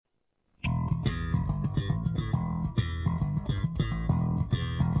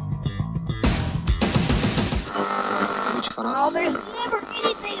Oh, there's never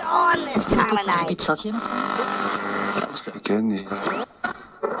anything on this time of night.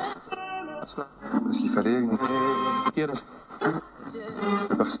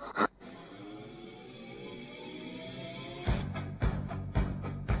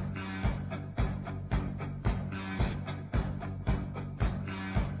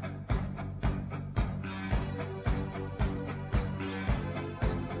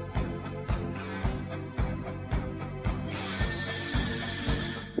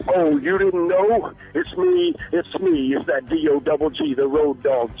 Oh, you didn't know? It's me. It's that D-O-double-G, the road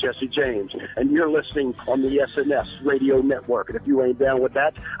dog, Jesse James. And you're listening on the SNS Radio Network. And if you ain't down with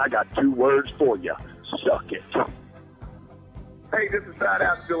that, I got 2 words for you. Suck it. Hey, this is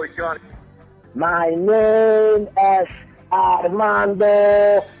Badass Billy Gunn. My name is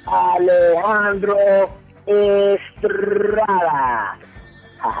Armando Alejandro Estrada.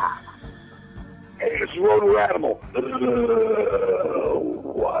 Hey, it's Roto Animal.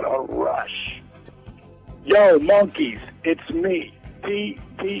 What a rush. Yo, monkeys, it's me,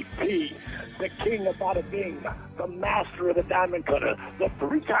 DDP, the king of bada bing, the master of the diamond cutter, the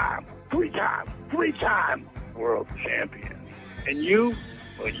three-time world champion. And you,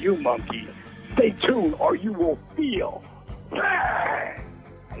 well, you monkey, stay tuned or you will feel. I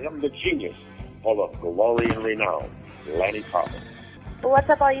am the genius full of glory and renown, Lanny Power.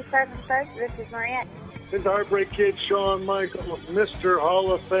 What's up, all you stars and stars? This is Mariette. It's Heartbreak Kid Shawn Michaels, Mr.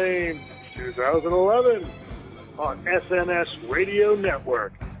 Hall of Fame, 2011, on SNS Radio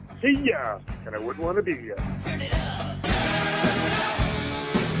Network. See ya, and I wouldn't want to be ya. Turn it up, turn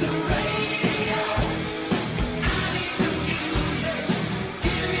the radio. I need the music,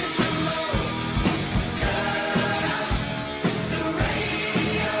 give me some more. Turn up the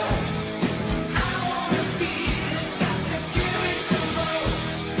radio. I wanna feel it, got to give me some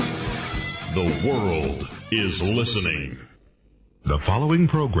more. The world is listening. The following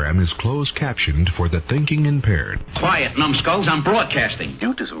program is closed captioned for the thinking impaired. Quiet, numbskulls, I'm broadcasting.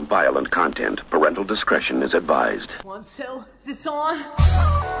 Due to some violent content, parental discretion is advised. 1, 2, is this on?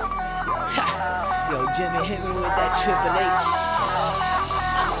 Yo, Jimmy hit me with that Triple H.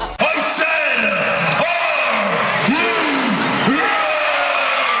 I said,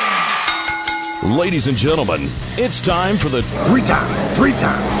 Ladies and gentlemen, it's time for the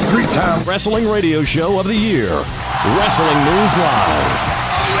three-time wrestling radio show of the year, Wrestling News Live.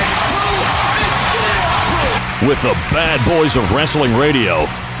 With the bad boys of wrestling radio,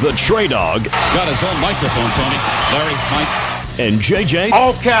 the TreyDawg. Got his own microphone, Tony. Larry, Mike. And JJ.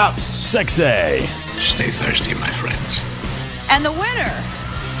 All caps. Sexay. Stay thirsty, my friends. And the winner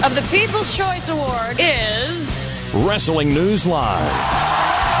of the People's Choice Award is... Wrestling News Live.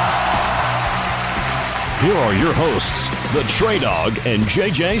 Here are your hosts, the TreyDawg and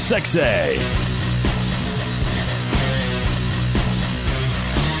JJ Sexay.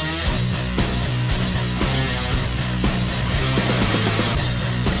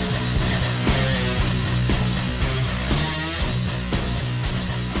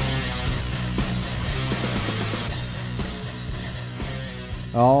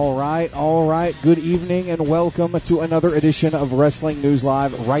 All right. Good evening and welcome to another edition of Wrestling News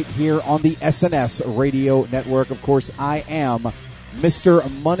Live right here on the SNS Radio Network. Of course, I am Mr.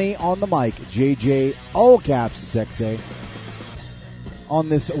 Money on the Mic, JJ, all caps, Sexay. On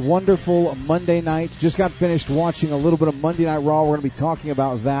this wonderful Monday night, just got finished watching a little bit of Monday Night Raw. We're going to be talking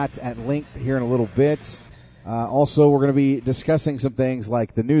about that at length here in a little bit. Also, we're going to be discussing some things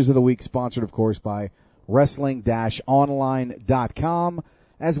like the news of the week, sponsored, of course, by wrestling-online.com.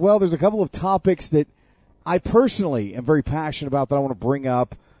 As well, there's a couple of topics that I personally am very passionate about that I want to bring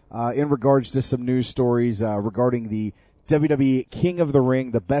up in regards to some news stories regarding the WWE King of the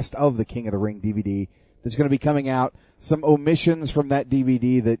Ring, the Best of the King of the Ring DVD that's going to be coming out. Some omissions from that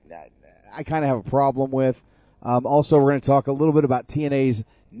DVD that I kind of have a problem with. Also, we're going to talk a little bit about TNA's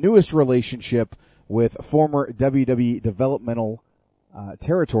newest relationship with former WWE Developmental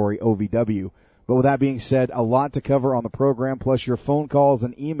Territory, OVW. But with that being said, a lot to cover on the program, plus your phone calls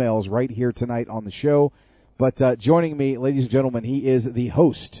and emails right here tonight on the show. But joining me, ladies and gentlemen, he is the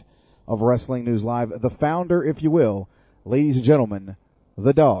host of Wrestling News Live, the founder, if you will. Ladies and gentlemen,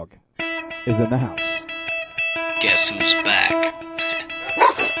 the dog is in the house. Guess who's back?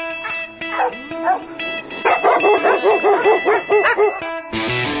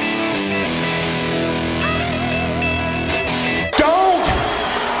 Don't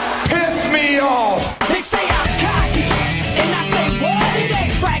piss me off. They say I'm cocky, and I say what? It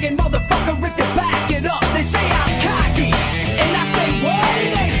ain't bragging, motherfucker, if you back it up. They say I'm cocky, and I say what?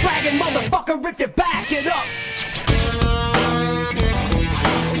 It ain't bragging, motherfucker, if you back it up.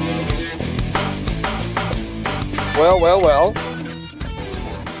 Well.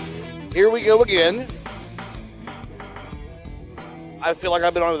 Here we go again. I feel like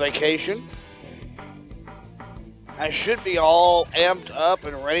I've been on a vacation. I should be all amped up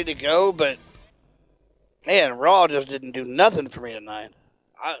and ready to go, but man, Raw just didn't do nothing for me tonight.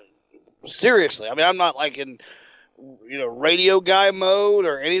 Seriously, I mean, I'm not like in, radio guy mode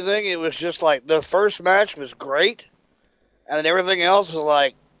or anything. It was just like the first match was great, and then everything else was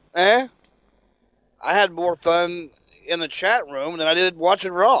like, I had more fun in the chat room than I did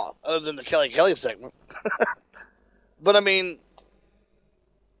watching Raw, other than the Kelly segment. But I mean,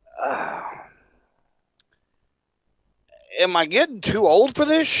 am I getting too old for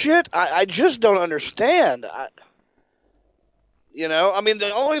this shit? I just don't understand. I mean,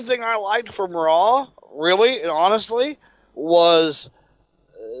 the only thing I liked from Raw, really and honestly, was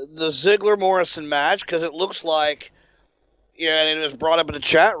the Ziggler-Morrison match, because it looks like, and it was brought up in the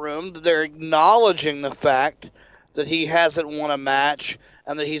chat room, that they're acknowledging the fact that he hasn't won a match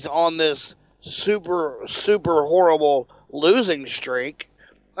and that he's on this super, super horrible losing streak.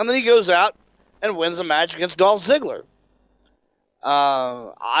 And then he goes out and wins a match against Dolph Ziggler.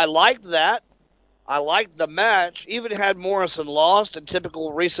 I liked that. I liked the match. Even had Morrison lost in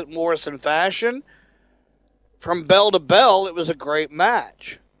typical recent Morrison fashion, from bell to bell, it was a great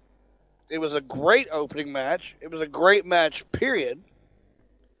match. It was a great opening match. It was a great match, period.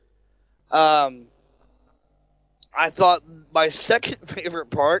 I thought my second favorite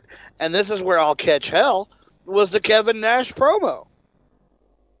part, and this is where I'll catch hell, was the Kevin Nash promo.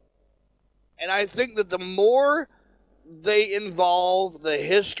 And I think that the more they involve the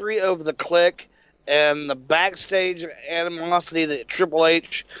history of the Clique and the backstage animosity that Triple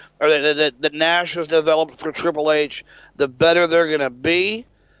H, or that Nash has developed for Triple H, the better they're going to be.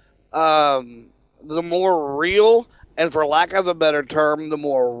 The more real, and for lack of a better term, the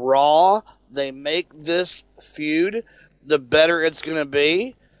more raw they make this feud, the better it's going to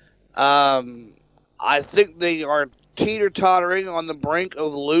be. I think they are teeter-tottering on the brink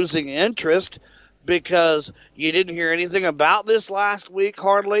of losing interest, because you didn't hear anything about this last week,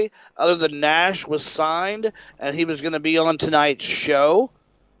 hardly, other than Nash was signed and he was going to be on tonight's show.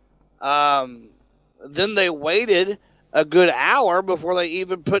 Then they waited a good hour before they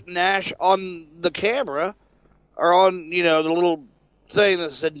even put Nash on the camera, or on, the little thing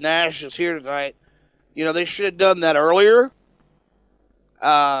that said Nash is here tonight. They should have done that earlier.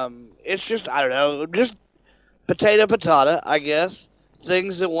 It's just, I don't know, just potato, I guess.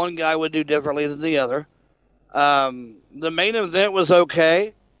 Things that one guy would do differently than the other. The main event was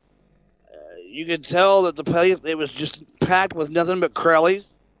okay. You could tell that the place, it was just packed with nothing but Krellies.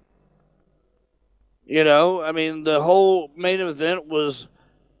 I mean, the whole main event was,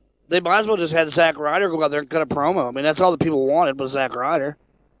 they might as well just had Zack Ryder go out there and cut a promo. I mean, that's all the people wanted was Zack Ryder.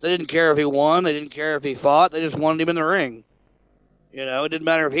 They didn't care if he won. They didn't care if he fought. They just wanted him in the ring. It didn't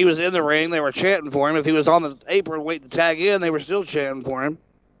matter if he was in the ring, they were chanting for him. If he was on the apron waiting to tag in, they were still chanting for him.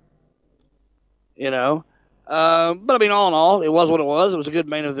 But I mean, all in all, it was what it was. It was a good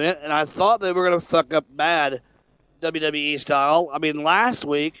main event, and I thought they were going to fuck up bad, WWE style. I mean, last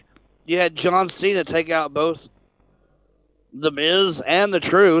week, you had John Cena take out both The Miz and The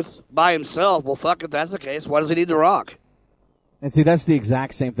Truth by himself. Well, fuck, if that's the case, why does he need The Rock? And see, that's the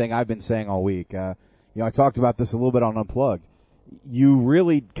exact same thing I've been saying all week. I talked about this a little bit on Unplugged. You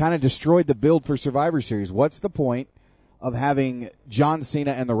really kind of destroyed the build for Survivor Series. What's the point of having John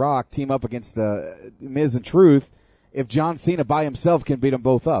Cena and The Rock team up against the Miz and Truth if John Cena by himself can beat them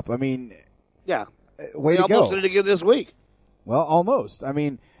both up? I mean, yeah, way to go. They almost did it again this week. Well, almost. I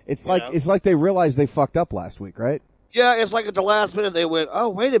mean, it's like they realized they fucked up last week, right? Yeah, it's like at the last minute they went, oh,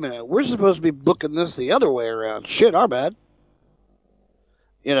 wait a minute, we're supposed to be booking this the other way around. Shit, our bad.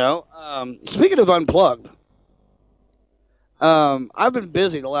 Speaking of Unplugged, I've been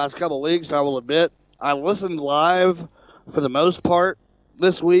busy the last couple of weeks, I will admit. I listened live for the most part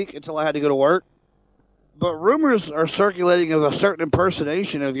this week until I had to go to work. But rumors are circulating of a certain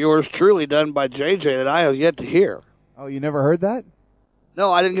impersonation of yours truly done by JJ that I have yet to hear. Oh, you never heard that?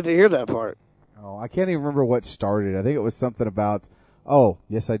 No, I didn't get to hear that part. Oh, I can't even remember what started. I think it was something about, oh,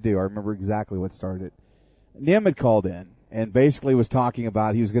 yes I do. I remember exactly what started it. Nim had called in and basically was talking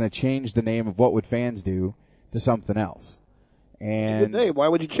about he was going to change the name of What Would Fans Do to something else. And hey, why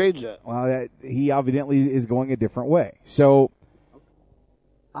would you change that? Well, he evidently is going a different way. So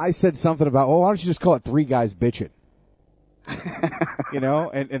I said something about, well, why don't you just call it Three Guys Bitching?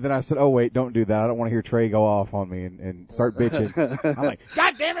 And then I said, oh, wait, don't do that. I don't want to hear Trey go off on me and start bitching. I'm like,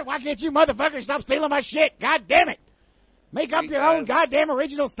 God damn it, why can't you motherfuckers stop stealing my shit? God damn it. Make up your own goddamn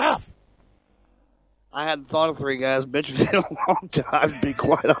original stuff. I hadn't thought of Three Guys Bitching in a long time, to be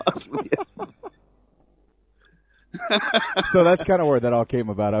quite honest with you. So that's kind of where that all came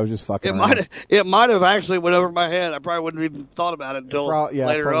about. I was just fucking around. It might have actually went over my head. I probably wouldn't have even thought about it until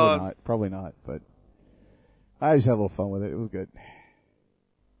later probably on. Probably not, but I just had a little fun with it. It was good.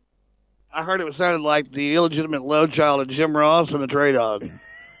 I heard it sounded like the illegitimate love child of Jim Ross and the TreyDawg.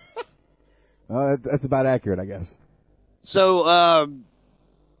 That's about accurate, I guess. So,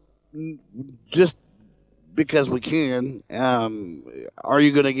 just because we can, are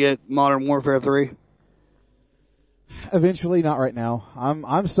you going to get Modern Warfare 3? Eventually, not right now.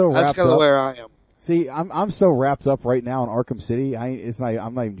 I'm so wrapped up. That's kind of where I am. See, I'm so wrapped up right now in Arkham City.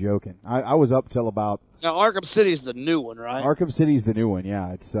 I'm not even joking. I was up till about. Now, Arkham City's the new one, right? Arkham City's the new one,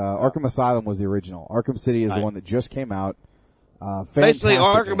 yeah. It's Arkham Asylum was the original. Arkham City is the one that just came out. Basically,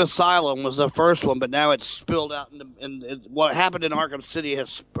 Arkham Asylum was the first one, but now it's spilled out into what happened in Arkham City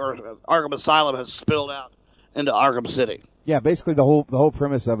Arkham Asylum has spilled out into Arkham City. Yeah, basically the whole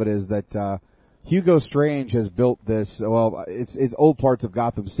premise of it is that Hugo Strange has built this. Well, it's old parts of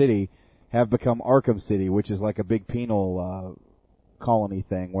Gotham City have become Arkham City, which is like a big penal colony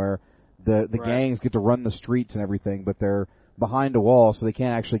thing where the gangs get to run the streets and everything, but they're behind a wall, so they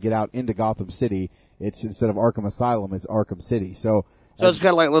can't actually get out into Gotham City. It's instead of Arkham Asylum, it's Arkham City. So it's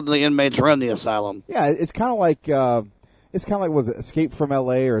kind of like letting the inmates run the asylum. Yeah, it's kind of like was it Escape from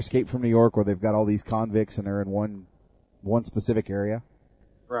L.A. or Escape from New York, where they've got all these convicts and they're in one specific area.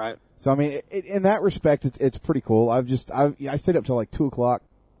 Right. So I mean, in that respect, it's pretty cool. I stayed up till like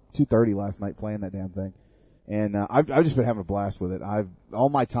 2:30 last night playing that damn thing, and I've just been having a blast with it. All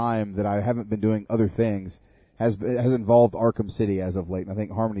my time that I haven't been doing other things has involved Arkham City as of late, and I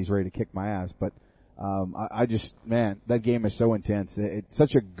think Harmony's ready to kick my ass, but. That game is so intense. It's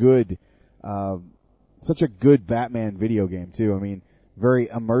such a good Batman video game too. I mean, very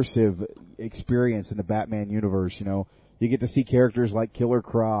immersive experience in the Batman universe. You know, you get to see characters like Killer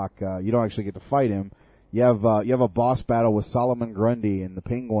Croc. You don't actually get to fight him. You have a boss battle with Solomon Grundy and the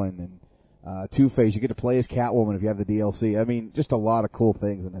Penguin and Two-Face. You get to play as Catwoman if you have the DLC. I mean, just a lot of cool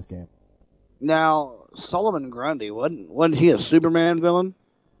things in this game. Now, Solomon Grundy, wasn't he a Superman villain?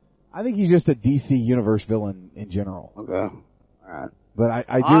 I think he's just a DC Universe villain in general. Okay. All right. But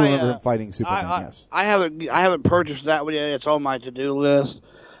I do remember him fighting Superman, yes. I haven't purchased that one yet. It's on my to-do list.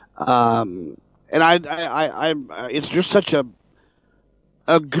 And it's just such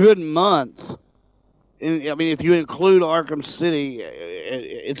a good month. I mean, if you include Arkham City,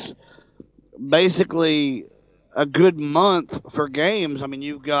 it's basically a good month for games. I mean,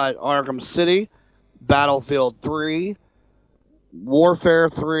 you've got Arkham City, Battlefield 3, Warfare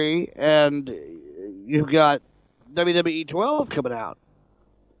 3, and you've got WWE 12 coming out.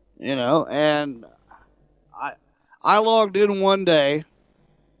 You know, and I logged in one day,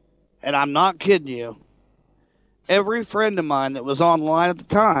 and I'm not kidding you. Every friend of mine that was online at the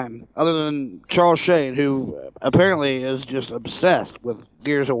time, other than Charles Shane, who apparently is just obsessed with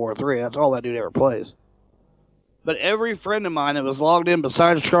Gears of War 3. That's all that dude ever plays. But every friend of mine that was logged in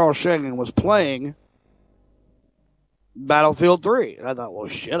besides Charles Shane was playing Battlefield 3. And I thought, well,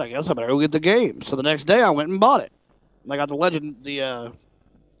 shit, I guess I better go get the game. So the next day I went and bought it. And I got the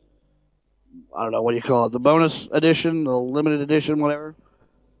I don't know, what do you call it? The bonus edition, the limited edition, whatever.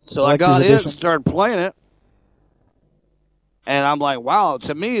 So I got it and started playing it. And I'm like, wow,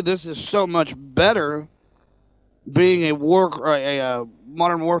 to me, this is so much better being a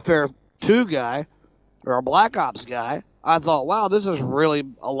Modern Warfare 2 guy or a Black Ops guy. I thought, wow, this is really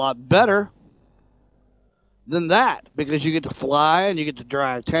a lot better than that because you get to fly and you get to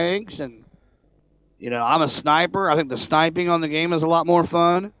drive tanks and, you know, I'm a sniper. I think the sniping on the game is a lot more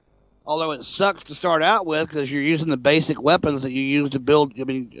fun. Although it sucks to start out with because you're using the basic weapons that you use to build. I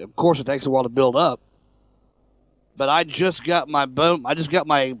mean, of course, it takes a while to build up. But I just got my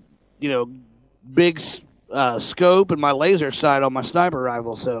big scope and my laser sight on my sniper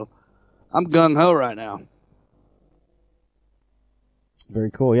rifle, so I'm gung-ho right now.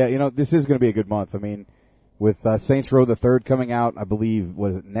 Very cool. Yeah, you know, this is going to be a good month. I mean, with Saints Row the 3rd coming out, I believe,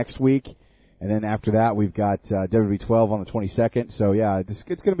 was it next week? And then after that, we've got WWE 12 on the 22nd. So, yeah, it's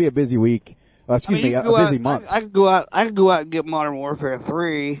going to be a busy week. A busy month. I could go out and get Modern Warfare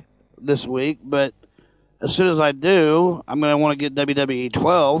 3 this week, but as soon as I do, I'm going to want to get WWE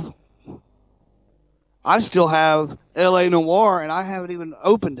 12. I still have LA Noire, and I haven't even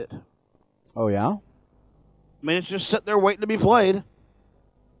opened it. Oh, yeah? I mean, it's just sitting there waiting to be played.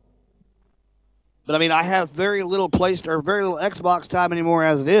 But, I mean, I have very little Xbox time anymore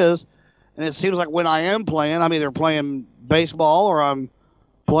as it is. And it seems like when I am playing, I'm either playing baseball or I'm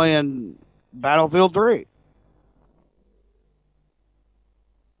playing Battlefield 3.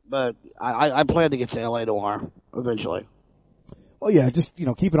 But I plan to get to LA Noire eventually. Well, yeah, just, you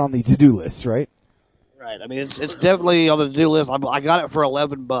know, keep it on the to-do list, right? Right. I mean, it's definitely on the to-do list. I got it for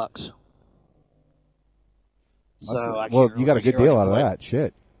 $11. So you got a good deal out of that.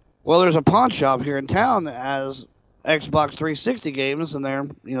 Shit. Well, there's a pawn shop here in town that has Xbox 360 games, and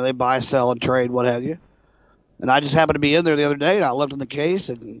they buy, sell, and trade, what have you. And I just happened to be in there the other day, and I looked in the case,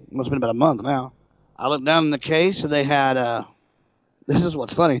 and it must have been about a month now. I looked down in the case, and they had, this is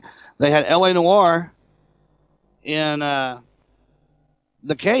what's funny, they had L.A. Noire in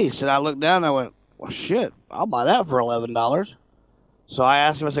the case, and I looked down, and I went, well, shit, I'll buy that for $11. So I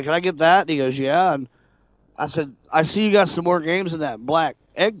asked him, I said, can I get that? And he goes, yeah. And I said, I see you got some more games in that black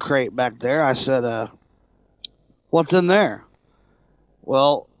egg crate back there. I said, what's in there?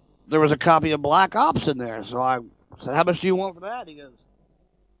 Well, there was a copy of Black Ops in there. So I said, how much do you want for that? He goes,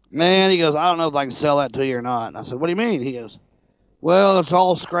 I don't know if I can sell that to you or not. And I said, what do you mean? He goes, well, it's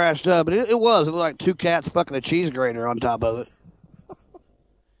all scratched up. But it looked like two cats fucking a cheese grater on top of it.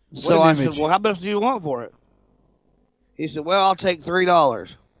 So I said, well, how much do you want for it? He said, well, I'll take $3.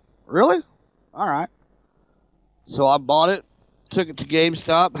 Really? All right. So I bought it, took it to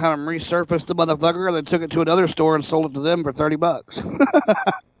GameStop, had them resurface the motherfucker, and then took it to another store and sold it to them for $30.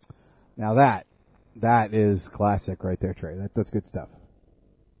 Now that is classic right there, Trey. That's good stuff.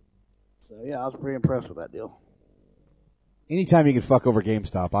 So yeah, I was pretty impressed with that deal. Anytime you can fuck over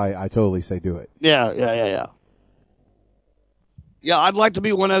GameStop, I totally say do it. Yeah. Yeah, I'd like to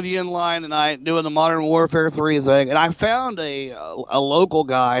be one of you in line tonight doing the Modern Warfare 3 thing. And I found a local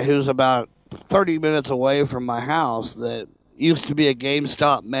guy who's about 30 minutes away from my house that used to be a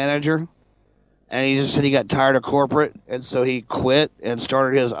GameStop manager. And he just said he got tired of corporate, and so he quit and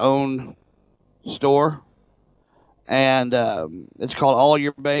started his own store. And it's called All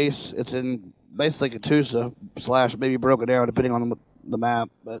Your Base. It's in basically Catoosa / maybe Broken Arrow, depending on the map.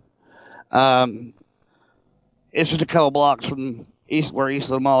 But it's just a couple blocks from where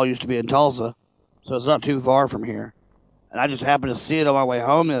Eastland Mall used to be in Tulsa, so it's not too far from here. And I just happened to see it on my way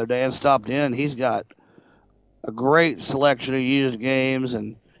home the other day and stopped in. He's got a great selection of used games,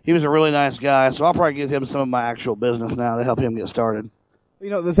 and he was a really nice guy, so I'll probably give him some of my actual business now to help him get started. You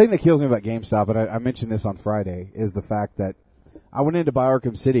know, the thing that kills me about GameStop, and I mentioned this on Friday, is the fact that I went in to buy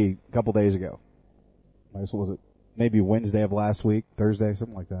Arkham City a couple days ago. What was it? Maybe Wednesday of last week, Thursday,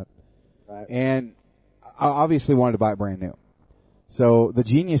 something like that. Right. And I obviously wanted to buy it brand new. So the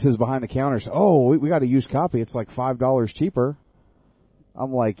geniuses behind the counter said, oh, we got a used copy. It's like $5 cheaper.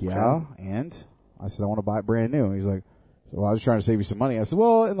 I'm like, yeah, okay. And I said, I want to buy it brand new. And he's like, well, I was trying to save you some money. I said,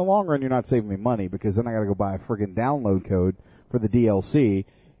 well, in the long run, you're not saving me money because then I got to go buy a friggin' download code for the DLC.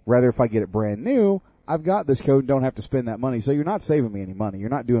 Rather, if I get it brand new, I've got this code and don't have to spend that money. So you're not saving me any money. You're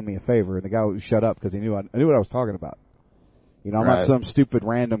not doing me a favor. And the guy would shut up because he knew I knew what I was talking about. You know, I'm not some stupid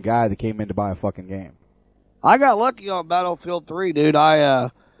random guy that came in to buy a fucking game. I got lucky on Battlefield 3, dude. I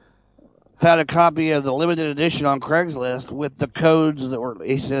found a copy of the limited edition on Craigslist with the codes that were,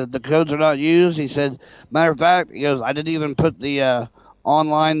 he said, the codes are not used. He said, matter of fact, he goes, I didn't even put the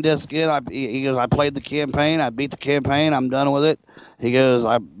online disc in. He goes, I played the campaign. I beat the campaign. I'm done with it. He goes,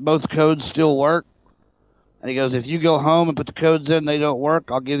 both codes still work. And he goes, if you go home and put the codes in, they don't work,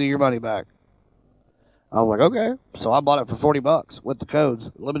 I'll give you your money back. I was like, okay. So I bought it for $40 with the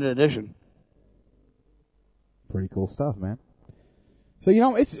codes, limited edition. Pretty cool stuff, man. So, you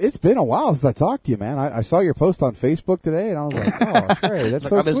know, it's been a while since I talked to you, man. I saw your post on Facebook today, and I was like, oh, great. That's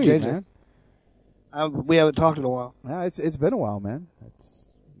so sweet, man. We haven't talked in a while. Yeah, it's been a while, man. It's,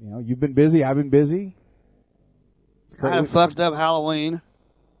 you know, you've been busy. I've been busy. I had a fucked up Halloween.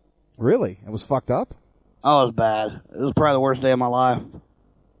 Really? It was fucked up? Oh, it was bad. It was probably the worst day of my life.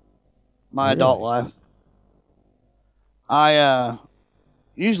 My adult life. I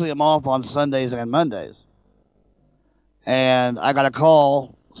usually am off on Sundays and Mondays. And I got a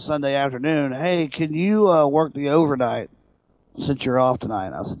call Sunday afternoon, hey, can you work the overnight since you're off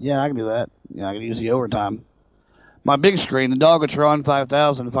tonight? I said, yeah, I can do that. Yeah, I can use the overtime. My big screen, the Doggatron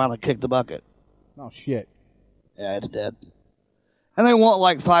 5000, finally kicked the bucket. Oh, shit. Yeah, it's dead. And they want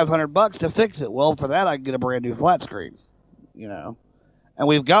like $500 to fix it. Well, for that, I can get a brand new flat screen, you know. And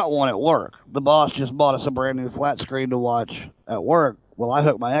we've got one at work. The boss just bought us a brand new flat screen to watch at work. Well, I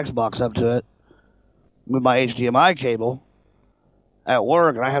hooked my Xbox up to it with my HDMI cable at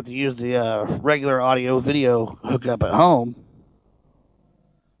work, and I have to use the regular audio-video hookup at home.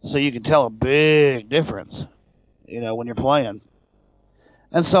 So you can tell a big difference, you know, when you're playing.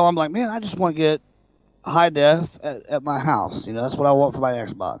 And so I'm like, man, I just want to get high def at my house. You know, that's what I want for my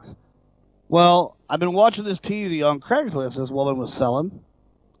Xbox. Well, I've been watching this TV on Craigslist this woman was selling.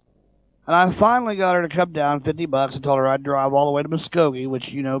 And I finally got her to come down $50 and told her I'd drive all the way to Muskogee, which,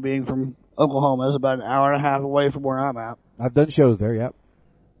 you know, being from Oklahoma is about an hour and a half away from where I'm at. I've done shows there, yep.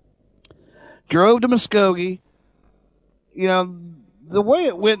 drove to Muskogee. You know, the way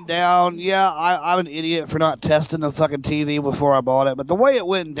it went down, yeah, I'm an idiot for not testing the fucking TV before I bought it, but the way it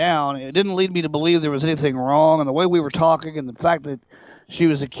went down, it didn't lead me to believe there was anything wrong, and the way we were talking and the fact that she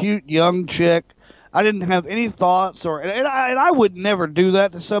was a cute young chick, I didn't have any thoughts, and I would never do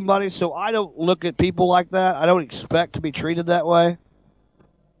that to somebody, so I don't look at people like that. I don't expect to be treated that way,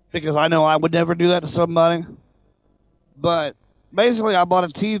 because I know I would never do that to somebody. But basically, I bought a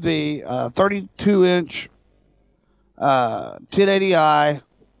TV, 32-inch 1080i,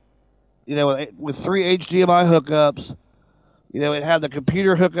 you know, with 3 HDMI hookups. You know, it had the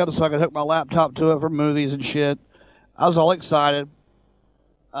computer hookup so I could hook my laptop to it for movies and shit. I was all excited.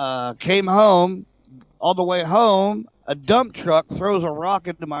 Came home. On the way home, a dump truck throws a rock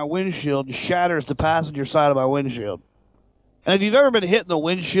into my windshield and shatters the passenger side of my windshield. And if you've ever been hit in the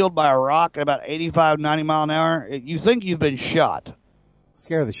windshield by a rock at about 85, 90 mile an hour, you think you've been shot.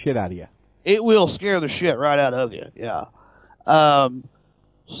 Scare the shit out of you. It will scare the shit right out of you, yeah.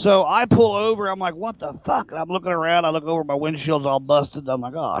 So I pull over, I'm like, what the fuck? And I'm looking around, I look over, my windshield's all busted. I'm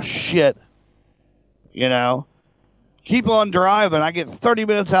like, oh, shit. You know? Keep on driving. I get 30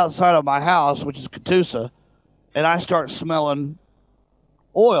 minutes outside of my house, which is Catoosa, and I start smelling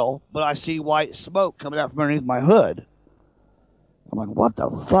oil, but I see white smoke coming out from underneath my hood. I'm like, what the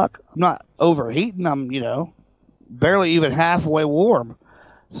fuck? I'm not overheating. I'm, you know, barely even halfway warm.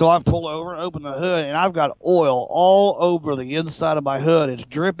 So I pull over, open the hood, and I've got oil all over the inside of my hood. It's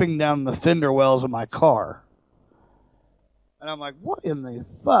dripping down the fender wells of my car. And I'm like, what in the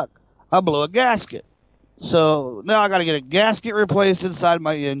fuck? I blew a gasket. So now I got to get a gasket replaced inside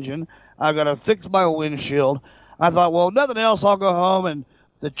my engine. I've got to fix my windshield. I thought, well, nothing else, I'll go home, and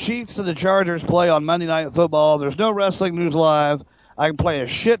the Chiefs and the Chargers play on Monday Night Football. There's no Wrestling News Live. I can play a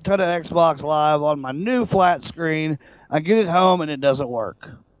shit ton of Xbox Live on my new flat screen. I get it home, and it doesn't work.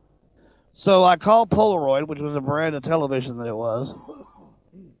 So I call Polaroid, which was a brand of television that it was,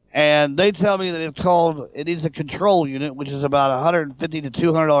 and they tell me that it needs a control unit, which is about $150 to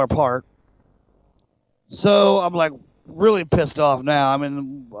 $200 part. So I'm like really pissed off now. I'm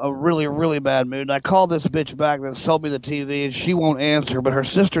in a really, really bad mood. And I call this bitch back that sold me the TV, and she won't answer, but her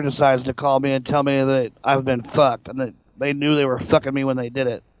sister decides to call me and tell me that I've been fucked and that they knew they were fucking me when they did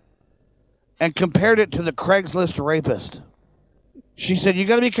it. And compared it to the Craigslist rapist. She said, you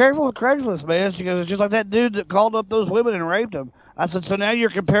gotta be careful with Craigslist, man. She goes, it's just like that dude that called up those women and raped them. I said, so now you're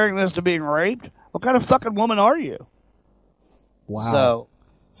comparing this to being raped? What kind of fucking woman are you? Wow.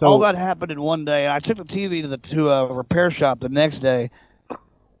 So all that happened in one day. I took the TV to a repair shop the next day.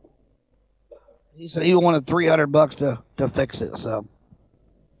 He said he wanted $300 to fix it. So,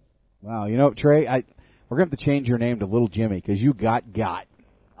 wow, you know, Trey, we're going to have to change your name to Little Jimmy because you got.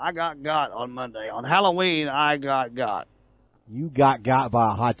 I got on Monday. On Halloween, I got. You got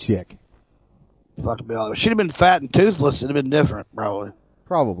by a hot chick. Fuck me all. If she'd have been fat and toothless, it'd have been different, probably.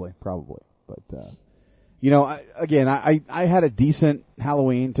 Probably. But, you know, I had a decent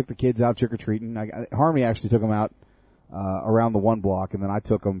Halloween, took the kids out trick-or-treating. Harmony actually took them out around the one block, and then I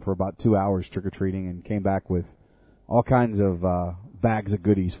took them for about 2 hours trick-or-treating and came back with all kinds of bags of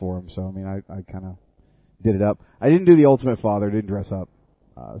goodies for them. So, I mean, I kind of did it up. I didn't do the Ultimate Father, didn't dress up,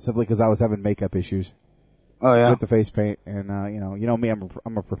 simply because I was having makeup issues. Oh, yeah? With the face paint, and, you know me,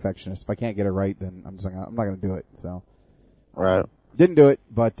 I'm a perfectionist. If I can't get it right, then I'm not going to do it, so. Right. Didn't do it,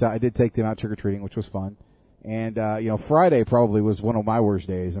 but I did take them out trick-or-treating, which was fun. And, you know, Friday probably was one of my worst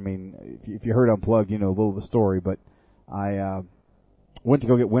days. I mean, if you heard Unplugged, you know a little of the story, but I went to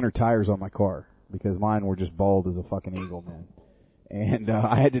go get winter tires on my car because mine were just bald as a fucking eagle, man. And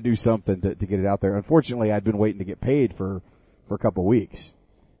I had to do something to get it out there. Unfortunately, I'd been waiting to get paid for a couple of weeks.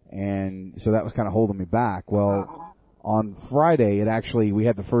 And so that was kind of holding me back. Well, on Friday, we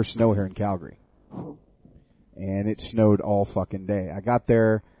had the first snow here in Calgary. And it snowed all fucking day. I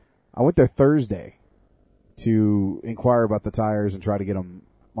went there Thursday to inquire about the tires and try to get them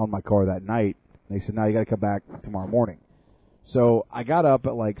on my car that night. They said, no, you gotta come back tomorrow morning. So I got up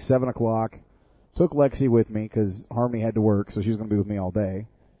at like 7 o'clock, took Lexi with me because Harmony had to work, so she was gonna be with me all day.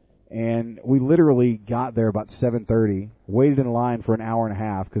 And we literally got there about 7:30, waited in line for an hour and a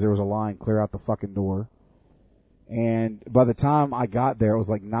half because there was a line clear out the fucking door. And by the time I got there, it was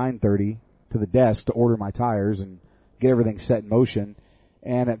like 9:30 to the desk to order my tires and get everything set in motion.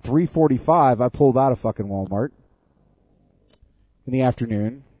 And at 3:45, I pulled out of fucking Walmart in the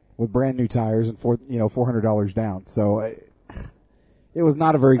afternoon with brand new tires and $400 down. So it was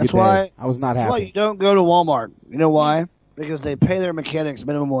not a very good day. I was not happy. That's why you don't go to Walmart. You know why? Because they pay their mechanics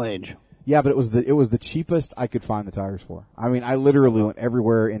minimum wage. Yeah, but it was the cheapest I could find the tires for. I mean, I literally went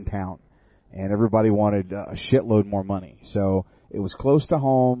everywhere in town, and everybody wanted a shitload more money. So it was close to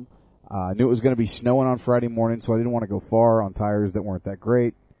home. I knew it was going to be snowing on Friday morning, so I didn't want to go far on tires that weren't that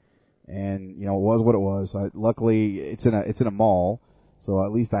great. And, you know, it was what it was. Luckily, it's in a mall, so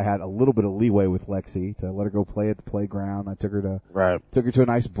at least I had a little bit of leeway with Lexi to let her go play at the playground. I took her to a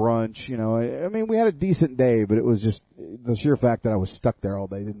nice brunch. You know, I mean, we had a decent day, but it was just the sheer fact that I was stuck there all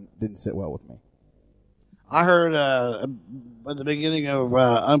day didn't sit well with me. I heard at the beginning of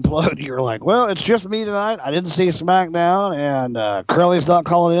Unplugged, you were like, well, it's just me tonight. I didn't see SmackDown, and Curly's not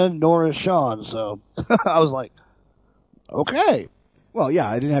calling in, nor is Sean. So I was like, okay. Well, yeah,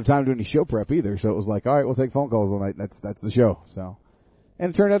 I didn't have time to do any show prep either, so it was like, all right, we'll take phone calls all night. That's the show. So,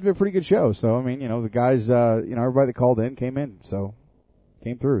 and it turned out to be a pretty good show. So, I mean, you know, the guys, everybody that called in came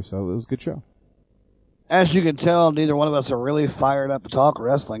through. So it was a good show. As you can tell, neither one of us are really fired up to talk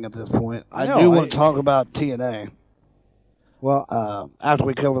wrestling at this point. I do want to talk about TNA. Well, after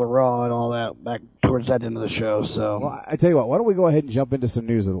we cover the Raw and all that, back towards that end of the show. So, well, I tell you what, why don't we go ahead and jump into some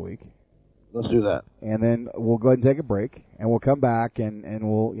news of the week? Let's do that. And then we'll go ahead and take a break, and we'll come back and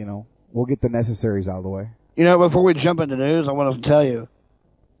we'll get the necessaries out of the way. You know, before we jump into news, I want to tell you,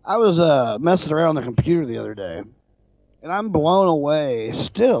 I was messing around on the computer the other day, and I'm blown away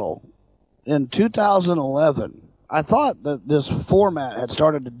still. In 2011, I thought that this format had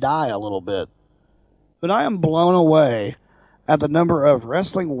started to die a little bit, but I am blown away at the number of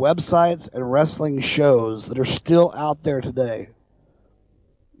wrestling websites and wrestling shows that are still out there today.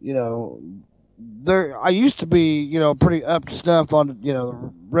 You know, I used to be, pretty up to stuff on,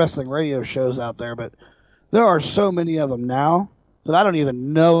 wrestling radio shows out there, but there are so many of them now that I don't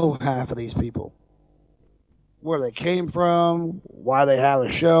even know half of these people. Where they came from, why they have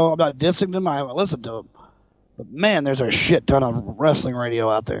a show. I'm not dissing them, I haven't listened to them. But man, there's a shit ton of wrestling radio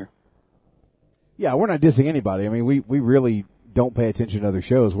out there. Yeah, we're not dissing anybody. I mean, we really don't pay attention to other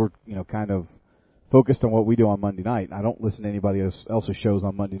shows. We're, kind of focused on what we do on Monday night. I don't listen to anybody else's shows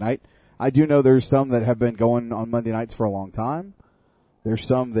on Monday night. I do know there's some that have been going on Monday nights for a long time. There's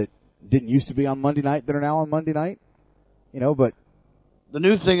some that didn't used to be on Monday night that are now on Monday night. But the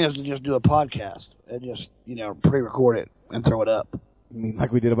new thing is to just do a podcast and just, pre-record it and throw it up. You mean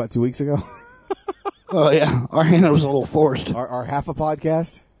like we did about 2 weeks ago? Oh, yeah. Our hand was a little forced. Our half a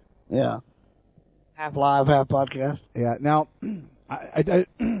podcast? Yeah. Half live, half podcast. Yeah. Now, I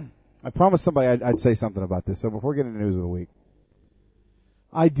promised somebody I'd say something about this. So before we get into news of the week,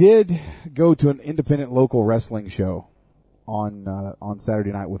 I did go to an independent local wrestling show on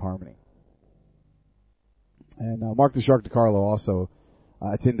Saturday night with Harmony. And Mark the Shark DiCarlo also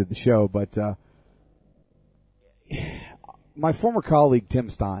attended the show, but my former colleague Tim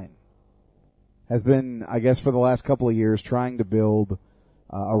Stein has been, I guess, for the last couple of years trying to build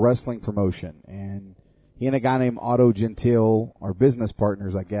a wrestling promotion, and he and a guy named Otto Gentile are business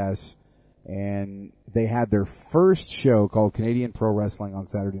partners, I guess, and they had their first show called Canadian Pro Wrestling on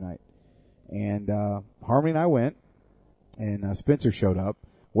Saturday night. And Harmony and I went, and Spencer showed up.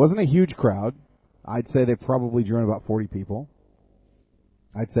 Wasn't a huge crowd. I'd say they probably drew in about 40 people.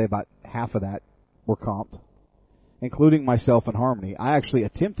 I'd say about half of that were comped, including myself and Harmony. I actually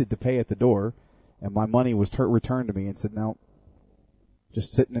attempted to pay at the door, and my money was returned to me and said, no,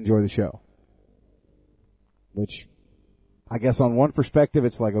 just sit and enjoy the show. Which, I guess on one perspective,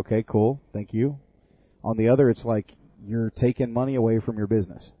 it's like, okay, cool, thank you. On the other, it's like, you're taking money away from your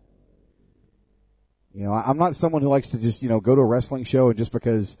business. I'm not someone who likes to just, go to a wrestling show and just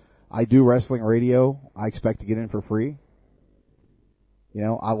because I do wrestling radio, I expect to get in for free.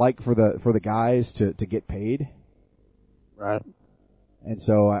 I like for the guys to get paid. Right. And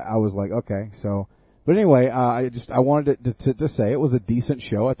so I was like, okay, so, but anyway, I wanted to say it was a decent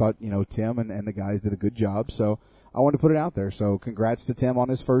show. I thought, Tim and the guys did a good job, so I wanted to put it out there. So congrats to Tim on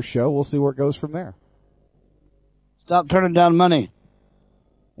his first show. We'll see where it goes from there. Stop turning down money.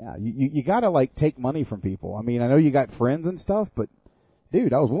 Yeah, you gotta take money from people. I mean, I know you got friends and stuff, but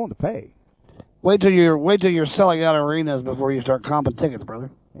dude, I was willing to pay. Wait till you're selling out arenas before you start comping tickets, brother.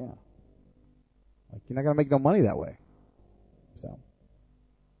 Yeah. You're not gonna make no money that way. So,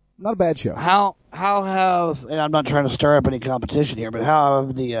 not a bad show. How have, and I'm not trying to stir up any competition here, but how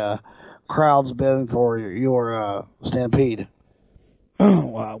have the crowds been for your Stampede?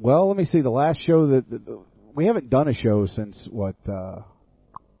 Well, let me see. The last show that we haven't done a show since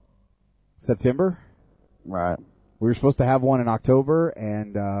September. Right. We were supposed to have one in October,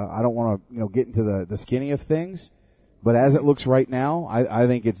 and I don't want to get into the skinny of things, but as it looks right now, I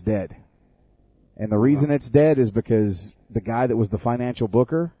think it's dead. And the reason it's dead is because the guy that was the financial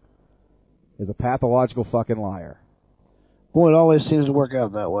booker is a pathological fucking liar. Boy, it always seems to work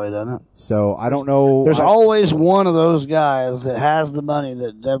out that way, doesn't it? So I don't know. There's always one of those guys that has the money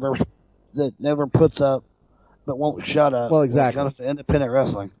that never puts up, but won't shut up. Well, exactly. When it comes to independent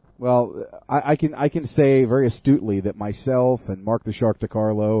wrestling. Well, I can say very astutely that myself and Mark the Shark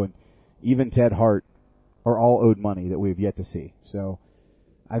DiCarlo and even Ted Hart are all owed money that we've yet to see. So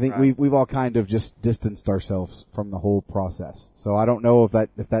I think we've all kind of just distanced ourselves from the whole process. So I don't know if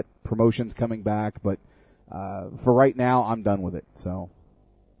that promotion's coming back, but for right now I'm done with it. So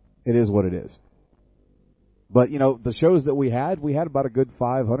it is what it is. But the shows that we had about a good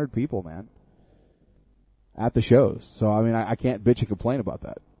 500 people, man, at the shows. So I mean I can't bitch and complain about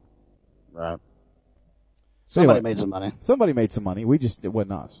that. Right. Somebody made some money. Somebody made some money. It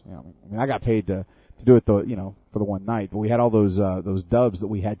wasn't us. I mean, I got paid to do it for the one night, but we had all those dubs that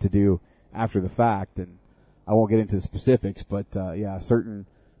we had to do after the fact, and I won't get into the specifics, but certain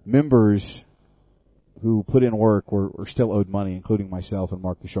members who put in work were still owed money, including myself and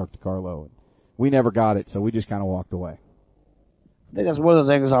Mark the Shark DiCarlo. And we never got it, so we just kind of walked away. I think that's one of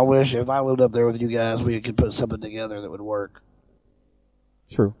the things I wish if I lived up there with you guys, we could put something together that would work.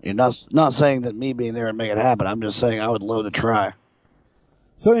 True. You're not saying that me being there would make it happen. I'm just saying I would love to try.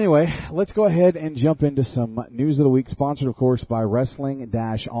 So anyway, let's go ahead and jump into some news of the week, sponsored, of course, by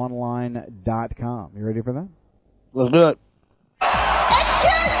wrestling-online.com. You ready for that? Let's do it.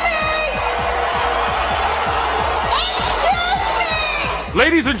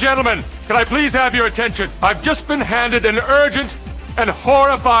 Ladies and gentlemen, can I please have your attention? I've just been handed an urgent and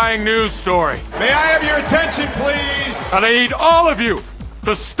horrifying news story. May I have your attention, please? And I need all of you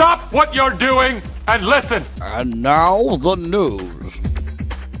to stop what you're doing and listen. And now the news.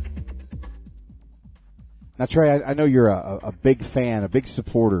 Now, Trey, I know you're a big fan, a big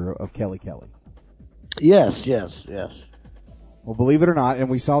supporter of Kelly Kelly. Yes. Well, believe it or not, and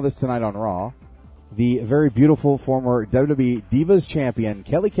we saw this tonight on Raw, the very beautiful former WWE Divas champion,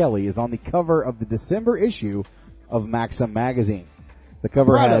 Kelly Kelly, is on the cover of the December issue of Maxim magazine. The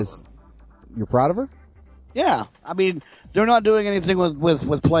cover has... You're proud of her? Yeah. I mean, they're not doing anything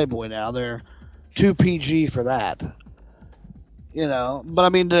with Playboy now. They're too PG for that. But I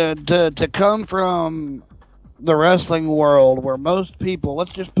mean, to come from the wrestling world where most people,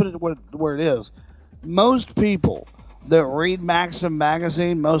 let's just put it where it is, most people that read Maxim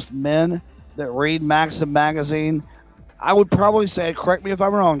magazine, most men that read Maxim magazine, I would probably say, correct me if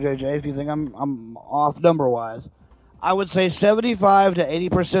I'm wrong, JJ, if you think I'm off number-wise, I would say 75 to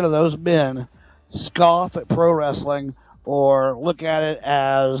 80% of those men scoff at pro wrestling or look at it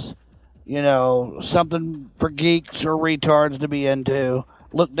as, something for geeks or retards to be into,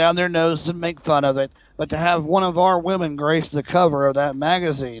 look down their nose and make fun of it. But to have one of our women grace the cover of that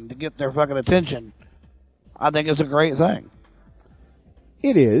magazine to get their fucking attention, I think it's a great thing.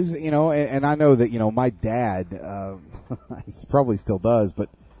 It is, and I know that, my dad, he probably still does, but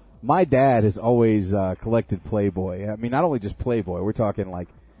my dad has always collected Playboy. I mean, not only just Playboy, we're talking like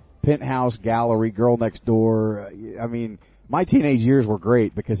Penthouse, Gallery, Girl Next Door. I mean, my teenage years were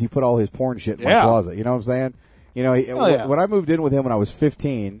great because he put all his porn shit in my closet. You know what I'm saying? When I moved in with him when I was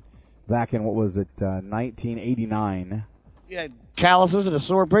 15, back in, 1989. Yeah, calluses and a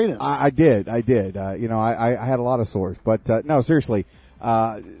sore penis. I did. I had a lot of sores. But, no, seriously,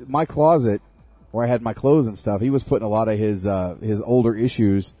 my closet, where I had my clothes and stuff, he was putting a lot of his older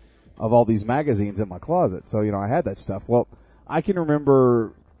issues of all these magazines in my closet. So, I had that stuff. Well, I can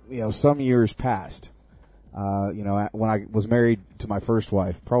remember, some years past, when I was married to my first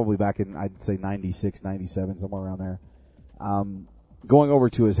wife, probably back in, I'd say 96, 97, somewhere around there, going over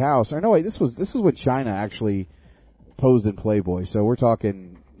to his house. Or no, wait, this was when China actually posed in Playboy. So we're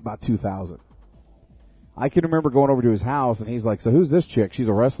talking about 2000. I can remember going over to his house and he's like, so who's this chick? She's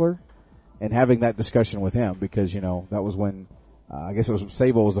a wrestler? And having that discussion with him because, that was when, I guess it was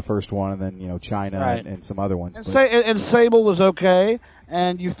Sable was the first one and then, China and some other ones. And Sable was okay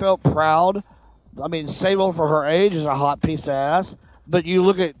and you felt proud. I mean, Sable for her age is a hot piece of ass, but you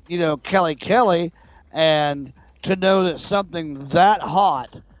look at, Kelly Kelly and to know that something that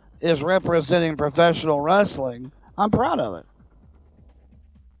hot is representing professional wrestling, I'm proud of it.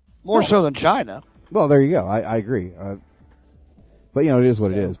 More so than China. Well, there you go. I agree. But, it is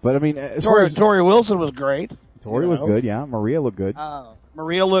what it is. But, I mean, as far as Tori Wilson was great. Tori was good, yeah. Maria looked good.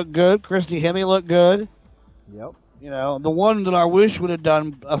 Maria looked good. Christy Hemme looked good. Yep. The one that I wish would have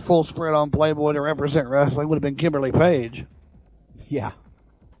done a full spread on Playboy to represent wrestling would have been Kimberly Page. Yeah.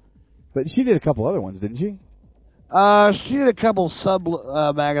 But she did a couple other ones, didn't she? She did a couple sub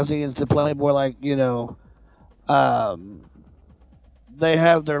magazines to Playboy, like, they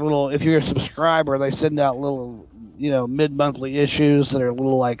have their little, if you're a subscriber, they send out little, mid-monthly issues that are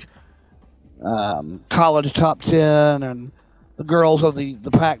little like college top 10 and the girls of the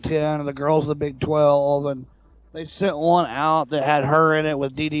Pac-10 and the girls of the Big 12, and they sent one out that had her in it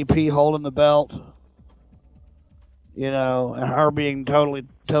with DDP holding the belt. and her being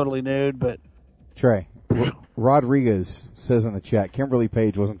totally nude, but Trey, Rodriguez says in the chat, Kimberly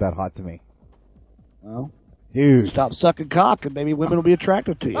Page wasn't that hot to me. well, Dude. stop sucking cock and maybe women will be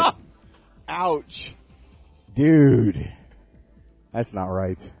attracted to you. Ouch. Dude. That's not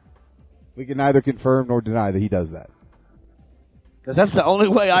right. We can neither confirm nor deny that he does that. Because that's the only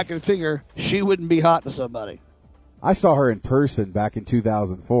way I can figure she wouldn't be hot to somebody. I saw her in person back in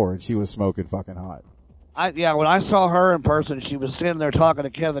 2004, and she was smoking fucking hot. When I saw her in person, she was sitting there talking to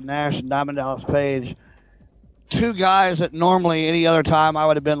Kevin Nash and Diamond Dallas Page. Two guys that normally any other time I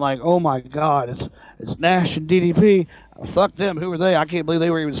would have been like, oh my God, it's Nash and DDP. Fuck them. Who are they? I can't believe they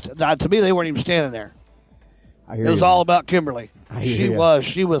were even, to me, they weren't even standing there. It was all about Kimberly. She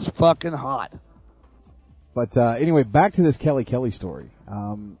was fucking hot. But anyway, back to this Kelly story.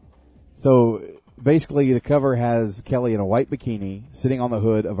 So basically the cover has Kelly in a white bikini sitting on the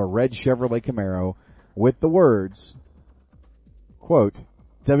hood of a red Chevrolet Camaro with the words, quote,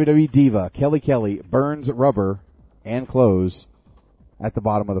 WWE Diva Kelly burns rubber and clothes at the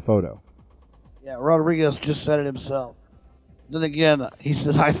bottom of the photo. Yeah, Rodriguez just said it himself. Then again, he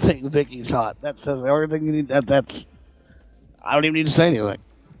says, I think Vicky's hot. That says everything you need. That's. I don't even need to say anything.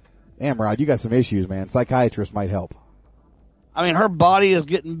 Damn, Rod, you got some issues, man. Psychiatrist might help. I mean, her body is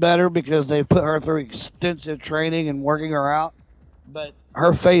getting better because they put her through extensive training and working her out, but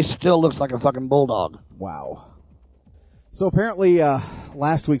her face still looks like a fucking bulldog. Wow. So apparently,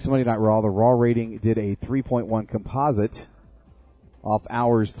 last week's Monday Night Raw, the Raw rating did a 3.1 composite off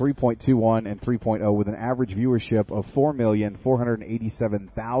hours 3.21 and 3.0 with an average viewership of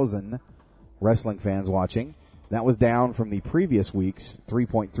 4,487,000 wrestling fans watching. That was down from the previous week's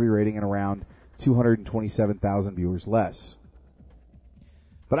 3.3 rating and around 227,000 viewers less.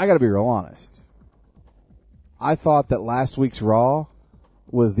 But I gotta be real honest. I thought that last week's Raw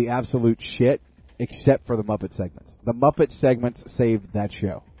was the absolute shit, except for the Muppet segments. The Muppet segments saved that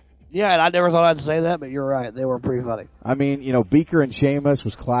show. Yeah, and I never thought I'd say that, but you're right. They were pretty funny. I mean, Beaker and Sheamus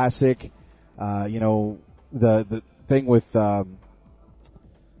was classic. The thing with Swagler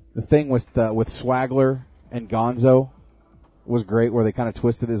and Gonzo was great, where they kind of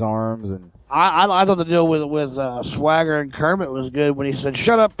twisted his arms and. I thought the deal with Swagger and Kermit was good when he said,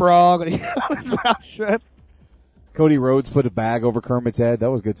 "Shut up, frog," and he got his mouth shut. Cody Rhodes put a bag over Kermit's head.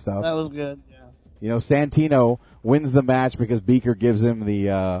 That was good stuff. That was good. Yeah. Santino wins the match because Beaker gives him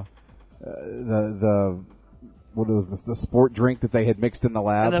the sport drink that they had mixed in the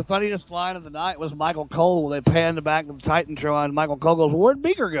lab. And the funniest line of the night was Michael Cole. They panned back to the Titantron, and Michael Cole goes, "Where'd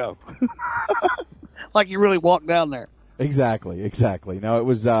Beaker go?" Like he really walked down there. Exactly. No, it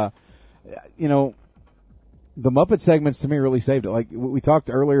was, the Muppet segments to me really saved it. Like, we talked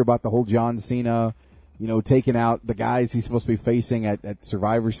earlier about the whole John Cena, taking out the guys he's supposed to be facing at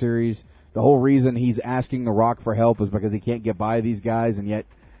Survivor Series. The whole reason he's asking The Rock for help is because he can't get by these guys, and yet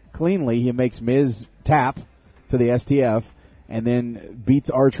cleanly he makes Miz tap to the STF and then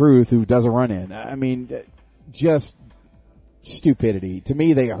beats R-Truth, who does a run-in. I mean, just stupidity. To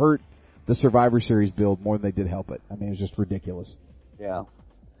me, they hurt the Survivor Series build more than they did help it. I mean, it was just ridiculous. Yeah.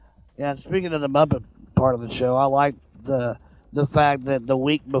 Yeah, and speaking of the Muppet part of the show, I liked the fact that the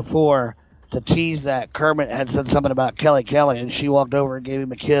week before, to tease that, Kermit had said something about Kelly, and she walked over and gave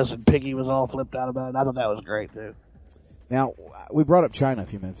him a kiss, and Piggy was all flipped out about it. I thought that was great, too. Now, we brought up China a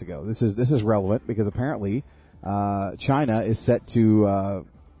few minutes ago. This is relevant because apparently China is set to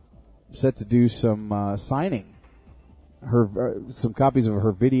do some signing. Some copies of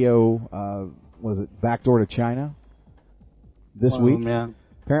her video, was it Backdoor to China this week? Yeah.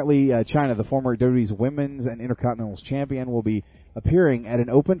 Apparently, China, the former WWE's Women's and Intercontinental Champion, will be appearing at an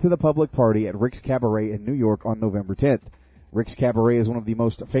open-to-the-public party at Rick's Cabaret in New York on November 10th. Rick's Cabaret is one of the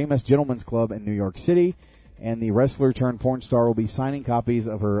most famous gentlemen's club in New York City, and the wrestler-turned-porn star will be signing copies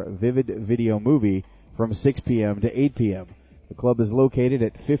of her Vivid video movie from 6 p.m. to 8 p.m. The club is located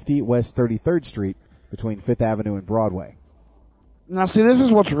at 50 West 33rd Street between 5th Avenue and Broadway. Now, see, this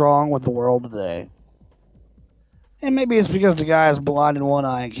is what's wrong with the world today. And maybe it's because the guy is blind in one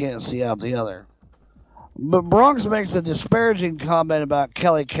eye and can't see out the other. But Bronx makes a disparaging comment about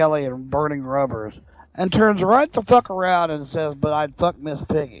Kelly and burning rubbers and turns right the fuck around and says, "But I'd fuck Miss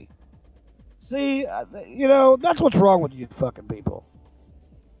Piggy." See, that's what's wrong with you fucking people.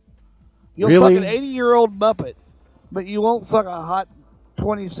 You'll Really? fuck an 80-year-old Muppet, but you won't fuck a hot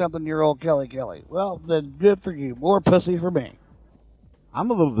 20-something-year-old Kelly. Well, then good for you. More pussy for me. I'm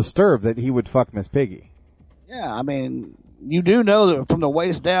a little disturbed that he would fuck Miss Piggy. Yeah, I mean, you do know that from the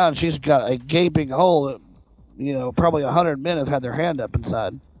waist down, she's got a gaping hole that, probably 100 men have had their hand up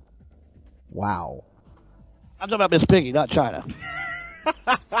inside. Wow. I'm talking about Miss Piggy, not China.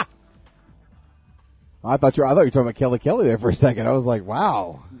 I thought you were talking about Kelly Kelly there for a second. I was like,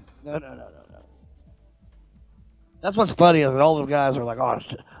 wow. No. That's what's funny is that all the guys are like, oh,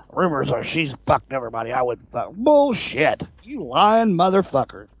 rumors are she's fucked everybody. I wouldn't fuck. Bullshit. You lying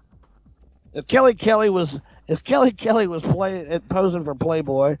motherfucker. If Kelly Kelly was posing for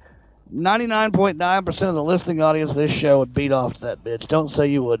Playboy, 99.9% of the listening audience of this show would beat off to that bitch. Don't say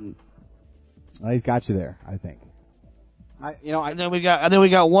you wouldn't. Well, he's got you there, I think. And then we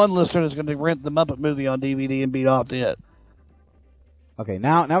got one listener that's going to rent the Muppet movie on DVD and beat off to it. Okay,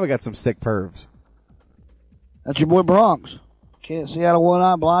 now we got some sick pervs. That's your boy Bronx. Can't see out of one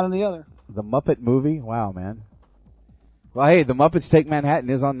eye, blind in the other. The Muppet movie? Wow, man. Well, hey, The Muppets Take Manhattan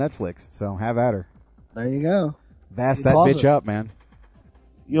is on Netflix, so have at her. There you go. Vast that bitch up, man.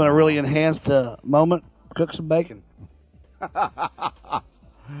 You want to really enhance the moment? Cook some bacon.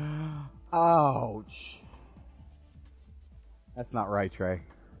 Ouch. That's not right, Trey.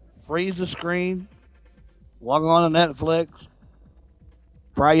 Freeze the screen. Log on to Netflix.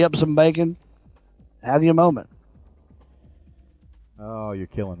 Fry you up some bacon. Have your moment. Oh, you're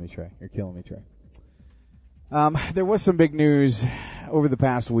killing me, Trey. You're killing me, Trey. There was some big news over the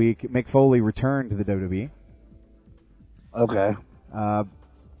past week. Mick Foley returned to the WWE. Okay.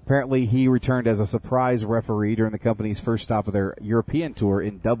 Apparently, he returned as a surprise referee during the company's first stop of their European tour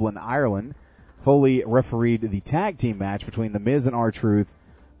in Dublin, Ireland. Foley refereed the tag team match between The Miz and R-Truth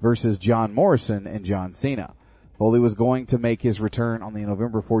versus John Morrison and John Cena. Foley was going to make his return on the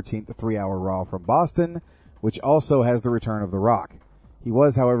November 14th 3-hour Raw from Boston, which also has the return of The Rock. He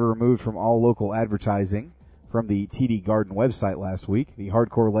was, however, removed from all local advertising from the TD Garden website last week. The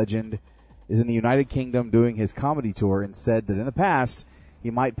hardcore legend is in the United Kingdom doing his comedy tour and said that in the past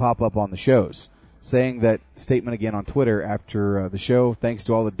he might pop up on the shows. Saying that statement again on Twitter after the show, thanks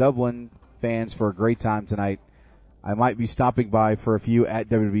to all the Dublin fans for a great time tonight. I might be stopping by for a few at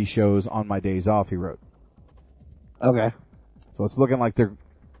WWE shows on my days off, he wrote. Okay. So it's looking like they're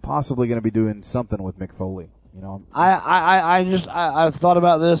possibly going to be doing something with Mick Foley. You know, I've thought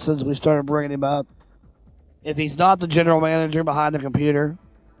about this since we started bringing him up. If he's not the general manager behind the computer,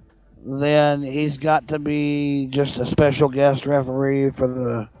 then he's got to be just a special guest referee for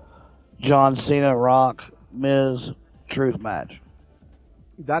the John Cena, Rock, Miz, Truth match.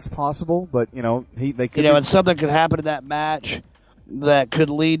 That's possible, but they could. And something could happen in that match that could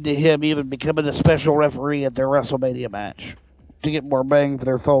lead to him even becoming a special referee at their WrestleMania match to get more bang for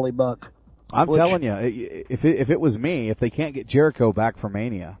their Foley buck. I'm telling you, if it was me, if they can't get Jericho back for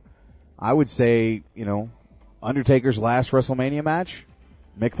Mania, I would say, Undertaker's last WrestleMania match,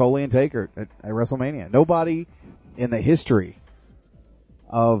 Mick Foley and Taker at WrestleMania. Nobody in the history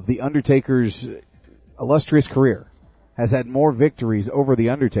of the Undertaker's illustrious career has had more victories over the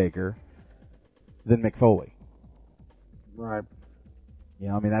Undertaker than Mick Foley. Right.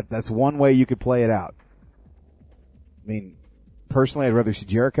 That's one way you could play it out. Personally, I'd rather see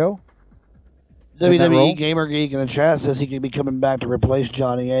Jericho. WWE Gamer Geek in the chat says he could be coming back to replace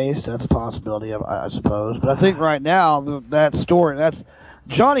Johnny Ace. That's a possibility, I suppose. But I think right now, that's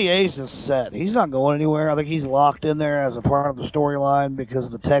Johnny Ace is set. He's not going anywhere. I think he's locked in there as a part of the storyline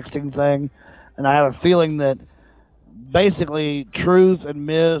because of the texting thing. And I have a feeling that basically Truth and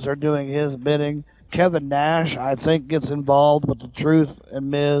Miz are doing his bidding. Kevin Nash, I think, gets involved with the Truth and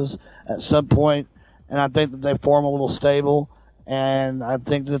Miz at some point, and I think that they form a little stable. And I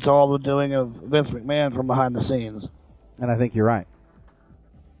think that's all the doing of Vince McMahon from behind the scenes. And I think you're right.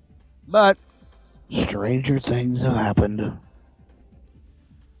 But stranger things have happened.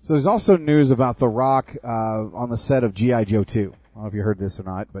 So there's also news about The Rock on the set of G.I. Joe 2. I don't know if you heard this or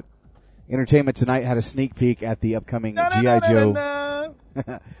not, but Entertainment Tonight had a sneak peek at the upcoming G.I. Joe,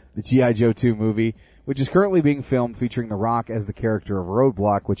 the G.I. Joe 2 movie, which is currently being filmed featuring The Rock as the character of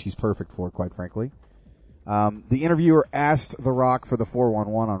Roadblock, which he's perfect for, quite frankly. The interviewer asked The Rock for the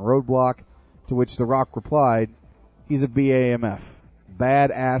 411 on Roadblock, to which The Rock replied, he's a BAMF.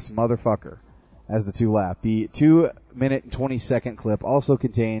 Badass motherfucker, as the two laughed. The 2-minute and 20-second clip also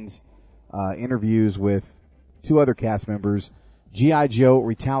contains interviews with two other cast members. G.I. Joe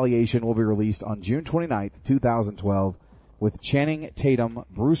Retaliation will be released on June 29th, 2012, with Channing Tatum,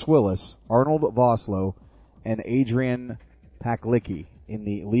 Bruce Willis, Arnold Vosloo, and Adrian Paklicki in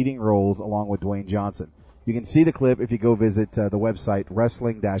the leading roles along with Dwayne Johnson. You can see the clip if you go visit the website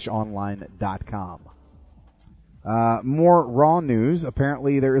wrestling-online.com. More Raw news.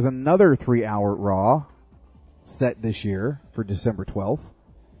 Apparently there is another 3-hour Raw set this year for December 12th.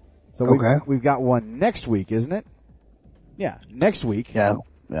 So we've got one next week, isn't it? Yeah, next week. Yeah.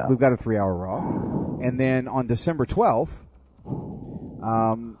 We've got a 3-hour Raw. And then on December 12th,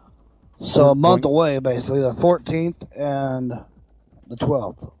 so a month away, basically, the 14th and the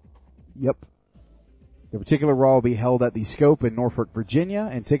 12th. Yep. The particular Raw will be held at the Scope in Norfolk, Virginia,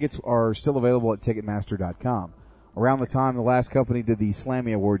 and tickets are still available at Ticketmaster.com. Around the time the last company did the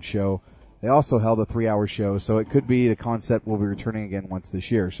Slammy Awards show, they also held a 3-hour show, so it could be the concept will be returning again once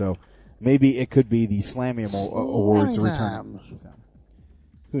this year. So maybe it could be the Slammy Awards return.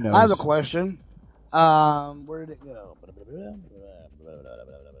 Who knows? I have a question. Where did it go?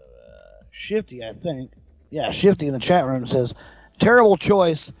 Shifty, I think. Yeah, Shifty in the chat room says, terrible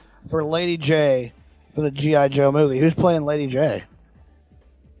choice for Lady J for the G.I. Joe movie. Who's playing Lady J?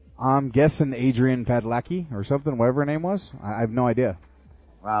 I'm guessing Adrian Padlacki or something, whatever her name was. I have no idea.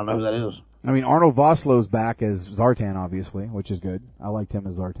 I don't know who that is. I mean, Arnold Vosloo's back as Zartan, obviously, which is good. I liked him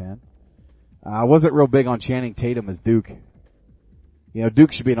as Zartan. I wasn't real big on Channing Tatum as Duke. You know,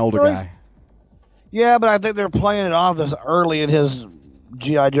 Duke should be an older guy. Yeah, but I think they're playing it off this early in his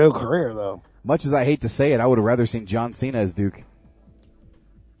G.I. Joe career, though. Much as I hate to say it, I would have rather seen John Cena as Duke.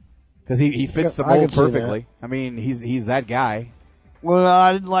 Because he fits the mold perfectly. I mean, he's that guy. Well,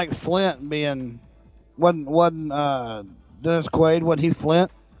 I didn't like Flint being... Wasn't Dennis Quaid, wasn't he Flint?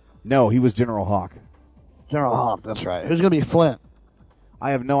 No, he was General Hawk. General Hawk, that's right. Who's going to be Flint?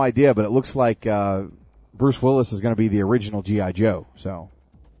 I have no idea, but it looks like Bruce Willis is going to be the original G.I. Joe. So,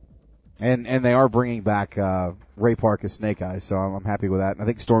 and they are bringing back Ray Park as Snake Eyes, so I'm happy with that. And I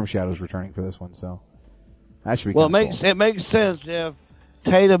think Storm Shadow's returning for this one, so that should be well. Cool. It makes sense if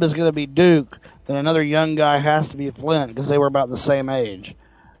Tatum is going to be Duke, then another young guy has to be Flint because they were about the same age,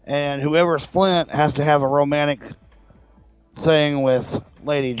 and whoever's Flint has to have a romantic thing with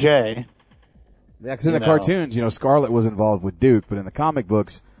Lady J. Yeah, because in the cartoons, Scarlet was involved with Duke, but in the comic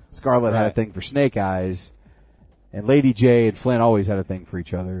books, Scarlet had a thing for Snake Eyes, and Lady J and Flint always had a thing for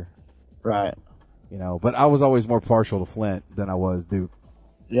each other. Right. But I was always more partial to Flint than I was Duke.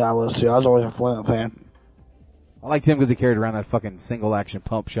 Yeah, I was too. I was always a Flint fan. I liked him because he carried around that fucking single-action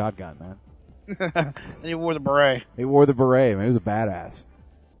pump shotgun, man. And he wore the beret. He wore the beret, man. He was a badass.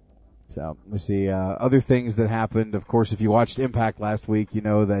 So, let's see, other things that happened. Of course, if you watched Impact last week, you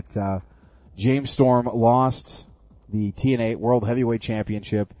know that James Storm lost the TNA World Heavyweight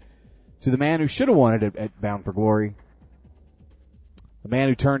Championship to the man who should have won it at Bound for Glory. The man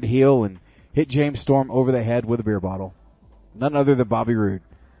who turned heel and hit James Storm over the head with a beer bottle. None other than Bobby Roode.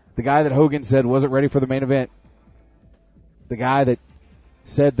 The guy that Hogan said wasn't ready for the main event. The guy that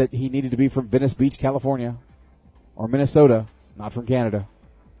said that he needed to be from Venice Beach, California. Or Minnesota, not from Canada.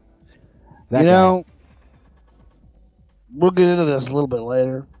 We'll get into this a little bit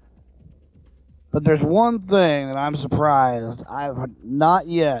later. But there's one thing that I'm surprised I've not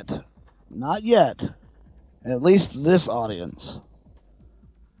yet, at least this audience.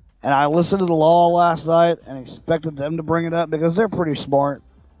 And I listened to the Law last night and expected them to bring it up because they're pretty smart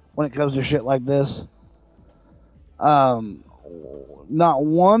when it comes to shit like this. Not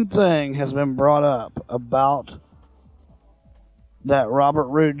one thing has been brought up about that Robert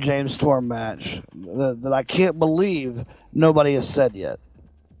Roode James Storm match that I can't believe nobody has said yet.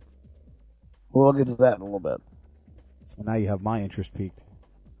 We'll get to that in a little bit. Well, now you have my interest piqued.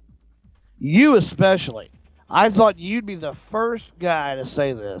 You especially. I thought you'd be the first guy to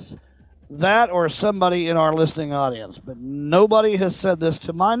say this. That or somebody in our listening audience. But nobody has said this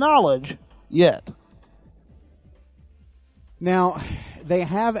to my knowledge yet. Now, they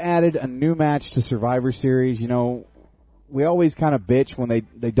have added a new match to Survivor Series. We always kind of bitch when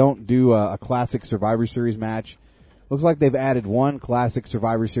they don't do a classic Survivor Series match. Looks like they've added one classic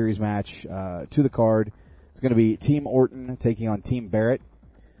Survivor Series match to the card. It's going to be Team Orton taking on Team Barrett.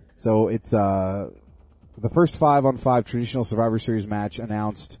 So it's the first 5-on-5 traditional Survivor Series match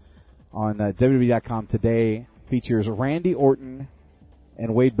announced on WWE.com today features Randy Orton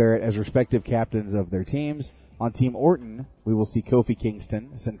and Wade Barrett as respective captains of their teams. On Team Orton, we will see Kofi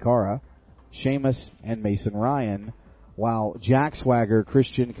Kingston, Sin Cara, Sheamus, and Mason Ryan, while Jack Swagger,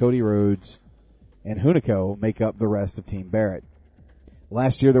 Christian, Cody Rhodes, and Hunico make up the rest of Team Barrett.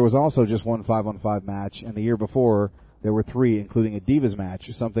 Last year there was also just one 5-on-5 match, and the year before there were 3, including a Divas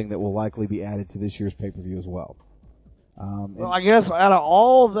match, something that will likely be added to this year's pay-per-view as well. Well, I guess out of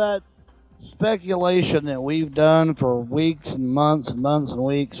all that speculation that we've done for weeks and months and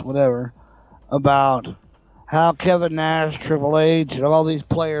weeks, whatever, about how Kevin Nash, Triple H, and all these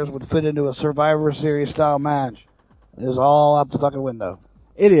players would fit into a Survivor Series style match is all out the fucking window.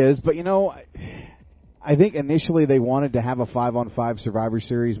 It is, but I think initially they wanted to have a 5-on-5 Survivor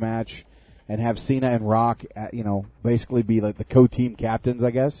Series match and have Cena and Rock, basically be like the co-team captains,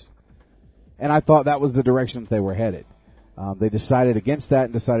 I guess. And I thought that was the direction that they were headed. They decided against that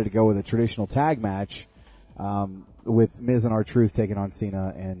and decided to go with a traditional tag match, with Miz and R-Truth taking on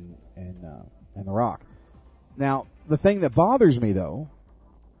Cena and The Rock. Now, the thing that bothers me though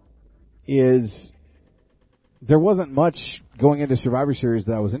is there wasn't much going into Survivor Series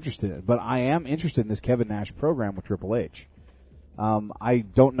that I was interested in, but I am interested in this Kevin Nash program with Triple H. I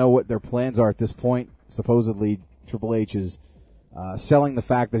don't know what their plans are at this point. Supposedly, Triple H is selling the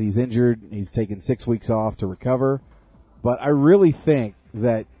fact that he's injured. He's taken 6 weeks off to recover. But I really think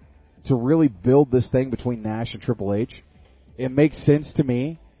that to really build this thing between Nash and Triple H, it makes sense to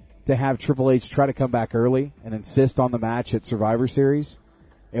me to have Triple H try to come back early and insist on the match at Survivor Series,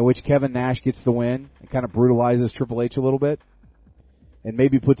 in which Kevin Nash gets the win and kind of brutalizes Triple H a little bit and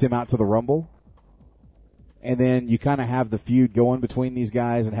maybe puts him out to the Rumble. And then you kind of have the feud going between these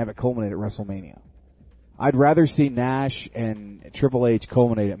guys and have it culminate at WrestleMania. I'd rather see Nash and Triple H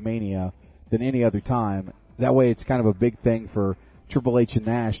culminate at Mania than any other time. That way it's kind of a big thing for Triple H and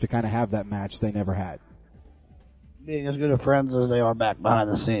Nash to kind of have that match they never had. Being as good of friends as they are back behind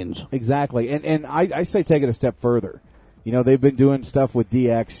the scenes. Exactly. And I say take it a step further. You know, they've been doing stuff with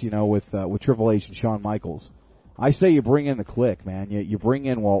DX, you know, with Triple H and Shawn Michaels. I say you bring in the Clique, man. You bring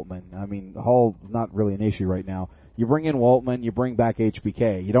in Waltman. I mean, Hall's not really an issue right now. You bring in Waltman, you bring back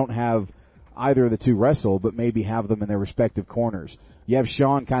HBK. You don't have either of the two wrestle, but maybe have them in their respective corners. You have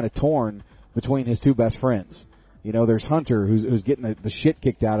Shawn kind of torn between his two best friends. You know, there's Hunter who's getting the shit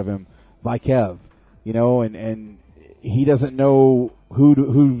kicked out of him by Kev. You know, and he doesn't know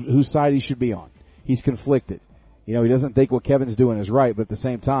whose side he should be on. He's conflicted. You know, he doesn't think what Kevin's doing is right, but at the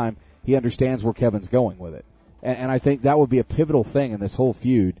same time, he understands where Kevin's going with it. And I think that would be a pivotal thing in this whole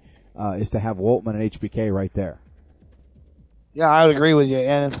feud, is to have Waltman and HBK right there. Yeah, I would agree with you.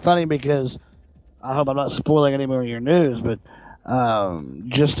 And it's funny because I hope I'm not spoiling any more of your news, but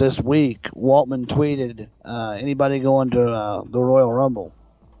just this week, Waltman tweeted, anybody going to the Royal Rumble?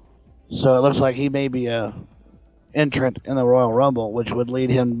 So it looks like he may be a entrant in the Royal Rumble, which would lead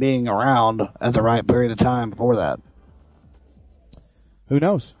him being around at the right period of time for that. Who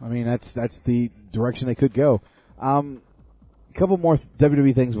knows? I mean, that's the direction they could go. A couple more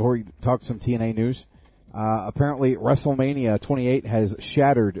WWE things before we talk some TNA news. Apparently WrestleMania 28 has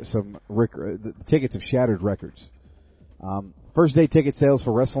shattered the tickets have shattered records. First day ticket sales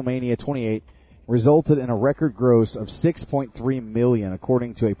for WrestleMania 28 resulted in a record gross of $6.3 million,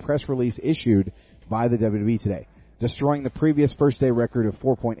 according to a press release issued by the WWE today, destroying the previous first day record of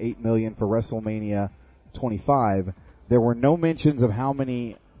 $4.8 million for WrestleMania 25. There were no mentions of how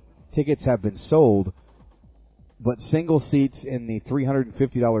many tickets have been sold, but single seats in the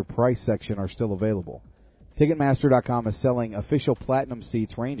 $350 price section are still available. Ticketmaster.com is selling official platinum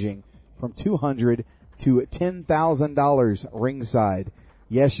seats ranging from $200 to $10,000 ringside.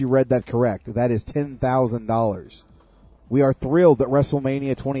 Yes, you read that correct. That is $10,000. We are thrilled that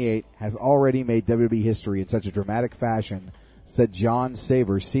WrestleMania 28 has already made WWE history in such a dramatic fashion, said John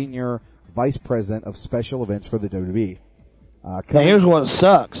Saber, Senior Vice President of Special Events for the WWE. Now here's what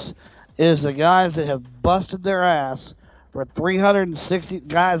sucks, is the guys that have busted their ass for 360,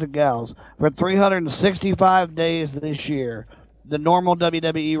 guys and gals, for 365 days this year, the normal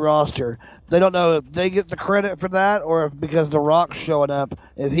WWE roster, they don't know if they get the credit for that or if because The Rock's showing up,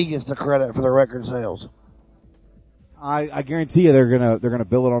 if he gets the credit for the record sales. I guarantee you they're gonna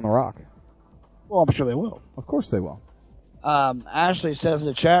bill it on The Rock. Well, I'm sure they will. Of course they will. Ashley says in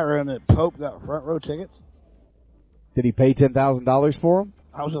the chat room that Pope got front row tickets. Did he pay $10,000 for them?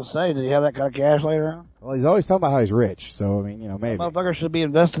 I was gonna say, did he have that kind of cash later on? Well, he's always talking about how he's rich, so I mean, you know, maybe. That motherfucker should be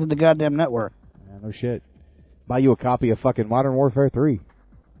invested in the goddamn network. Yeah, no shit. Buy you a copy of fucking Modern Warfare 3.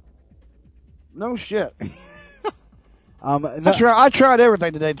 No shit. No. I tried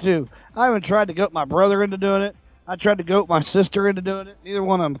everything today too. I even tried to goat my brother into doing it. I tried to goat my sister into doing it. Neither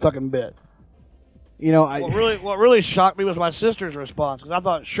one of them fucking bit. You know, what really shocked me was my sister's response, because I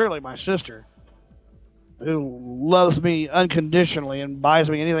thought surely my sister, who loves me unconditionally and buys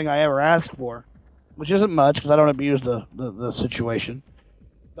me anything I ever ask for, which isn't much because I don't abuse the situation.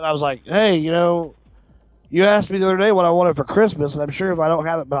 But I was like, hey, you know, you asked me the other day what I wanted for Christmas, and I'm sure if I don't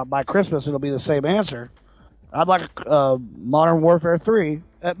have it by Christmas, it'll be the same answer. I'd like Modern Warfare 3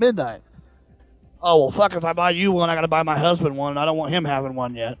 at midnight. Oh, well, fuck, if I buy you one, I gotta buy my husband one, and I don't want him having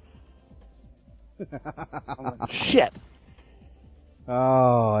one yet. I'm like, shit.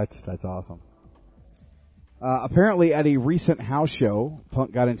 Oh, that's awesome. Apparently at a recent house show,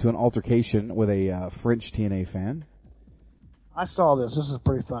 Punk got into an altercation with a French TNA fan. I saw this. This is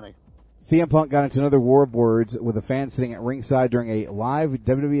pretty funny. CM Punk got into another war of words with a fan sitting at ringside during a live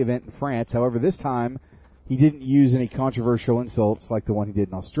WWE event in France. However, this time, he didn't use any controversial insults like the one he did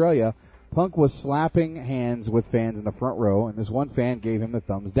in Australia. Punk was slapping hands with fans in the front row, and this one fan gave him the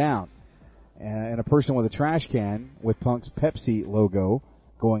thumbs down. And a person with a trash can with Punk's Pepsi logo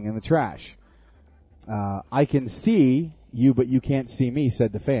going in the trash. I can see you, but you can't see me,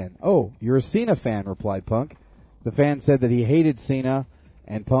 said the fan. Oh, you're a Cena fan, replied Punk. The fan said that he hated Cena,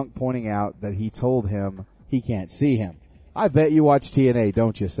 and Punk pointing out that he told him he can't see him. I bet you watch TNA,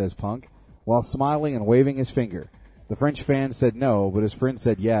 don't you, says Punk, while smiling and waving his finger. The French fan said no, but his friend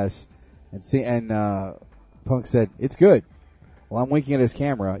said yes, and Punk said, it's good. While I'm winking at his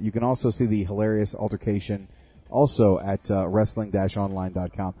camera, you can also see the hilarious altercation also at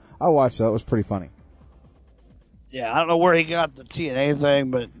wrestling-online.com. I watched that. It was pretty funny. Yeah, I don't know where he got the TNA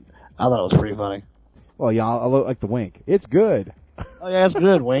thing, but I thought it was pretty funny. Well, yeah, I like the wink. It's good. Oh, yeah, it's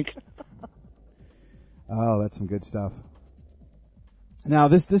good, wink. Oh, that's some good stuff. Now,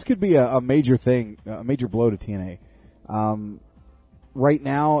 this could be a major thing, a major blow to TNA. Right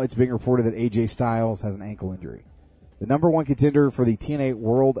now, it's being reported that AJ Styles has an ankle injury. The number one contender for the TNA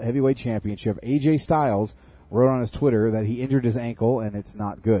World Heavyweight Championship, AJ Styles, wrote on his Twitter that he injured his ankle and it's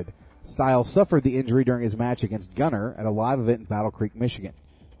not good. Styles suffered the injury during his match against Gunner at a live event in Battle Creek, Michigan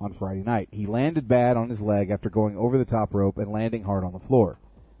on Friday night. He landed bad on his leg after going over the top rope and landing hard on the floor.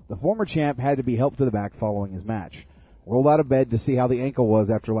 The former champ had to be helped to the back following his match. Rolled out of bed to see how the ankle was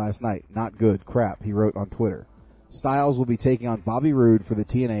after last night. Not good. Crap, he wrote on Twitter. Styles will be taking on Bobby Roode for the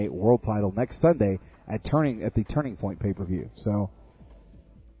TNA World title next Sunday at the Turning Point pay-per-view. So,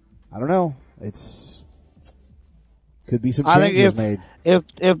 I don't know. Could be some changes made. If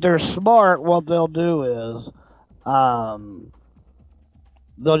they're smart, what they'll do is,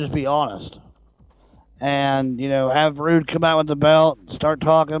 they'll just be honest. And, have Roode come out with the belt, start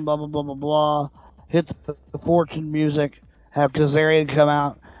talking, blah, blah, blah, blah, blah, hit the Fortune music, have Kazarian come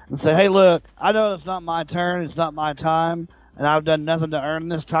out and say, hey, look, I know it's not my turn, it's not my time, and I've done nothing to earn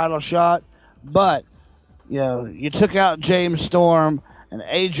this title shot, but, you took out James Storm, and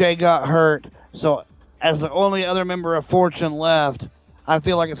AJ got hurt, so as the only other member of Fortune left, I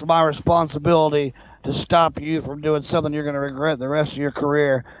feel like it's my responsibility to stop you from doing something you're going to regret the rest of your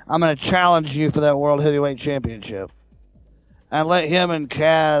career. I'm going to challenge you for that World Heavyweight Championship. And let him and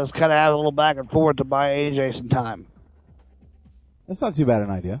Kaz kind of have a little back and forth to buy AJ some time. That's not too bad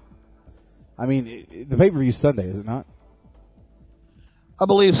an idea. I mean, the pay-per-view Sunday, is it not? I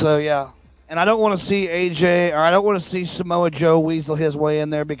believe so, yeah. And I don't want to see AJ, or I don't want to see Samoa Joe weasel his way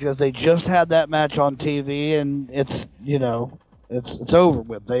in there because they just had that match on TV, and it's, it's over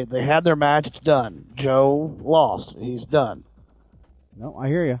with. They had their match, it's done. Joe lost. He's done. No, I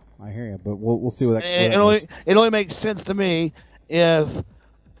hear you. But we'll see what that. It only makes sense to me if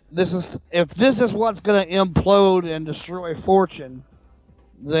this is what's going to implode and destroy Fortune,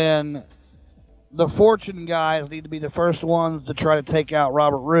 then the Fortune guys need to be the first ones to try to take out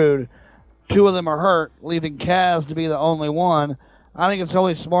Robert Roode. Two of them are hurt, leaving Kaz to be the only one. I think it's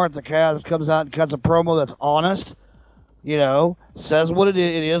only smart that Kaz comes out and cuts a promo that's honest. Says what it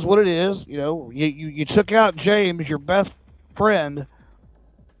is. It is what it is. You took out James, your best friend,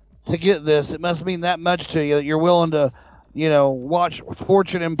 to get this. It must mean that much to you that you're willing to, watch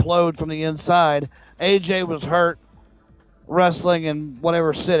Fortune implode from the inside. AJ was hurt wrestling in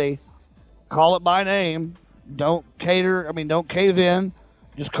whatever city. Call it by name. Don't cave in.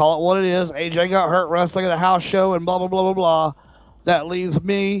 Just call it what it is. AJ got hurt wrestling at a house show and blah, blah, blah, blah, blah. That leaves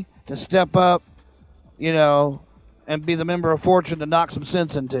me to step up, and be the member of Fortune to knock some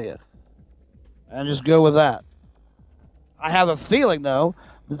sense into you. And just go with that. I have a feeling, though,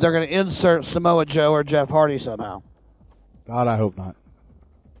 that they're going to insert Samoa Joe or Jeff Hardy somehow. God, I hope not.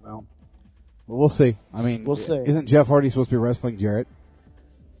 Well, we'll see. I mean, we'll see. Isn't Jeff Hardy supposed to be wrestling Jarrett?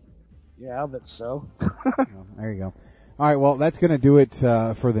 Yeah, I bet so. There you go. All right, well, that's going to do it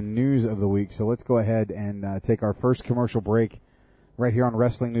for the news of the week. So let's go ahead and take our first commercial break right here on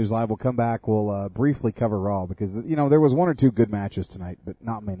Wrestling News Live. We'll come back. We'll briefly cover Raw because, there was one or two good matches tonight, but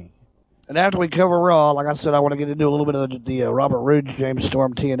not many. And after we cover Raw, like I said, I want to get into a little bit of the Robert Roode, James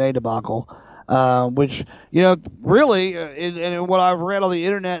Storm TNA debacle, which, really, and what I've read on the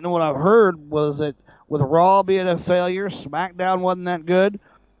internet and what I've heard was that with Raw being a failure, SmackDown wasn't that good.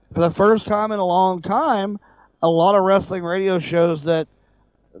 For the first time in a long time, a lot of wrestling radio shows that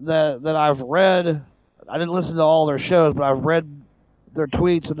I've read, I didn't listen to all their shows, but I've read their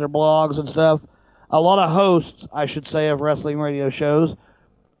tweets and their blogs and stuff. A lot of hosts, I should say, of wrestling radio shows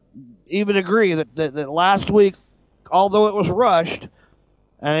even agree that last week, although it was rushed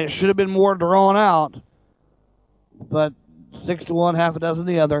and it should have been more drawn out, but 6 to 1, half a dozen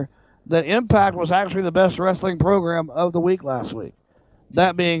the other, that Impact was actually the best wrestling program of the week last week.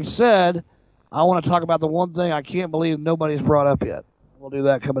 That being said, I want to talk about the one thing I can't believe nobody's brought up yet. We'll do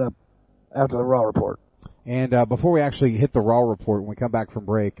that coming up after the Raw report. And before we actually hit the Raw report, when we come back from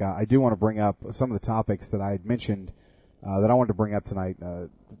break, I do want to bring up some of the topics that I had mentioned that I wanted to bring up tonight.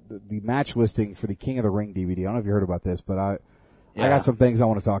 The match listing for the King of the Ring DVD. I don't know if you heard about this, but I got some things I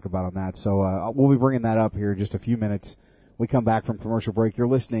want to talk about on that. So we'll be bringing that up here in just a few minutes. We come back from commercial break. You're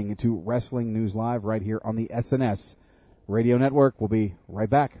listening to Wrestling News Live right here on the SNS Radio Network. We'll be right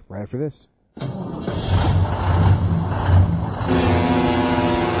back right after this.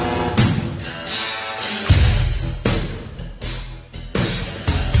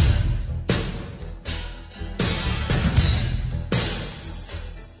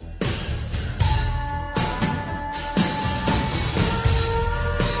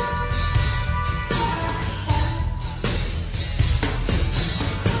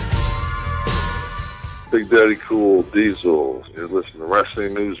 Big Daddy Cool Diesel. You're listening to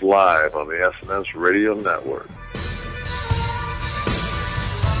Wrestling News Live on the SNS Radio Network.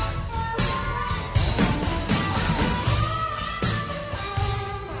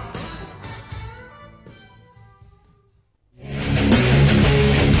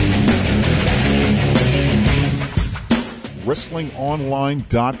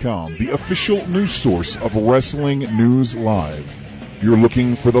 WrestlingOnline.com, the official news source of Wrestling News Live. You're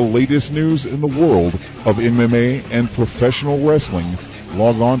looking for the latest news in the world of MMA and professional wrestling.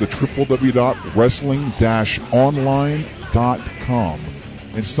 Log on to www.wrestling-online.com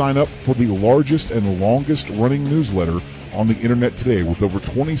and sign up for the largest and longest running newsletter on the internet today with over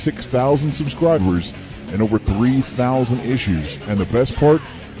 26,000 subscribers and over 3,000 issues. And the best part,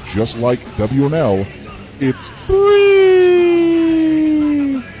 just like WNL, it's free.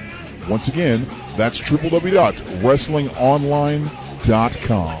 Once again, that's www.wrestlingonline.com. There's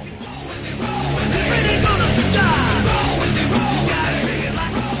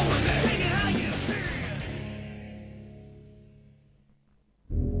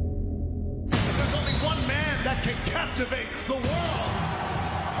only one man that can captivate the world.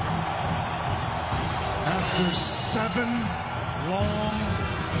 After 7 long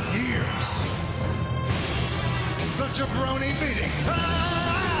years, the jabroni beating,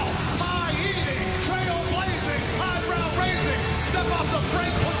 high eating, trail blazing, eyebrow raising, step off the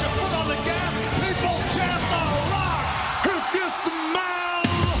brake, put your foot on the gas, people's champ, The Rock. If you smell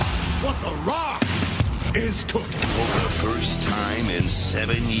what The Rock is cooking. For the first time in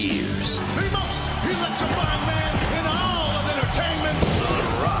 7 years, The most electrifying man in all of entertainment. The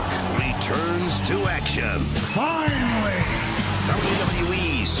Rock returns to action. Finally!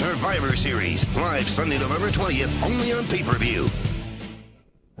 WWE Survivor Series, live Sunday, November 20th, only on pay-per-view.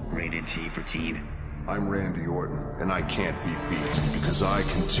 Rated T for teen. I'm Randy Orton, and I can't be beat because I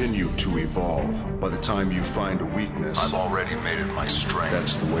continue to evolve. By the time you find a weakness, I've already made it my strength.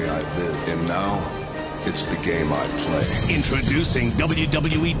 That's the way I live. And now, it's the game I play. Introducing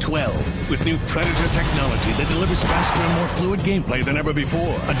WWE 12 with new Predator technology that delivers faster and more fluid gameplay than ever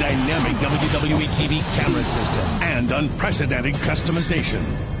before. A dynamic WWE TV camera system and unprecedented customization.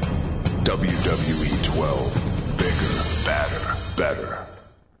 WWE 12. Bigger, badder, better.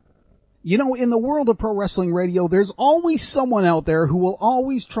 You know, in the world of pro wrestling radio, there's always someone out there who will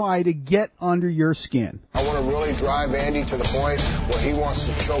always try to get under your skin. I want to really drive Andy to the point where he wants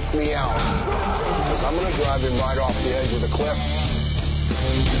to choke me out. Because I'm going to drive him right off the edge of the cliff.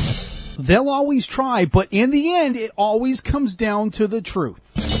 They'll always try, but in the end, it always comes down to the truth.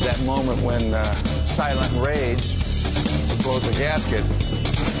 That moment when Silent Rage blows the gasket,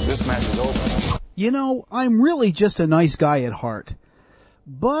 this match is over. You know, I'm really just a nice guy at heart.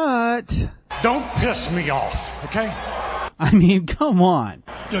 But don't piss me off, okay? I mean, come on.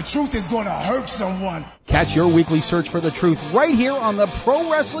 The truth is going to hurt someone. Catch your weekly search for the truth right here on the Pro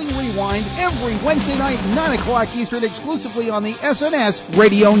Wrestling Rewind every Wednesday night, 9 o'clock Eastern, exclusively on the SNS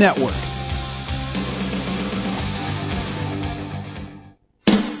Radio Network.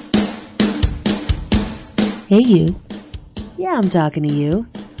 Hey, you. Yeah, I'm talking to you.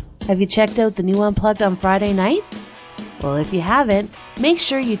 Have you checked out the new Unplugged on Friday night? Well, if you haven't, make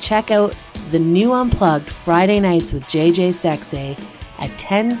sure you check out the new Unplugged Friday nights with JJ Sexay at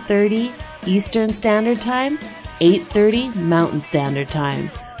 10:30 Eastern Standard Time, 8:30 Mountain Standard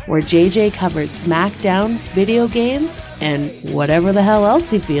Time, where JJ covers SmackDown, video games, and whatever the hell else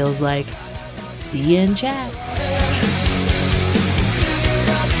he feels like. See you in chat.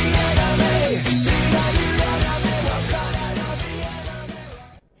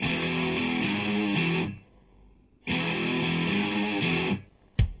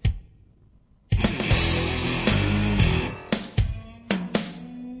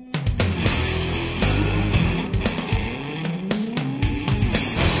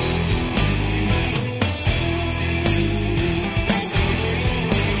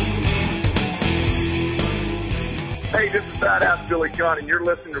 Hey, this is Badass Billy Gunn, and you're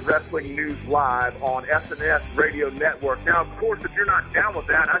listening to Wrestling News Live on SNS Radio Network. Now, of course, if you're not down with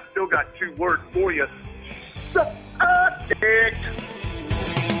that, I still got 2 words for you. Suck a Picked.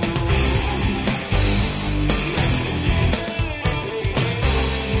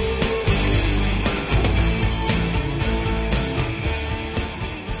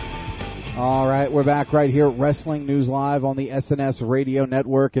 All right, we're back right here at Wrestling News Live on the SNS Radio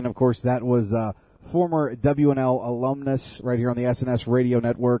Network, and of course that was former WNL alumnus right here on the SNS Radio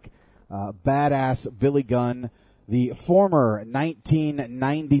Network, badass Billy Gunn, the former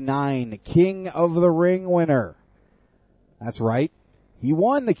 1999 King of the Ring winner. That's right. He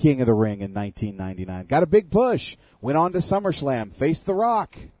won the King of the Ring in 1999. Got a big push. Went on to SummerSlam, faced The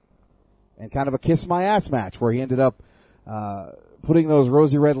Rock, and kind of a kiss my ass match where he ended up putting those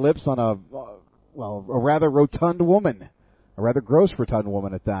rosy red lips on a rather rotund woman. A rather gross rotund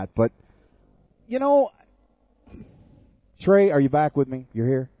woman at that. But, you know, Trey, are you back with me? You're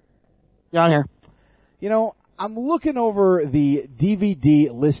here? Yeah, I'm here. You know, I'm looking over the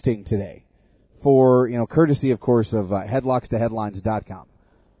DVD listing today for, courtesy, of course, of headlockstoheadlines.com.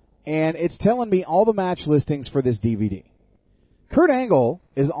 And it's telling me all the match listings for this DVD. Kurt Angle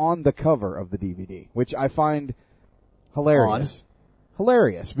is on the cover of the DVD, which I find hilarious.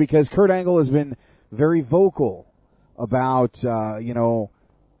 Hilarious, because Kurt Angle has been very vocal about,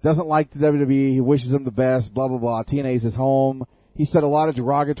 doesn't like the WWE, he wishes them the best, blah, blah, blah. TNA's his home. He said a lot of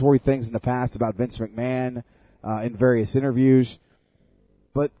derogatory things in the past about Vince McMahon in various interviews.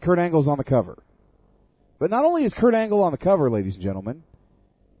 But Kurt Angle's on the cover. But not only is Kurt Angle on the cover, ladies and gentlemen,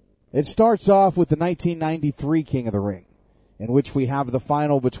 it starts off with the 1993 King of the Ring, in which we have the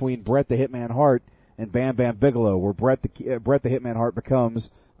final between Bret the Hitman Hart and Bam Bam Bigelow, where Bret the Hitman Hart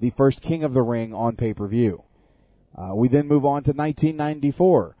becomes the first King of the Ring on pay-per-view. We then move on to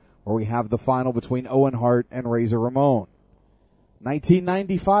 1994, where we have the final between Owen Hart and Razor Ramon.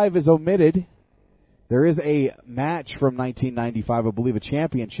 1995 is omitted. There is a match from 1995, I believe a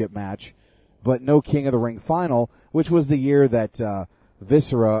championship match, but no King of the Ring final, which was the year that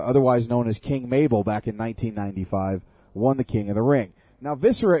Viscera, otherwise known as King Mabel back in 1995, won the King of the Ring. Now,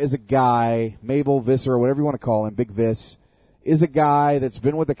 Viscera is a guy, Mabel, Viscera, whatever you want to call him, Big Vis, is a guy that's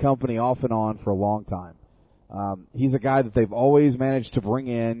been with the company off and on for a long time. He's a guy that they've always managed to bring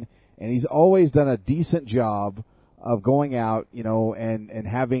in, and he's always done a decent job of going out, and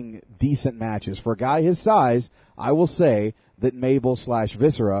having decent matches. For a guy his size, I will say that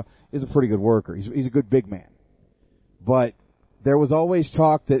Mabel/Viscera is a pretty good worker. He's a good big man. But there was always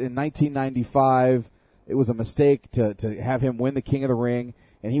talk that in 1995, it was a mistake to have him win the King of the Ring,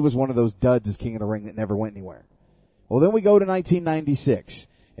 and he was one of those duds as King of the Ring that never went anywhere. Well, then we go to 1996,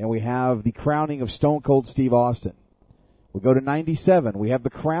 and we have the crowning of Stone Cold Steve Austin. We go to 97, we have the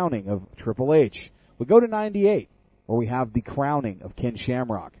crowning of Triple H. We go to 98, where we have the crowning of Ken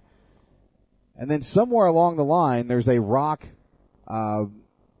Shamrock. And then somewhere along the line, there's a Rock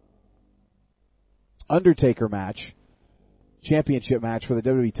Undertaker match, championship match for the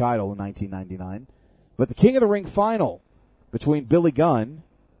WWE title in 1999. But the King of the Ring final between Billy Gunn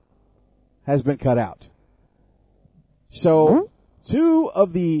has been cut out. So, two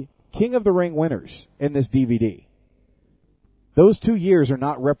of the King of the Ring winners in this DVD, those 2 years are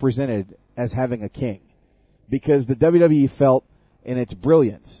not represented as having a king, because the WWE felt in its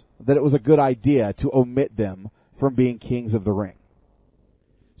brilliance that it was a good idea to omit them from being Kings of the Ring.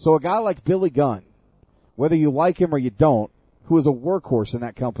 So a guy like Billy Gunn, whether you like him or you don't, who is a workhorse in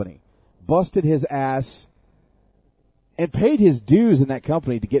that company, busted his ass and paid his dues in that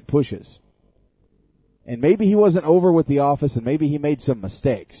company to get pushes. And maybe he wasn't over with the office, and maybe he made some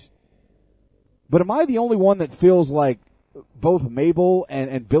mistakes. But am I the only one that feels like both Mabel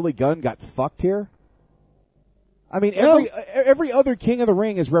and Billy Gunn got fucked here? I mean, every other King of the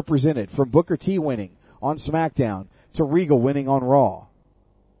Ring is represented, from Booker T winning on SmackDown to Regal winning on Raw.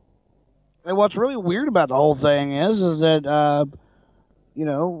 And what's really weird about the whole thing is that,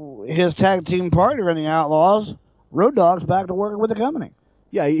 his tag team partner in the Outlaws, Road Dogg's back to working with the company.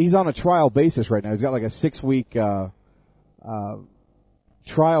 Yeah, he's on a trial basis right now. He's got like a 6-week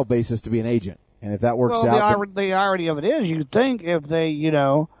trial basis to be an agent. And if that works out... The irony of it is, you'd think if they,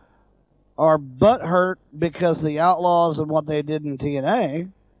 are butthurt because of the Outlaws and what they did in TNA,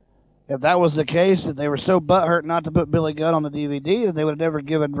 if that was the case, that they were so butthurt not to put Billy Gunn on the DVD, that they would have never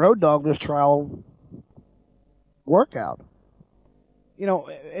given Road Dogg this trial workout.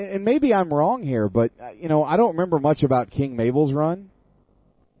 And maybe I'm wrong here, but, I don't remember much about King Mabel's run.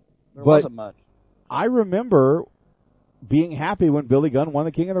 There wasn't much. I remember being happy when Billy Gunn won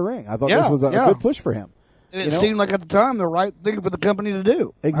the King of the Ring. I thought this was a good push for him. And it seemed like at the time the right thing for the company to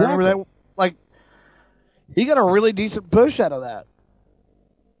do. Exactly. I remember that, he got a really decent push out of that.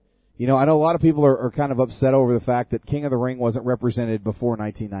 I know a lot of people are kind of upset over the fact that King of the Ring wasn't represented before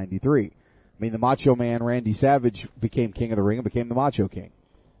 1993. mean, the Macho Man, Randy Savage, became King of the Ring and became the Macho King.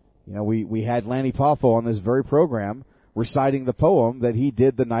 You know, we had Lanny Poffo on this very program reciting the poem that he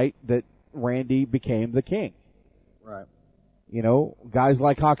did the night that Randy became the king. Right. You know, guys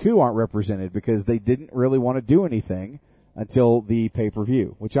like Haku aren't represented because they didn't really want to do anything until the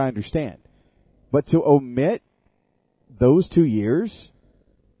pay-per-view, which I understand. But to omit those 2 years,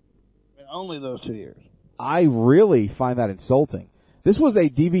 And only those 2 years. I really find that insulting. This was a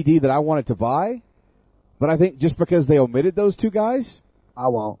DVD that I wanted to buy, but I think just because they omitted those two guys, I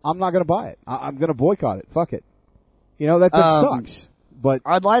won't. I'm not going to buy it. I'm going to boycott it. Fuck it. You know, that sucks. But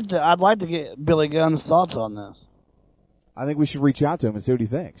I'd like to get Billy Gunn's thoughts on this. I think we should reach out to him and see what he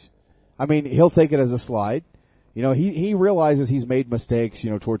thinks. I mean, he'll take it as a slide. You know, he realizes he's made mistakes, you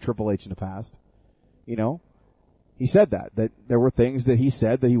know, toward Triple H in the past. You know, he said that there were things that he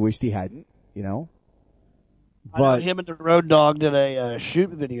said that he wished he hadn't, you know. But I know him and the Road Dogg did a shoot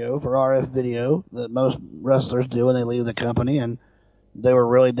video for RF Video that most wrestlers do when they leave the company, and they were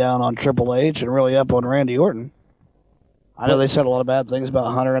really down on Triple H and really up on Randy Orton. I know they said a lot of bad things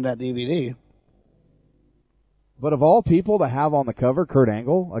about Hunter in that DVD. But of all people to have on the cover, Kurt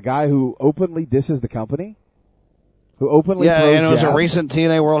Angle, a guy who openly disses the company, who openly throws and it was jabs. a recent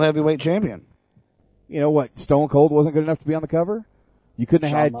TNA World Heavyweight Champion. You know what? Stone Cold wasn't good enough to be on the cover? You couldn't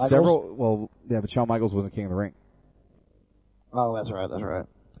have Shawn had Michaels? several. Well, yeah, but Shawn Michaels wasn't King of the Ring. Oh, that's right.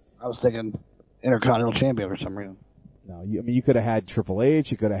 I was thinking Intercontinental Champion for some reason. No, you could have had Triple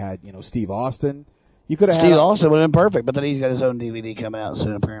H. You could have had, Steve Austin. You could have Steve had Austin would have been perfect, but then he's got his own DVD coming out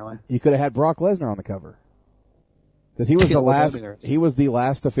soon, apparently. You could have had Brock Lesnar on the cover because he was the last. He was the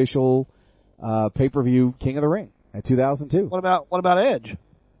last official pay-per-view King of the Ring at 2002. What about Edge?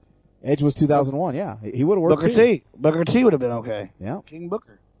 Edge was 2001. Yeah, he would have worked. Booker T would have been okay. Yeah, King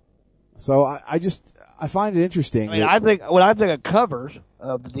Booker. So I find it interesting. I mean, when I think of covers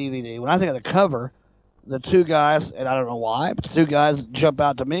of the DVD, when I think of the cover, the two guys, and I don't know why, but the two guys that jump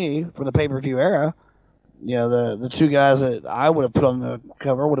out to me from the pay-per-view era, the two guys that I would have put on the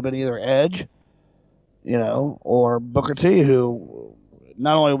cover would have been either Edge, or Booker T, who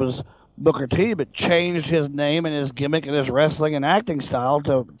not only was Booker T, but changed his name and his gimmick and his wrestling and acting style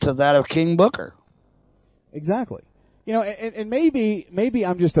to that of King Booker. Exactly. And maybe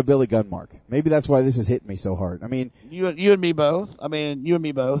I'm just a Billy Gunn mark. Maybe that's why this is hitting me so hard. I mean, you and me both.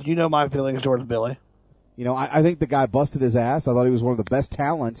 You know my feelings towards Billy. I think the guy busted his ass. I thought he was one of the best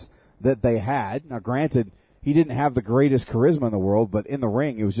talents that they had. Now, granted, he didn't have the greatest charisma in the world, but in the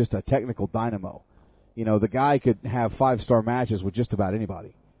ring, he was just a technical dynamo. The guy could have 5-star matches with just about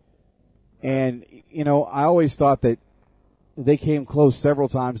anybody. And, I always thought that they came close several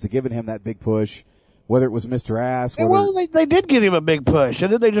times to giving him that big push, whether it was Mr. Ass. They did give him a big push,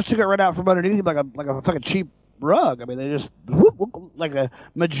 and then they just took it right out from underneath him like a fucking cheap rug. I mean, they just, like a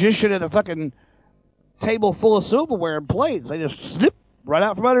magician at a fucking table full of silverware and plates. They just slipped right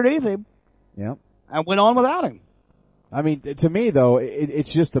out from underneath him. Yeah. And went on without him. I mean, to me, though,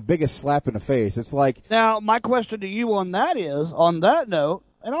 it's just the biggest slap in the face. It's like... Now, my question to you on that is, on that note,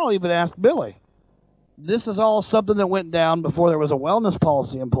 and I'll even ask Billy, this is all something that went down before there was a wellness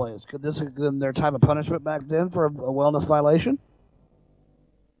policy in place. Could this have been their type of punishment back then for a wellness violation?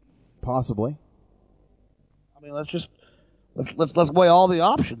 Possibly. I mean, let's weigh all the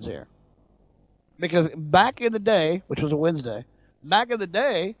options here. Because back in the day, which was a Wednesday,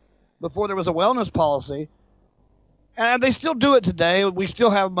 before there was a wellness policy, and they still do it today, we still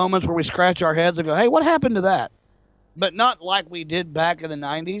have moments where we scratch our heads and go, hey, what happened to that? But not like we did back in the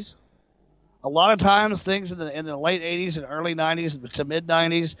 90s. A lot of times things in the late 80s and early 90s to mid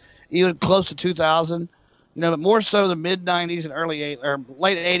 90s, even close to 2000, but more so the mid 90s and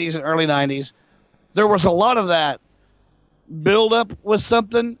late 80s and early 90s, there was a lot of that build up with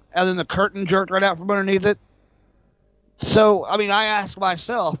something and then the curtain jerked right out from underneath it. So, I mean, I asked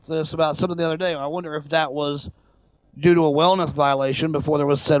myself this about something the other day. I wonder if that was due to a wellness violation before there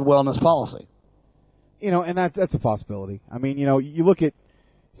was said wellness policy. And that's a possibility. I mean, you look at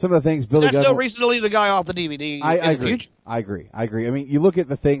some of the things Billy Gunn... There's no reason to leave the guy off the DVD in the future. I agree. I mean, you look at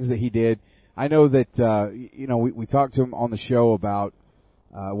the things that he did. I know that, we talked to him on the show about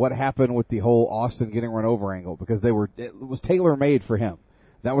what happened with the whole Austin getting run over angle because it was tailor-made for him.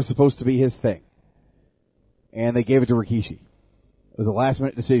 That was supposed to be his thing. And they gave it to Rikishi. It was a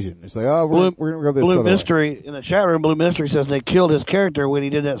last-minute decision. It's like, we're going to go this Blue other Mystery, way. in the chat room, Blue Mystery says they killed his character when he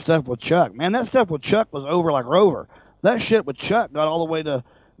did that stuff with Chuck. Man, that stuff with Chuck was over like Rover. That shit with Chuck got all the way to,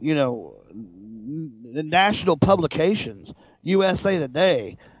 the national publications, USA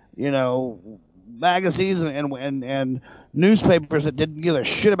Today, magazines and newspapers that didn't give a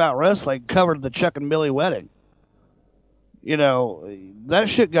shit about wrestling covered the Chuck and Billy wedding. you know, that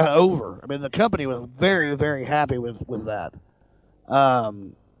shit got over. I mean, the company was very, very happy with that.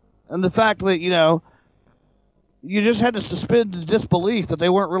 And the fact that, you know, you just had to suspend the disbelief that they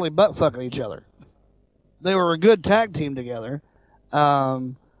weren't really butt-fucking each other. They were a good tag team together.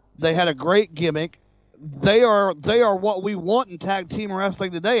 They had a great gimmick. They are what we want in tag team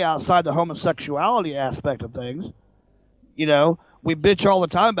wrestling today outside the homosexuality aspect of things. You know, we bitch all the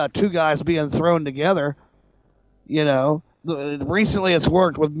time about two guys being thrown together. You know, recently it's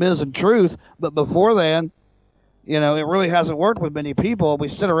worked with Miz and Truth, but before then, you know, it really hasn't worked with many people. We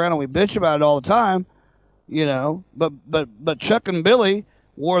sit around and we bitch about it all the time. You know, but Chuck and Billy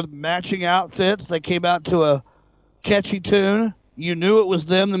wore matching outfits. They came out to a catchy tune. You knew it was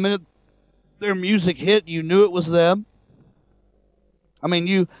them the minute their music hit. You knew it was them. I mean,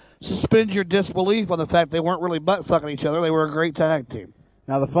 you suspend your disbelief on the fact they weren't really butt-fucking each other. They were a great tag team.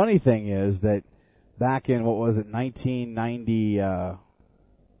 Now, the funny thing is that back in, 1990,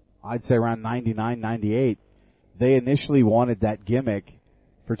 I'd say around 99, 98, they initially wanted that gimmick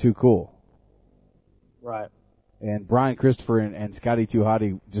for Too Cool. Right. And Brian Christopher and Scotty 2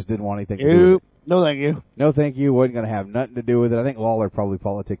 Hotty just didn't want anything to do with it. No, thank you. No, thank you. Wasn't going to have nothing to do with it. I think Lawler probably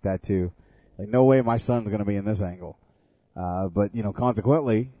politicked that too. Like, no way my son's going to be in this angle. But, you know,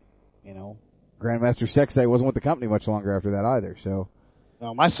 consequently, you know, Grandmaster Sexay wasn't with the company much longer after that either, so.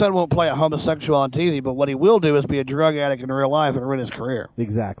 No, my son won't play a homosexual on TV, but what he will do is be a drug addict in real life and ruin his career.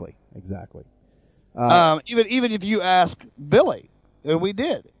 Exactly. Even if you ask Billy, and we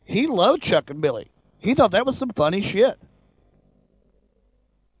did, he loved Chuck and Billy. He thought that was some funny shit.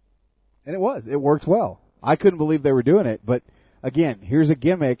 And it was. It worked well. I couldn't believe they were doing it, but again, here's a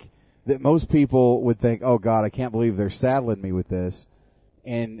gimmick that most people would think, oh God, I can't believe they're saddling me with this.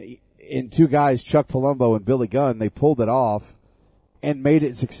 And in two guys, Chuck Palumbo and Billy Gunn, they pulled it off and made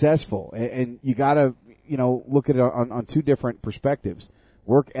it successful. And you gotta, you know, look at it on two different perspectives.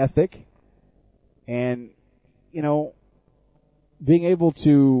 Work ethic and, you know, being able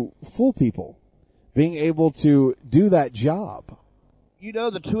to fool people. Being able to do that job. You know,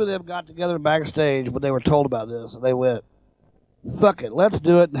 the two of them got together backstage when they were told about this, and they went, fuck it, let's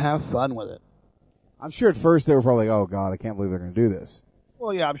do it and have fun with it. I'm sure at first they were probably like, oh God, I can't believe they're going to do this.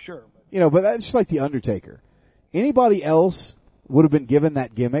 Well, yeah, I'm sure. You know, but that's just like The Undertaker. Anybody else would have been given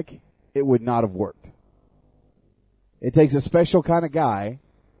that gimmick, it would not have worked. It takes a special kind of guy,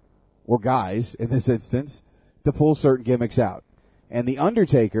 or guys in this instance, to pull certain gimmicks out. And The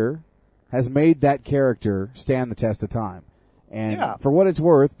Undertaker has made that character stand the test of time. And for what it's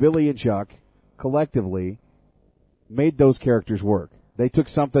worth, Billy and Chuck collectively made those characters work. They took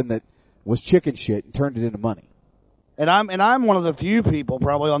something that was chicken shit and turned it into money. And I'm one of the few people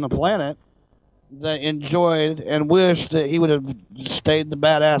probably on the planet that enjoyed and wished that he would have stayed the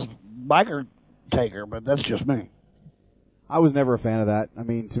badass biker taker, but that's just me. I was never a fan of that. I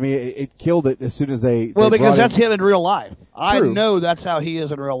mean, to me, it killed it as soon as they Well, because that's him in real life. True. I know that's how he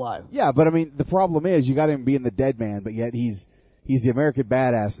is in real life. Yeah, but I mean, the problem is you got him being the dead man, but yet he's the American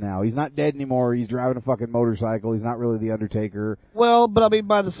badass now. He's not dead anymore. He's driving a fucking motorcycle. He's not really the Undertaker. Well, but I mean,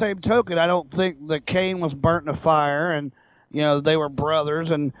 by the same token, I don't think that Kane was burnt in a fire and, you know, they were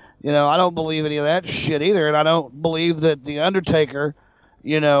brothers and, you know, I don't believe any of that shit either. And I don't believe that the Undertaker,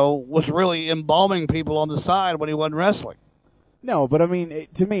 you know, was really embalming people on the side when he wasn't wrestling. No, but I mean,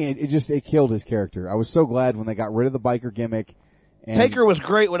 to me, it killed his character. I was so glad when they got rid of the biker gimmick. And Taker was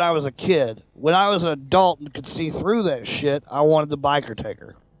great when I was a kid. When I was an adult and could see through that shit, I wanted the biker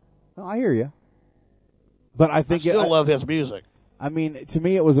Taker. Oh, I hear you. But I think I still love his music. I mean, to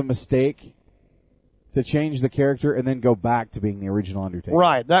me, it was a mistake to change the character and then go back to being the original Undertaker.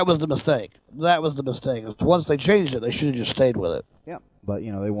 Right, that was the mistake. Once they changed it, they should have just stayed with it. Yeah, but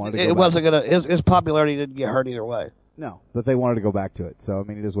you know they wanted to. Go It back. wasn't gonna. His popularity didn't get hurt either way. No, but they wanted to go back to it. So I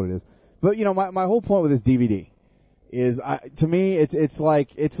mean, it is what it is. But you know, my whole point with this DVD is, to me, it's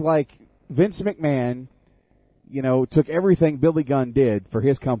like Vince McMahon, you know, took everything Billy Gunn did for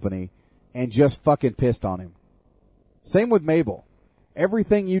his company and just fucking pissed on him. Same with Mabel.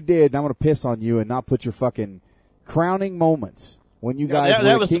 Everything you did, I'm going to piss on you and not put your fucking crowning moments when you guys were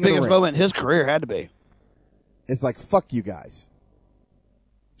that was the king of biggest ring. moment in his career, had to be. It's like, fuck you guys.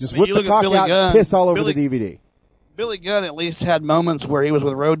 Just I mean, whip you the look at cock Billy out Gunn, and piss all over the DVD. Billy Gunn at least had moments where he was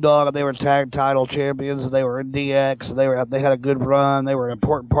with Road Dogg and they were tag title champions and they were in DX and they had a good run. They were an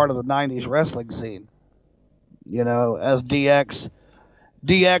important part of the 90s wrestling scene. You know, as DX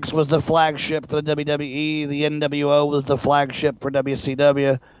was the flagship for the WWE, the NWO was the flagship for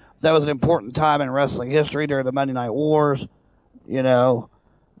WCW. That was an important time in wrestling history during the Monday Night Wars. You know,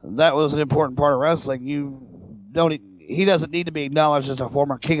 that was an important part of wrestling. He doesn't need to be acknowledged as a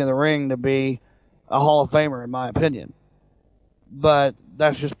former King of the Ring to be a Hall of Famer, in my opinion. but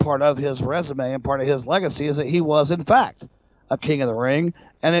that's just part of his resume and part of his legacy is that he was, in fact, a king of the ring,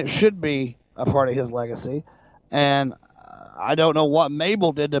 and it should be a part of his legacy. And I don't know what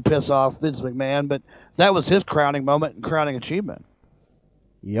Mabel did to piss off Vince McMahon, but that was his crowning moment and crowning achievement.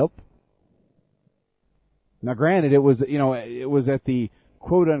 Yep. Now, granted, it was at the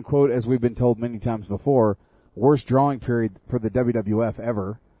quote unquote, as we've been told many times before, worst drawing period for the WWF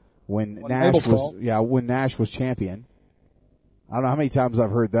ever when Nash was champion. I don't know how many times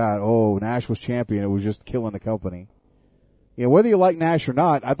I've heard that. Oh, Nash was champion. It was just killing the company. Whether you like Nash or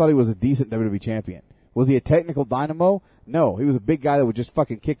not, I thought he was a decent WWE champion. Was he a technical dynamo? No, he was a big guy that would just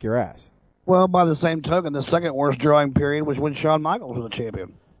fucking kick your ass. Well, by the same token, the second worst drawing period was when Shawn Michaels was a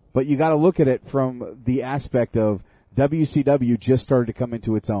champion. But you got to look at it from the aspect of WCW just started to come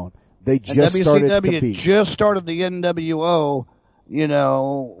into its own. They just started to compete. Just started the NWO,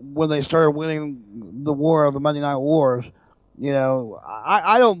 when they started winning the war of the Monday Night Wars.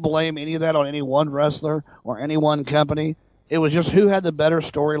 I don't blame any of that on any one wrestler or any one company. It was just who had the better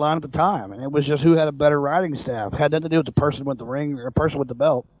storyline at the time, and it was just who had a better writing staff. It had nothing to do with the person with the ring or the person with the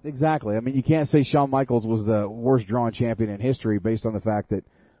belt. Exactly. I mean, you can't say Shawn Michaels was the worst drawn champion in history based on the fact that,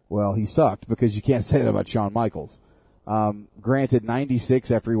 well, he sucked, because you can't say that about Shawn Michaels. Granted, 96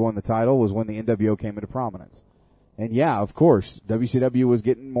 after he won the title was when the NWO came into prominence. And yeah, of course, WCW was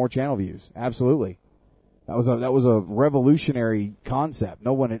getting more channel views. Absolutely. That was a revolutionary concept.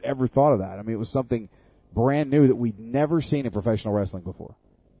 No one had ever thought of that. I mean, it was something brand new that we'd never seen in professional wrestling before.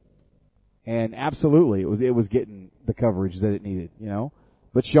 And absolutely, it was getting the coverage that it needed,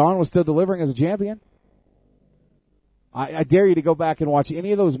 But Shawn was still delivering as a champion. I dare you to go back and watch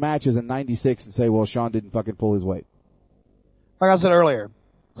any of those matches in 96 and say, well, Shawn didn't fucking pull his weight. Like I said earlier,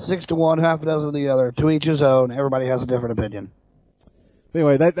 6 to 1, half a dozen to the other, to each his own. Everybody has a different opinion.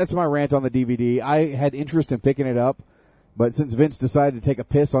 Anyway, that's my rant on the DVD. I had interest in picking it up, but since Vince decided to take a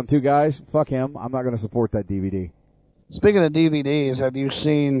piss on two guys, fuck him. I'm not going to support that DVD. Speaking of DVDs, have you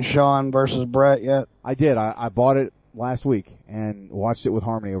seen Shawn versus Brett yet? I did. I bought it last week and watched it with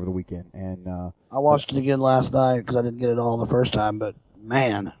Harmony over the weekend. And I watched it again last night because I didn't get it all the first time, but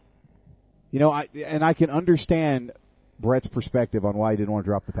man. I can understand Brett's perspective on why he didn't want to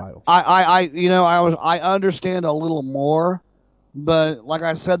drop the title. I understand a little more, but like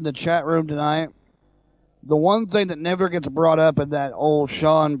I said in the chat room tonight, the one thing that never gets brought up in that old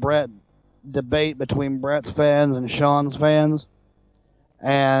Shawn-Brett debate between Brett's fans and Shawn's fans,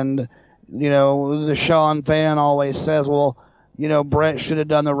 and, the Shawn fan always says, well, Brett should have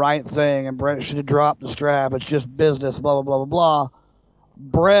done the right thing, and Brett should have dropped the strap, it's just business, blah, blah, blah, blah, blah.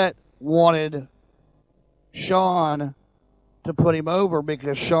 Brett wanted Shawn to put him over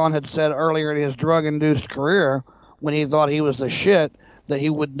because Shawn had said earlier in his drug-induced career, when he thought he was the shit, that he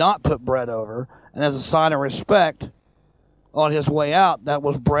would not put Brett over. And as a sign of respect, on his way out, that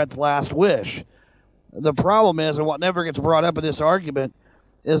was Brett's last wish. The problem is, and what never gets brought up in this argument,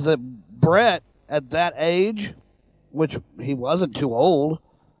 is that Brett, at that age, which he wasn't too old,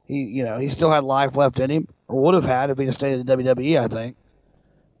 he still had life left in him, or would have had if he'd stayed in WWE, I think.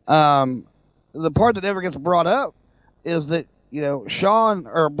 The part that never gets brought up is that, Shawn,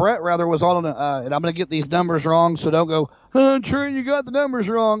 or Brett rather, was on, and I'm going to get these numbers wrong, so don't go, Trey, you got the numbers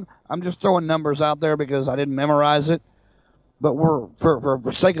wrong. I'm just throwing numbers out there because I didn't memorize it. But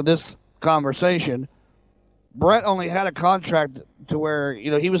for sake of this conversation, Brett only had a contract to where,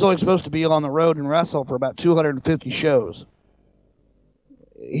 he was only supposed to be on the road and wrestle for about 250 shows.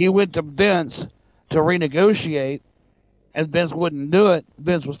 He went to Vince to renegotiate, and Vince wouldn't do it.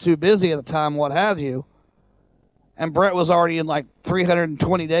 Vince was too busy at the time, what have you. And Brett was already in like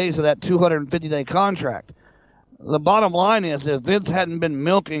 320 days of that 250-day contract. The bottom line is, if Vince hadn't been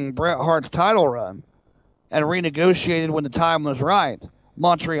milking Bret Hart's title run and renegotiated when the time was right,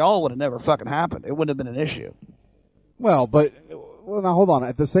 Montreal would have never fucking happened. It wouldn't have been an issue. Well, now hold on.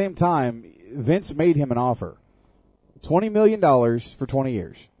 At the same time, Vince made him an offer. $20 million for 20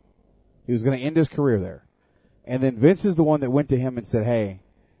 years. He was going to end his career there. And then Vince is the one that went to him and said, hey,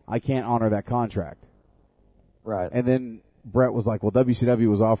 I can't honor that contract. Right. And then Brett was like, well, WCW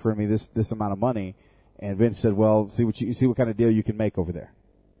was offering me this amount of money. And Vince said, well, see what kind of deal you can make over there.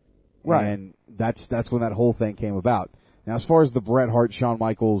 Right. And that's when that whole thing came about. Now, as far as the Bret Hart, Shawn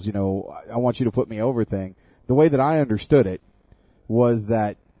Michaels, I want you to put me over thing, the way that I understood it was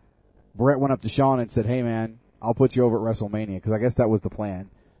that Bret went up to Shawn and said, hey man, I'll put you over at WrestleMania, because I guess that was the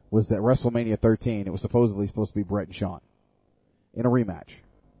plan, was that WrestleMania 13, it was supposedly supposed to be Bret and Shawn in a rematch.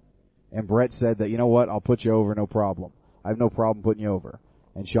 And Bret said that, you know what, I'll put you over, no problem. I have no problem putting you over.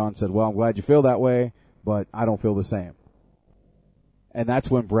 And Shawn said, well, I'm glad you feel that way, but I don't feel the same. And that's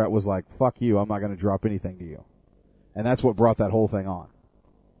when Bret was like, fuck you, I'm not going to drop anything to you. And that's what brought that whole thing on.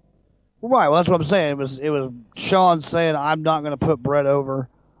 Right, well, that's what I'm saying. It was Sean saying, I'm not going to put Brett over,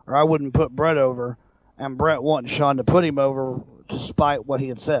 or I wouldn't put Brett over, and Brett wanting Sean to put him over despite what he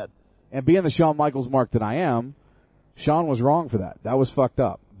had said. And being the Shawn Michaels mark that I am, Sean was wrong for that. That was fucked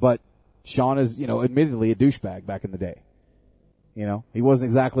up. But Sean is, admittedly a douchebag back in the day. He wasn't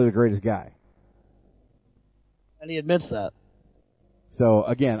exactly the greatest guy. And he admits that. So,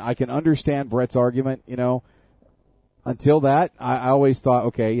 again, I can understand Brett's argument, Until that, I always thought,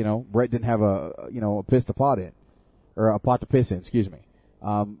 okay, Brett didn't have a piss to pot in. Or a pot to piss in, excuse me.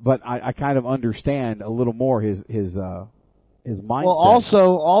 But I kind of understand a little more his mindset. Well,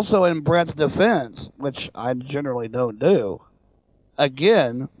 also in Brett's defense, which I generally don't do,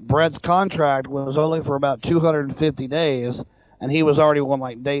 again, Brett's contract was only for about 250 days, and he was already on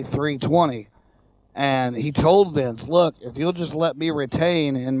like day 320. And he told Vince, look, if you'll just let me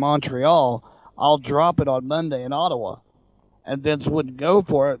retain in Montreal, I'll drop it on Monday in Ottawa. And Vince wouldn't go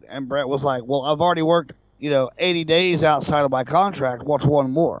for it, and Brett was like, well, I've already worked, 80 days outside of my contract. What's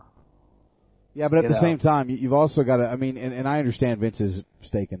one more? Yeah, but at the same time, you've also got to, and I understand Vince's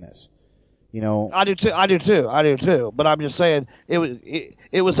stake in this. I do too. But I'm just saying,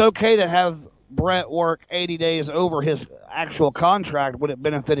 it was okay to have Brett work 80 days over his actual contract when it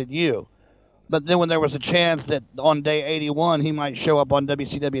benefited you. But then when there was a chance that on day 81 he might show up on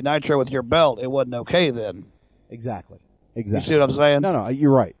WCW Nitro with your belt, it wasn't okay then. Exactly. You see what I'm saying? No,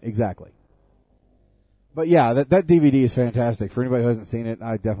 you're right. Exactly. But yeah, that DVD is fantastic. For anybody who hasn't seen it,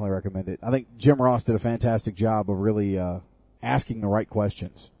 I definitely recommend it. I think Jim Ross did a fantastic job of really asking the right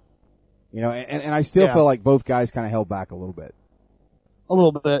questions. And I still feel like both guys kind of held back a little bit. A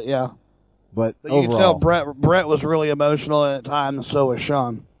little bit, yeah. But you overall, can tell Brett was really emotional at times, so was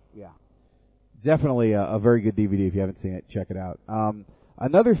Sean. Yeah. Definitely a very good DVD. If you haven't seen it, check it out.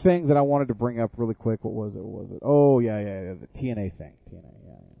 Another thing that I wanted to bring up really quick, what was it? Oh, yeah, the TNA thing. TNA,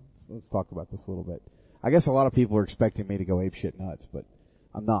 yeah. Let's talk about this a little bit. I guess a lot of people are expecting me to go apeshit nuts, but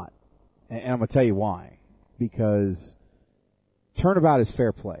I'm not. And I'm going to tell you why. Because turnabout is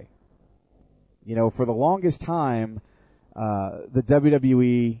fair play. For the longest time, the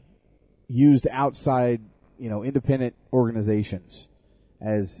WWE used outside, independent organizations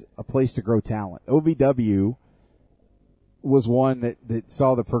as a place to grow talent. OVW was one that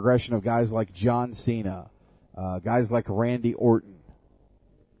saw the progression of guys like John Cena, guys like Randy Orton.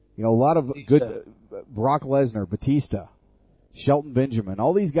 A lot of good, Brock Lesnar, Batista, Shelton Benjamin,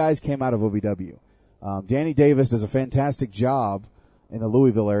 all these guys came out of OVW. Danny Davis does a fantastic job in the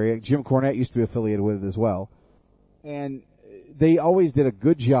Louisville area. Jim Cornette used to be affiliated with it as well. And they always did a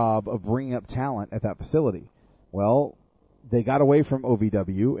good job of bringing up talent at that facility. Well, they got away from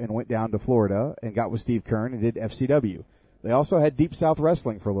OVW and went down to Florida and got with Steve Keirn and did FCW. They also had Deep South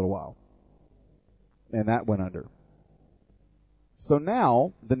Wrestling for a little while. And that went under. So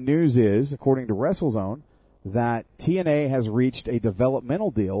now, the news is, according to WrestleZone, that TNA has reached a developmental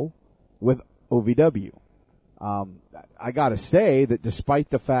deal with OVW. I gotta say that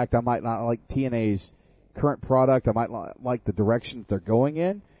despite the fact I might not like TNA's current product, I might not like the direction that they're going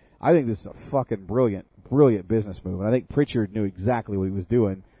in, I think this is a fucking brilliant business move. And I think Pritchard knew exactly what he was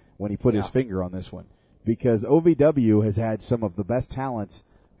doing when he put his finger on this one. Because OVW has had some of the best talents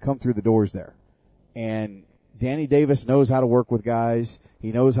come through the doors there. And Danny Davis knows how to work with guys.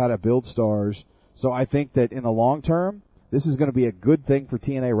 He knows how to build stars. So I think that in the long term, this is going to be a good thing for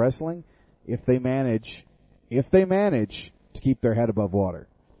TNA Wrestling if they manage to keep their head above water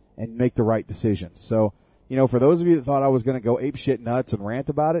and make the right decisions. So, for those of you that thought I was going to go ape shit nuts and rant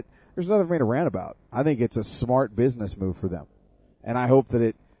about it, there's nothing for me to rant about. I think it's a smart business move for them. And I hope that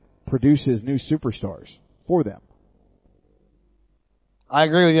it produces new superstars for them. I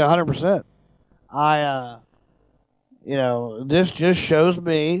agree with you 100%. This just shows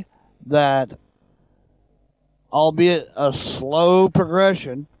me that, albeit a slow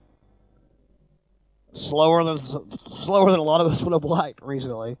progression, slower than a lot of us would have liked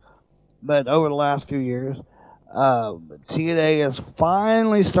recently, but over the last few years, TNA is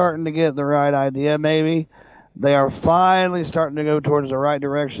finally starting to get the right idea, maybe. They are finally starting to go towards the right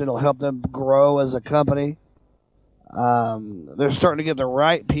direction. It'll help them grow as a company. They're starting to get the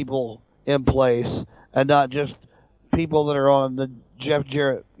right people in place and not just people that are on the Jeff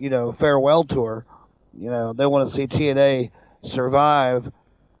Jarrett, farewell tour. They want to see TNA survive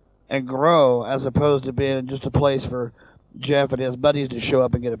and grow as opposed to being just a place for Jeff and his buddies to show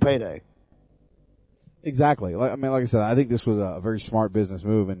up and get a payday. Exactly. Like I said, I think this was a very smart business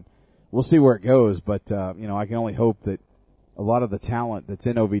move, and we'll see where it goes. But, I can only hope that a lot of the talent that's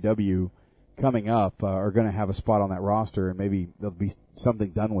in OVW coming up are going to have a spot on that roster, and maybe there'll be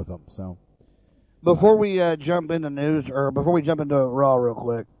something done with them. So Before we jump into news, or before we jump into Raw real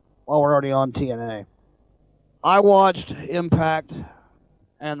quick, while we're already on TNA, I watched Impact,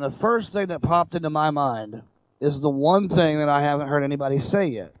 and the first thing that popped into my mind is the one thing that I haven't heard anybody say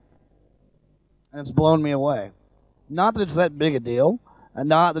yet. And it's blown me away. Not that it's that big a deal, and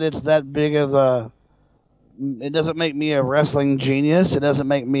not that it's that big of a... It doesn't make me a wrestling genius. It doesn't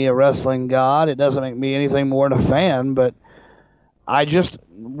make me a wrestling god. It doesn't make me anything more than a fan, but I just,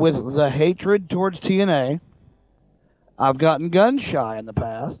 with the hatred towards TNA, I've gotten gun-shy in the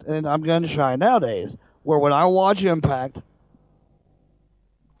past, and I'm gun-shy nowadays, where when I watch Impact,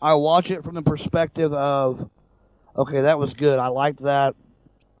 I watch it from the perspective of, okay, that was good. I liked that.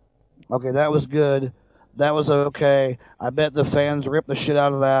 Okay, that was good. That was okay. I bet the fans rip the shit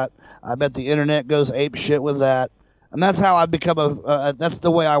out of that. I bet the internet goes ape shit with that. And that's how I've become that's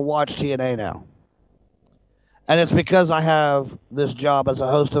the way I watch TNA now. And it's because I have this job as a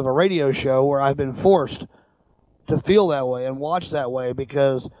host of a radio show where I've been forced to feel that way and watch that way,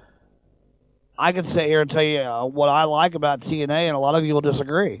 because I can sit here and tell you what I like about TNA, and a lot of you will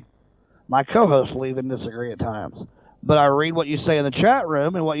disagree. My co-hosts will even disagree at times. But I read what you say in the chat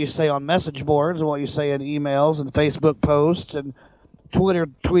room and what you say on message boards and what you say in emails and Facebook posts and Twitter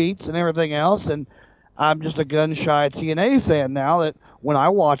tweets and everything else, and I'm just a gun-shy TNA fan now that when I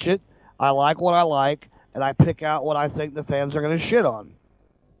watch it, I like what I like, and I pick out what I think the fans are going to shit on.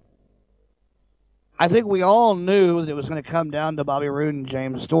 I think we all knew that it was going to come down to Bobby Roode and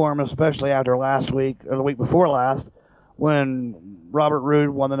James Storm, especially after last week, or the week before last, when Robert Roode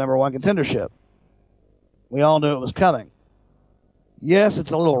won the #1 contendership. We all knew it was coming. Yes,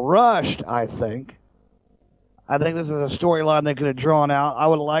 it's a little rushed, I think. I think this is a storyline they could have drawn out. I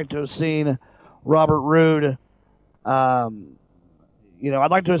would have liked to have seen Robert Roode, I'd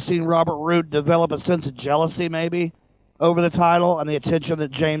like to have seen Robert Roode develop a sense of jealousy maybe over the title and the attention that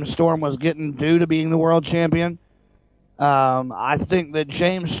James Storm was getting due to being the world champion. I think that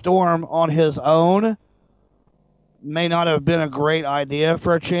James Storm on his own may not have been a great idea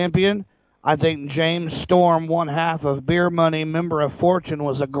for a champion. I think James Storm, one half of Beer Money, member of Fortune,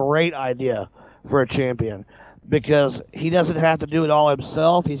 was a great idea for a champion, because he doesn't have to do it all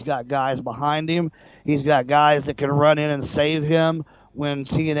himself. He's got guys behind him. He's got guys that can run in and save him when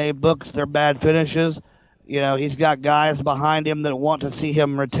TNA books their bad finishes. He's got guys behind him that want to see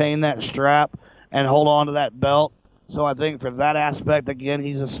him retain that strap and hold on to that belt. So I think for that aspect, again,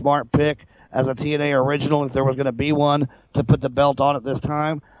 he's a smart pick as a TNA original, if there was going to be one, to put the belt on at this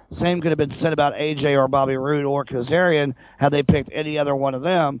time. Same could have been said about AJ or Bobby Roode or Kazarian had they picked any other one of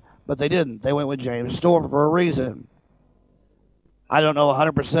them. But they didn't. They went with James Storm for a reason. I don't know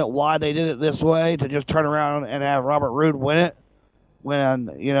 100% why they did it this way, to just turn around and have Robert Roode win it, when,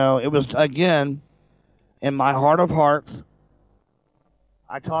 it was, again, in my heart of hearts.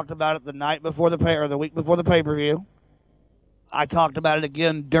 I talked about it the night before the week before the pay-per-view. I talked about it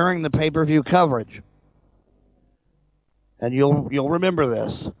again during the pay-per-view coverage. And you'll remember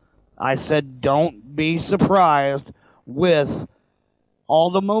this. I said, don't be surprised with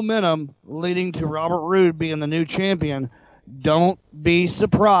all the momentum leading to Robert Roode being the new champion. Don't be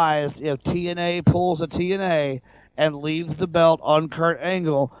surprised if TNA pulls a TNA and leaves the belt on Kurt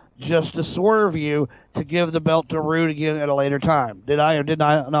Angle just to swerve you to give the belt to Roode again at a later time. Did I or did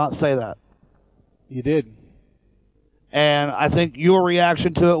I not say that? You did. And I think your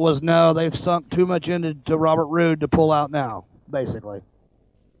reaction to it was, no, they've sunk too much into Robert Roode to pull out now, basically.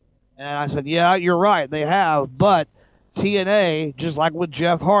 And I said, yeah, you're right, they have, but TNA, just like with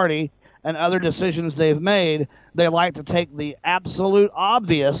Jeff Hardy and other decisions they've made, they like to take the absolute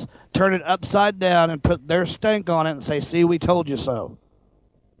obvious, turn it upside down, and put their stank on it and say, see, we told you so.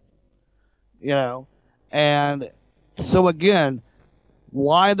 And so again,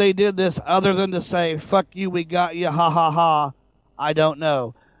 why they did this other than to say, fuck you, we got you, ha ha ha, I don't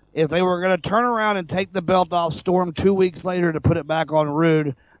know. If they were going to turn around and take the belt off Storm 2 weeks later to put it back on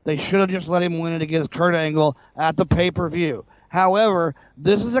Roode, they should have just let him win it against Kurt Angle at the pay-per-view. However,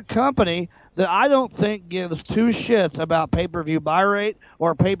 this is a company that I don't think gives two shits about pay-per-view buy rate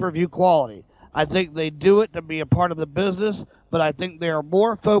or pay-per-view quality. I think they do it to be a part of the business, but I think they are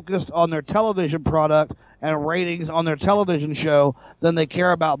more focused on their television product and ratings on their television show than they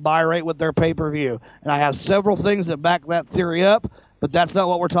care about buy rate with their pay-per-view. And I have several things that back that theory up, but that's not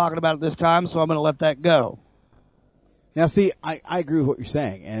what we're talking about at this time, so I'm going to let that go. Now, see, I agree with what you're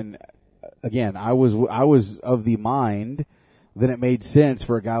saying, and again, I was of the mind that it made sense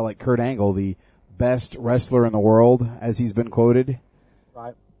for a guy like Kurt Angle, the best wrestler in the world, as he's been quoted,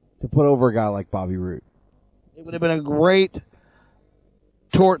 right, to put over a guy like Bobby Roode. It would have been a great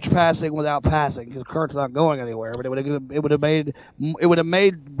torch passing without passing, because Kurt's not going anywhere. But it would have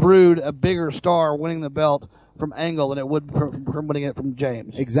made Rude a bigger star winning the belt from Angle than it would from winning it from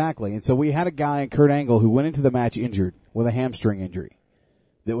James. Exactly. And so we had a guy in Kurt Angle who went into the match injured with a hamstring injury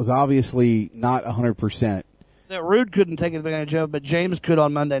that was obviously not 100%. That Rude couldn't take advantage of, but James could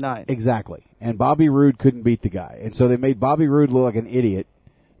on Monday night. Exactly. And Bobby Roode couldn't beat the guy. And so they made Bobby Roode look like an idiot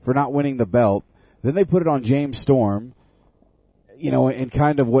for not winning the belt. Then they put it on James Storm, and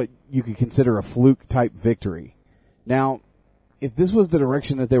kind of what you could consider a fluke-type victory. Now, if this was the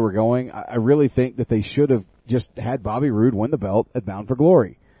direction that they were going, I really think that they should have just had Bobby Roode win the belt at Bound for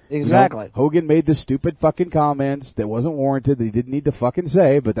Glory. Exactly. Hogan made the stupid fucking comments that wasn't warranted, that he didn't need to fucking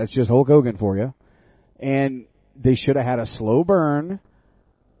say, but that's just Hulk Hogan for you. And they should have had a slow burn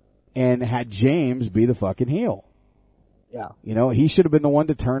and had James be the fucking heel. Yeah. He should have been the one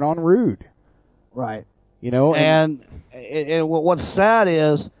to turn on Rude. Right. And what's sad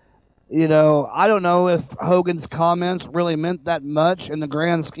is, I don't know if Hogan's comments really meant that much in the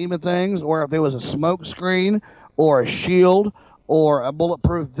grand scheme of things, or if it was a smoke screen or a shield or a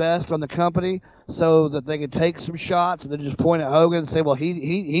bulletproof vest on the company so that they could take some shots and then just point at Hogan and say, well,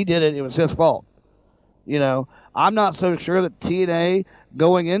 he did it. It was his fault. I'm not so sure that TNA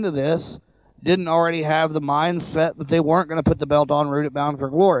going into this didn't already have the mindset that they weren't going to put the belt on Rude at Bound for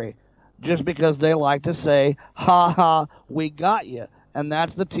Glory, just because they like to say, ha ha, we got you. And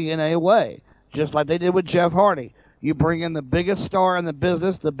that's the TNA way. Just like they did with Jeff Hardy. You bring in the biggest star in the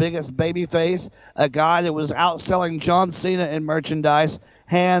business, the biggest babyface, a guy that was outselling John Cena in merchandise,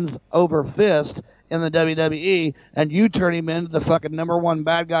 hands over fist in the WWE, and you turn him into the fucking number one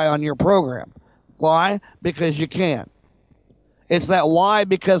bad guy on your program. Why? Because you can. It's that why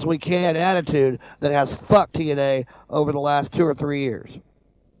because we can attitude that has fucked TNA over the last 2 or 3 years.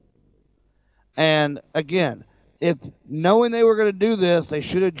 And again, if knowing they were going to do this, they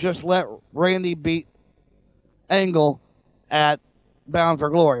should have just let Randy beat Angle at Bound for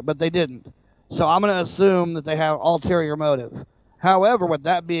Glory, but they didn't. So I'm going to assume that they have ulterior motives. However, with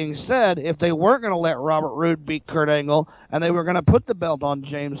that being said, if they weren't going to let Robert Roode beat Kurt Angle and they were going to put the belt on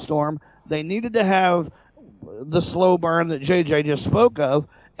James Storm, they needed to have the slow burn that JJ just spoke of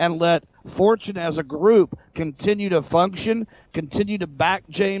and let Fortune as a group continue to function, continue to back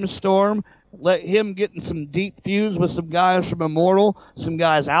James Storm, let him get in some deep feuds with some guys from Immortal, some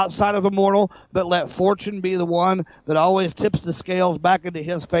guys outside of Immortal, but let Fortune be the one that always tips the scales back into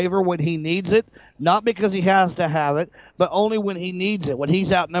his favor when he needs it, not because he has to have it, but only when he needs it, when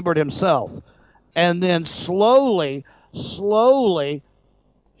he's outnumbered himself. And then slowly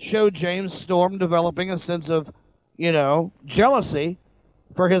show James Storm developing a sense of, jealousy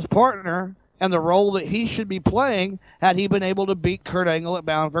for his partner and the role that he should be playing had he been able to beat Kurt Angle at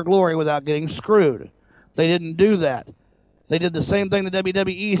Bound for Glory without getting screwed. They didn't do that. They did the same thing the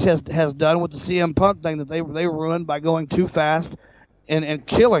WWE has done with the CM Punk thing that they ruined by going too fast and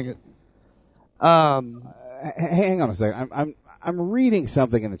killing it. Hang on a second. I'm reading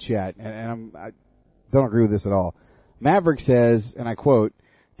something in the chat, and I don't agree with this at all. Maverick says, and I quote,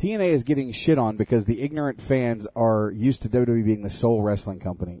 TNA is getting shit on because the ignorant fans are used to WWE being the sole wrestling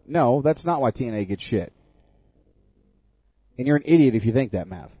company. No, that's not why TNA gets shit. And you're an idiot if you think that,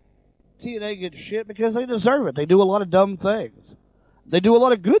 Mav. TNA gets shit because they deserve it. They do a lot of dumb things. They do a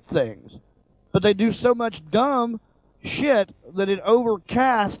lot of good things. But they do so much dumb shit that it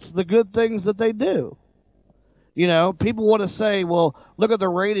overcasts the good things that they do. People want to say, well, look at the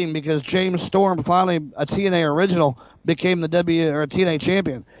rating because James Storm, finally a TNA original, became the TNA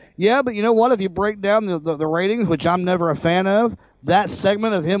champion. Yeah, but you know what? If you break down the ratings, which I'm never a fan of, that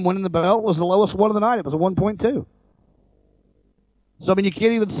segment of him winning the belt was the lowest one of the night. It was a 1.2. So, you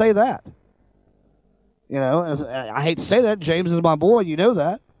can't even say that. I hate to say that. James is my boy. You know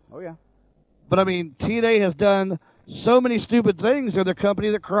that. Oh, yeah. But, TNA has done so many stupid things. They're the company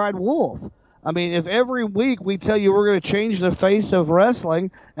that cried wolf. If every week we tell you we're going to change the face of wrestling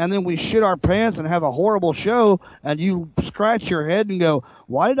and then we shit our pants and have a horrible show and you scratch your head and go,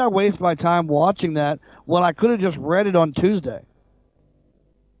 why did I waste my time watching that when I could have just read it on Tuesday?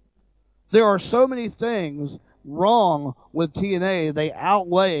 There are so many things wrong with TNA, they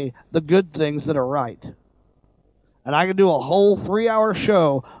outweigh the good things that are right. And I could do a whole 3-hour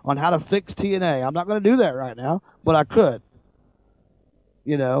show on how to fix TNA. I'm not going to do that right now, but I could.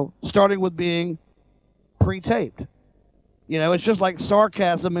 Starting with being pre-taped. It's just like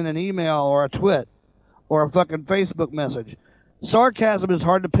sarcasm in an email or a twit or a fucking Facebook message. Sarcasm is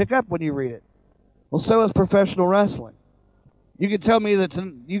hard to pick up when you read it. Well, so is professional wrestling. You could tell me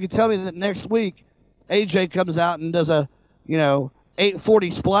that next week AJ comes out and does a,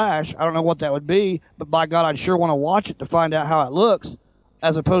 840 splash. I don't know what that would be, but by God, I'd sure want to watch it to find out how it looks.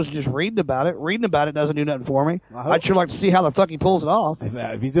 as opposed to just reading about it. Reading about it doesn't do nothing for me. I'd sure like to see how the fuck he pulls it off.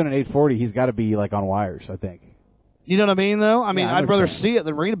 If he's doing an 840, he's got to be like on wires, I think. You know what I mean, though? I mean, Yeah, I I'd rather understand. see it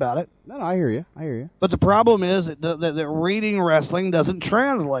than read about it. No, I hear you. I hear you. But the problem is that reading wrestling doesn't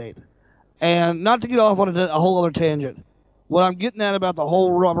translate. And not to get off on a whole other tangent, what I'm getting at about the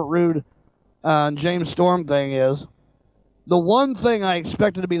whole Robert Roode and James Storm thing is, the one thing I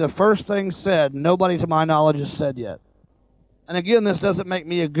expected to be the first thing said, nobody to my knowledge has said yet. And again, this doesn't make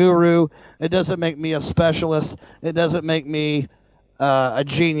me a guru. It doesn't make me a specialist. It doesn't make me a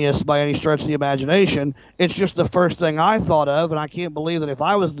genius by any stretch of the imagination. It's just the first thing I thought of, and I can't believe that if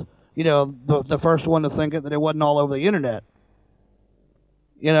I was, the first one to think it, that it wasn't all over the internet.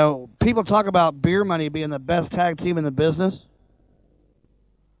 People talk about Beer Money being the best tag team in the business.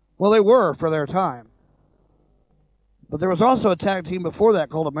 Well, they were for their time. But there was also a tag team before that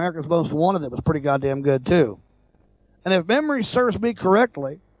called America's Most Wanted that was pretty goddamn good, too. And if memory serves me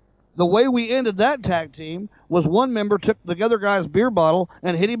correctly, the way we ended that tag team was one member took the other guy's beer bottle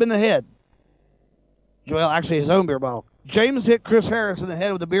and hit him in the head. Well, actually his own beer bottle. James hit Chris Harris in the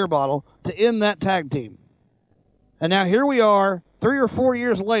head with a beer bottle to end that tag team. And now here we are, 3 or 4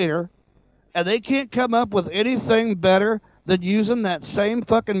 years later, and they can't come up with anything better than using that same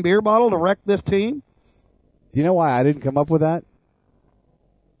fucking beer bottle to wreck this team? Do you know why I didn't come up with that?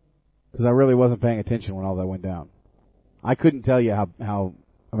 Because I really wasn't paying attention when all that went down. I couldn't tell you how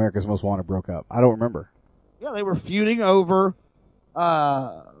America's Most Wanted broke up. I don't remember. Yeah, they were feuding over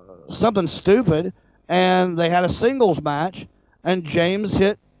something stupid, and they had a singles match, and James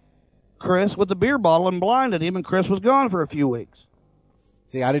hit Chris with the beer bottle and blinded him, and Chris was gone for a few weeks.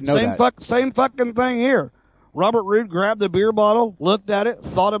 See, I didn't know that. Same fucking thing here. Robert Roode grabbed the beer bottle, looked at it,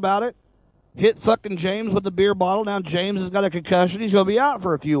 thought about it, hit fucking James with the beer bottle. Now James has got a concussion. He's going to be out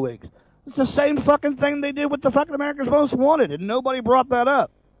for a few weeks. It's the same fucking thing they did with the fucking America's Most Wanted, and nobody brought that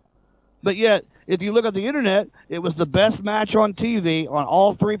up. But yet, if you look at the internet, it was the best match on TV on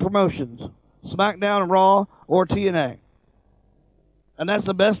all 3 promotions, SmackDown, Raw, or TNA. And that's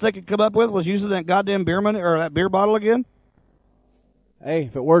the best they could come up with, was using that goddamn beer money, or that beer bottle again? Hey,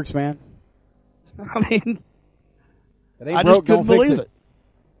 if it works, man. I mean, If it ain't I broke, just couldn't don't fix believe it.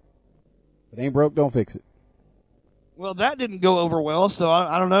 If it ain't broke, don't fix it. Well, that didn't go over well, so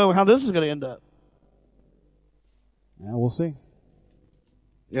I don't know how this is going to end up. Yeah, we'll see.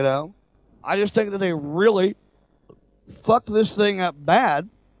 I just think that they really fucked this thing up bad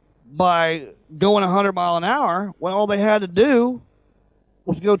by going 100 mile an hour when all they had to do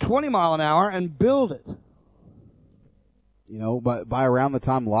was go 20 mile an hour and build it. But by around the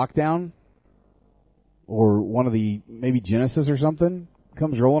time lockdown or one of the, maybe Genesis or something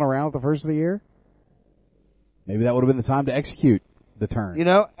comes rolling around at the first of the year, maybe that would have been the time to execute the turn.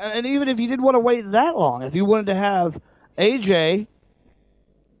 And even if you didn't want to wait that long, if you wanted to have AJ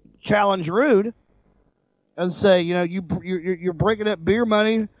challenge Rude and say, you're breaking up Beer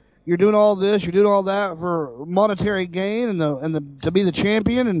Money, you're doing all this, you're doing all that for monetary gain and to be the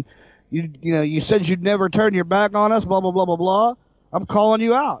champion, and you said you'd never turn your back on us, blah blah blah blah blah. I'm calling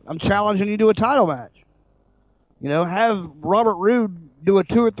you out. I'm challenging you to a title match. Have Robert Roode do a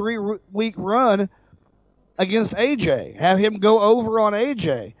 2 or 3 week run against AJ. Have him go over on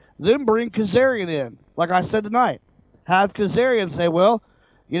AJ. Then bring Kazarian in, like I said tonight. Have Kazarian say, well,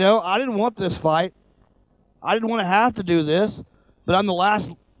 I didn't want this fight. I didn't want to have to do this, but I'm the last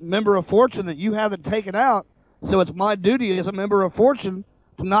member of Fortune that you haven't taken out, so it's my duty as a member of Fortune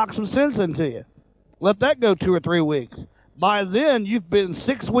to knock some sense into you. Let that go 2 or 3 weeks. By then, you've been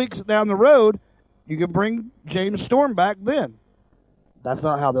 6 weeks down the road. You can bring James Storm back then. That's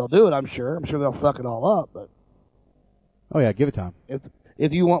not how they'll do it, I'm sure. I'm sure they'll fuck it all up, but Oh yeah, give it time.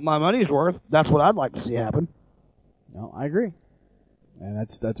 If you want my money's worth, that's what I'd like to see happen. No, I agree. And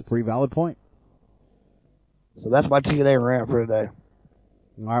that's a pretty valid point. So that's my TNA rant for today.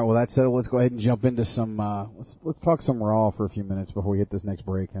 All right, well, that said, let's go ahead and jump into some, let's talk some Raw for a few minutes before we hit this next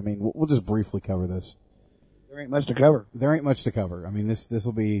break. I mean, we'll just briefly cover this. There ain't much to cover. There ain't much to cover. I mean, this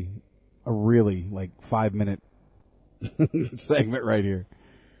will be a really, 5-minute segment right here.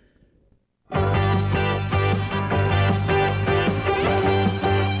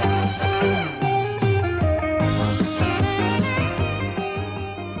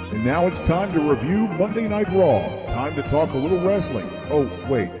 And now it's time to review Monday Night Raw. Time to talk a little wrestling. Oh,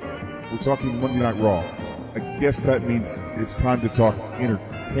 wait. We're talking Monday Night Raw. I guess that means it's time to talk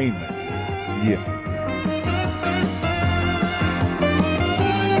entertainment. Yeah.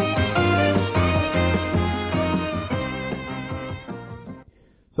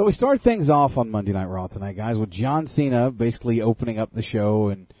 So we start things off on Monday Night Raw tonight, guys, with John Cena basically opening up the show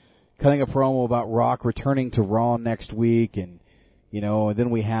and cutting a promo about Rock returning to Raw next week and And then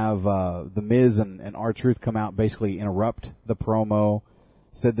we have The Miz and R-Truth come out and basically interrupt the promo,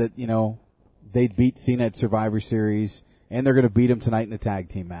 said that, they'd beat Cena at Survivor Series, and they're going to beat him tonight in a tag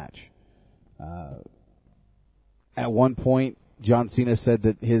team match. At one point, John Cena said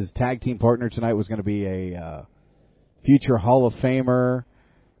that his tag team partner tonight was going to be a future Hall of Famer.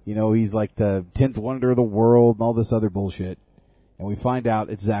 He's like the 10th wonder of the world and all this other bullshit. And we find out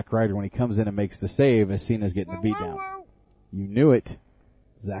it's Zack Ryder when he comes in and makes the save as Cena's getting the beat down. You knew it.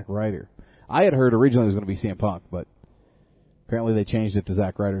 Zack Ryder. I had heard originally it was going to be CM Punk, but apparently they changed it to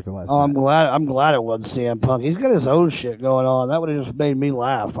Zack Ryder at the last Oh, minute. I'm glad it wasn't CM Punk. He's got his own shit going on. That would have just made me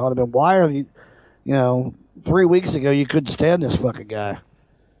laugh. I would have been, why are you, 3 weeks ago you couldn't stand this fucking guy.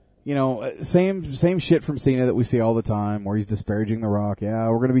 Same shit from Cena that we see all the time, where he's disparaging The Rock. Yeah,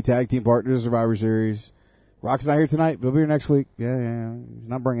 we're going to be tag team partners in Survivor Series. Rock's not here tonight, but he'll be here next week. Yeah, he's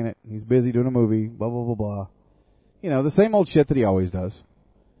not bringing it. He's busy doing a movie, blah, blah, blah, blah. The same old shit that he always does.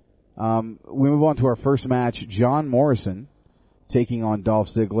 We move on to our first match, John Morrison taking on Dolph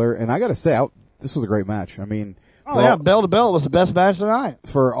Ziggler, and I gotta say, this was a great match. I mean... bell to bell was the best match tonight.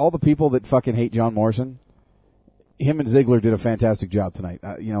 For all the people that fucking hate John Morrison, him and Ziggler did a fantastic job tonight.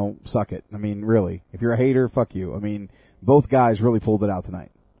 Suck it. I mean, really. If you're a hater, fuck you. I mean, both guys really pulled it out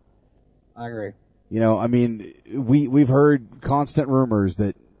tonight. I agree. We've heard constant rumors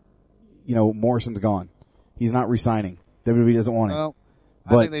that, Morrison's gone. He's not re-signing. WWE doesn't want him. Well,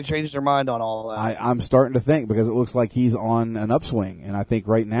 but I think they changed their mind on all of that. I'm starting to think, because it looks like he's on an upswing. And I think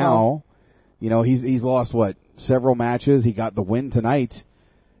right now, he's lost several matches. He got the win tonight,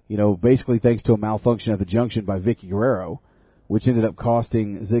 basically thanks to a malfunction at the Junction by Vicky Guerrero, which ended up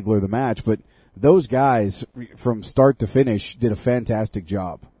costing Ziggler the match. But those guys, from start to finish, did a fantastic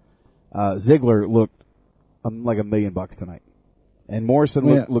job. Ziggler looked like $1 million tonight. And Morrison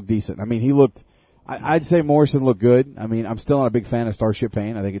looked decent. I mean, I'd say Morrison looked good. I mean, I'm still not a big fan of Starship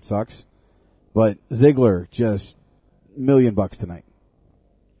Pain. I think it sucks. But Ziggler, just $1 million tonight.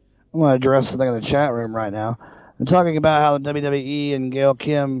 I'm going to address something in the chat room right now. I'm talking about how the WWE and Gail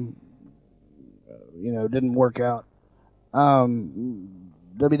Kim, didn't work out.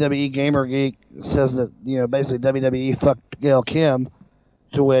 WWE Gamer Geek says that, basically WWE fucked Gail Kim,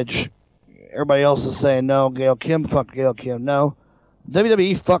 to which everybody else is saying, no, Gail Kim fucked Gail Kim. No,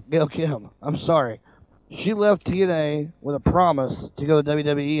 WWE fucked Gail Kim. I'm sorry. She left TNA with a promise to go to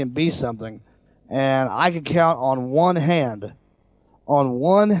WWE and be something. And I can count on one hand,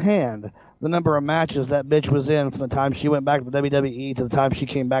 the number of matches that bitch was in from the time she went back to the WWE to the time she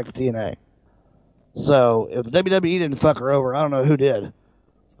came back to TNA. So, if the WWE didn't fuck her over, I don't know who did.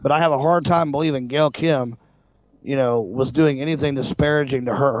 But I have a hard time believing Gail Kim, was doing anything disparaging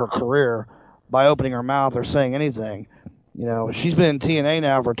to her career by opening her mouth or saying anything. She's been in TNA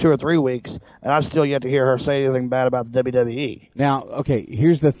now for 2 or 3 weeks, and I've still yet to hear her say anything bad about the WWE. Now, okay,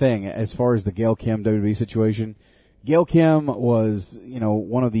 here's the thing as far as the Gail Kim WWE situation. Gail Kim was,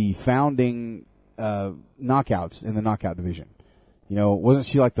 one of the founding knockouts in the knockout division. Wasn't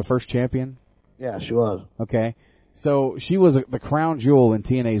she like the first champion? Yeah, she was. Okay. So she was the crown jewel in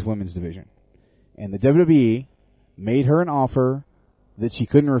TNA's women's division. And the WWE made her an offer that she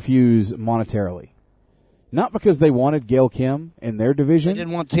couldn't refuse monetarily. Not because they wanted Gail Kim in their division. They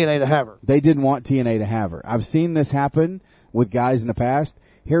didn't want TNA to have her. They didn't want TNA to have her. I've seen this happen with guys in the past.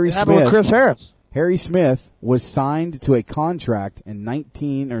 It happened with Chris Harris. Harry Smith was signed to a contract in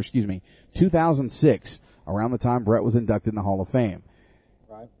 2006, around the time Brett was inducted in the Hall of Fame.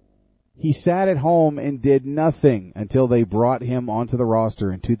 Right. He sat at home and did nothing until they brought him onto the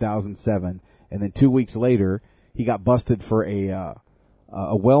roster in 2007, and then 2 weeks later, he got busted for a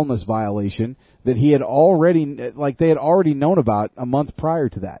wellness violation that they had already known about a month prior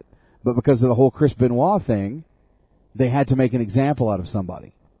to that. But because of the whole Chris Benoit thing, they had to make an example out of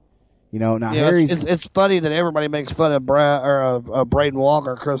somebody. Now Harry's... It's funny that everybody makes fun of Braden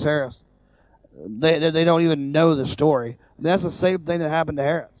Walker, Chris Harris. They don't even know the story. And that's the same thing that happened to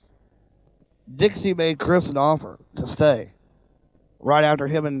Harris. Dixie made Chris an offer to stay right after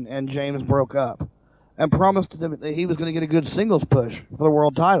him and James broke up, and promised them that he was going to get a good singles push for the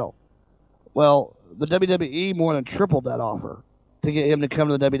world title. Well, the WWE more than tripled that offer to get him to come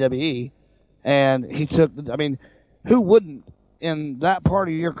to the WWE, and he took, who wouldn't, in that part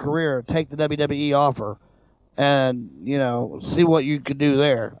of your career, take the WWE offer and, see what you could do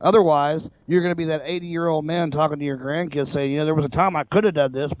there? Otherwise, you're going to be that 80-year-old man talking to your grandkids saying, there was a time I could have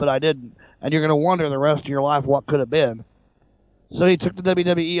done this, but I didn't, and you're going to wonder the rest of your life what could have been. So he took the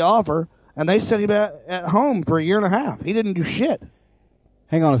WWE offer, and they sent him at home for 1.5 years. He didn't do shit.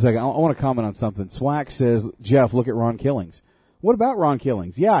 Hang on a second. I want to comment on something. Swack says, Jeff, look at Ron Killings. What about Ron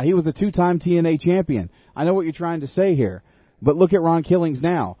Killings? Yeah, he was a 2-time TNA champion. I know what you're trying to say here. But look at Ron Killings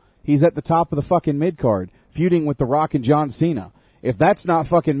now. He's at the top of the fucking mid-card, feuding with The Rock and John Cena. If that's not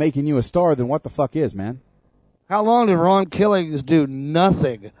fucking making you a star, then what the fuck is, man? How long did Ron Killings do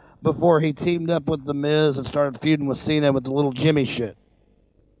nothing before he teamed up with The Miz and started feuding with Cena with the little Jimmy shit?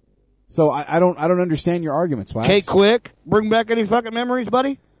 So I don't understand your arguments. Okay, quick. Bring back any fucking memories,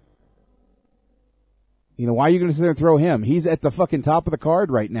 buddy? You know, why are you going to sit there and throw him? He's at the fucking top of the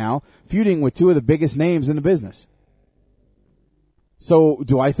card right now, feuding with two of the biggest names in the business. So,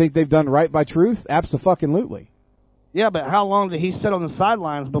 do I think they've done right by Truth? Abso-fucking-lutely. Yeah, but how long did he sit on the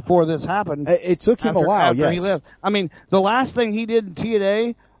sidelines before this happened? It took him a while, after yes. he left. I mean, the last thing he did in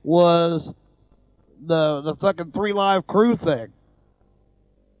TNA was the fucking 3 Live Crew thing.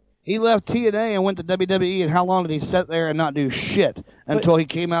 He left TNA and went to WWE, and how long did he sit there and not do shit until he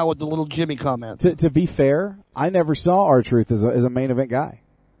came out with the little Jimmy comments? To be fair, I never saw R-Truth as a main event guy.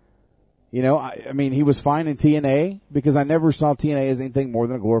 You know, I mean, he was fine in TNA because I never saw TNA as anything more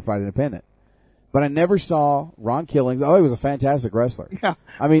than a glorified independent. But I never saw Ron Killings. Oh, he was a fantastic wrestler. Yeah.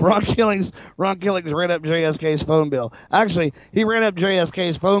 I mean, Ron Killings ran up JSK's phone bill. Actually, he ran up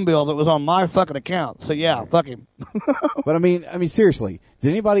JSK's phone bill that was on my fucking account. So yeah, fuck him. But I mean, seriously,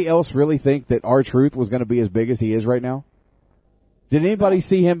 did anybody else really think that R-Truth was going to be as big as he is right now? Did anybody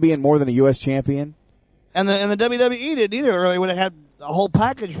see him being more than a U.S. champion? And the WWE didn't either. Or they would have had a whole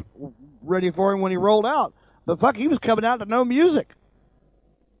package ready for him when he rolled out. But fuck, he was coming out to no music.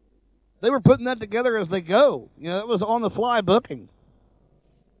 They were putting that together as they go. You know, it was on the fly booking.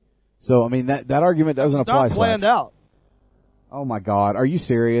 So, I mean, that argument doesn't apply. Not planned out. Oh my God. Are you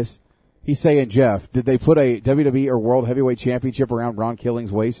serious? He's saying, Jeff, did they put a WWE or World Heavyweight Championship around Ron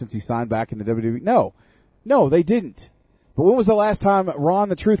Killings' waist since he signed back in the WWE? No, they didn't. But when was the last time Ron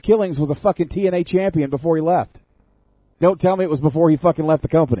the Truth Killings was a fucking TNA champion before he left? Don't tell me it was before he fucking left the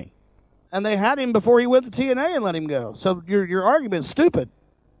company. And they had him before he went to TNA and let him go. So your argument's stupid.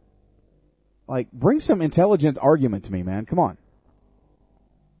 Like, bring some intelligent argument to me, man. Come on.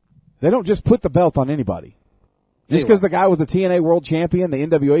 They don't just put the belt on anybody. Just because the guy was a TNA World Champion, the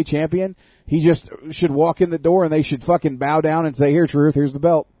NWA Champion, he just should walk in the door and they should fucking bow down and say, here, Truth, here's the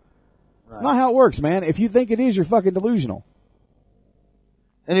belt. Right. It's not how it works, man. If you think it is, you're fucking delusional.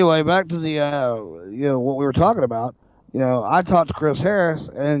 Anyway, back to the, what we were talking about. You know, I talked to Chris Harris,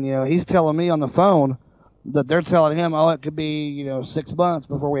 and, you know, he's telling me on the phone that they're telling him, oh, it could be, 6 months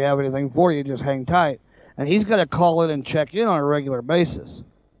before we have anything for you, just hang tight. And he's got to call in and check in on a regular basis.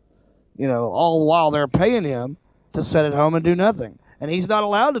 All the while they're paying him to sit at home and do nothing. And he's not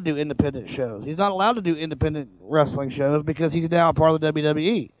allowed to do independent shows. He's not allowed to do independent wrestling shows because he's now a part of the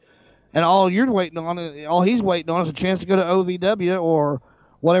WWE. And all he's waiting on is a chance to go to OVW or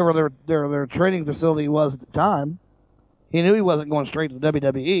whatever their training facility was at the time. He knew he wasn't going straight to the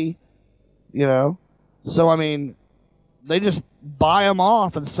WWE, So, I mean, they just buy him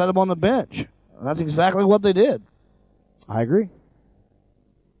off and set him on the bench. And that's exactly what they did. I agree.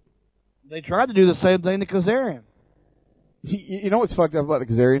 They tried to do the same thing to Kazarian. You know what's fucked up about the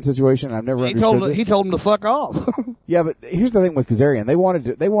Kazarian situation? I've never understood this. He told him to fuck off. Yeah, but here's the thing with Kazarian. They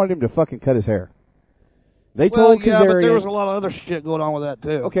wanted him to fucking cut his hair. They told Kazarian. But there was a lot of other shit going on with that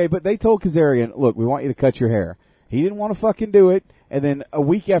too. Okay, but they told Kazarian, look, we want you to cut your hair. He didn't want to fucking do it, and then a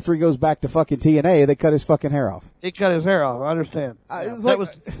week after he goes back to fucking TNA, they cut his fucking hair off. He cut his hair off. I understand. I think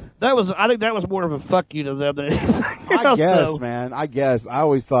that was more of a fuck you to them than anything. I guess, man. I guess. I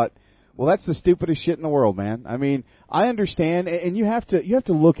always thought, well, that's the stupidest shit in the world, man. I mean, I understand, and you have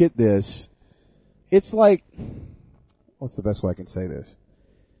to look at this. It's like, what's the best way I can say this?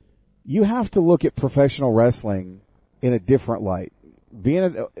 You have to look at professional wrestling in a different light.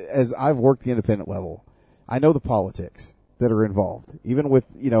 As I've worked the independent level, I know the politics that are involved, even with,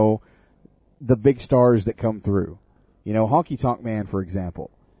 the big stars that come through. Honky Tonk Man, for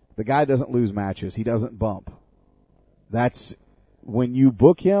example. The guy doesn't lose matches. He doesn't bump. That's, when you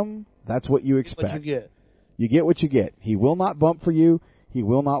book him, that's what you expect. What you get. You get what you get. He will not bump for you. He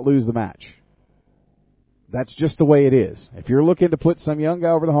will not lose the match. That's just the way it is. If you're looking to put some young guy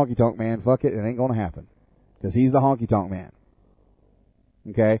over the Honky Tonk Man, fuck it, it ain't gonna happen. Because he's the Honky Tonk Man.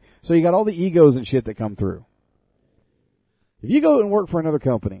 Okay? So you got all the egos and shit that come through. If you go and work for another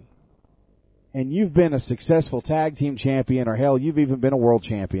company, and you've been a successful tag team champion, or hell, you've even been a world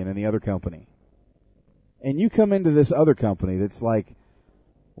champion in the other company, and you come into this other company that's like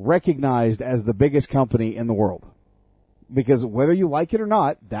recognized as the biggest company in the world, because whether you like it or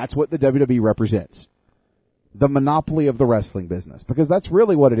not, that's what the WWE represents. The monopoly of the wrestling business, because that's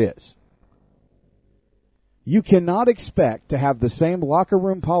really what it is. You cannot expect to have the same locker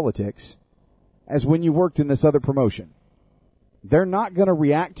room politics as when you worked in this other promotion. They're not going to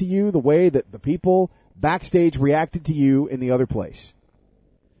react to you the way that the people backstage reacted to you in the other place.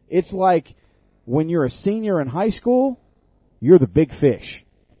 It's like when you're a senior in high school, you're the big fish.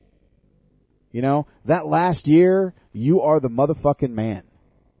 You know, that last year, you are the motherfucking man.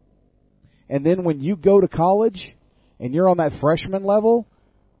 And then when you go to college and you're on that freshman level,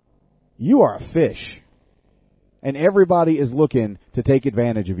 you are a fish. And everybody is looking to take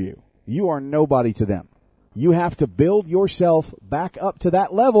advantage of you. You are nobody to them. You have to build yourself back up to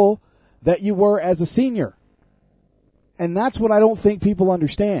that level that you were as a senior. And that's what I don't think people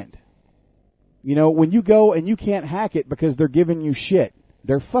understand. You know, when you go and you can't hack it because they're giving you shit,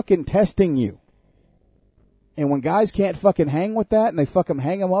 they're fucking testing you. And when guys can't fucking hang with that and they fucking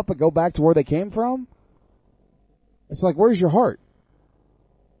hang them up and go back to where they came from, it's like, where's your heart?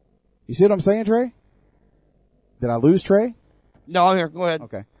 You see what I'm saying, Trey? Did I lose Trey? No, I'm here. Go ahead.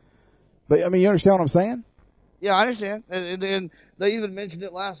 Okay. But, I mean, you understand what I'm saying? Yeah, I understand. And they even mentioned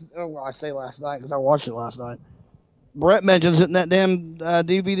it I say last night because I watched it last night. Brett mentions it in that damn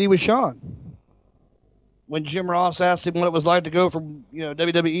DVD with Sean. When Jim Ross asked him what it was like to go from,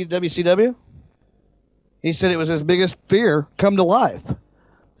 WWE to WCW, he said it was his biggest fear come to life.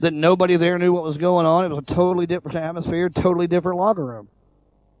 That nobody there knew what was going on. It was a totally different atmosphere, totally different locker room.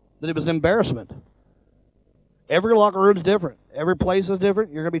 That it was an embarrassment. Every locker room's different. Every place is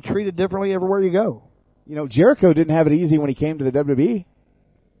different. You're going to be treated differently everywhere you go. You know, Jericho didn't have it easy when he came to the WWE.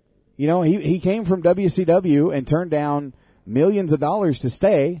 You know, he came from WCW and turned down millions of dollars to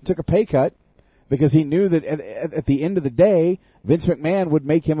stay, took a pay cut, because he knew that at the end of the day, Vince McMahon would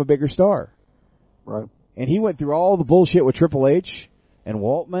make him a bigger star. Right. And he went through all the bullshit with Triple H and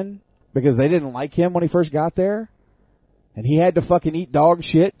Waltman because they didn't like him when he first got there. And he had to fucking eat dog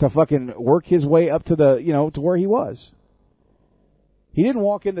shit to fucking work his way up to to where he was. He didn't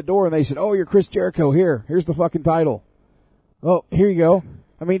walk in the door and they said, "Oh, you're Chris Jericho. Here's the fucking title. Oh, here you go."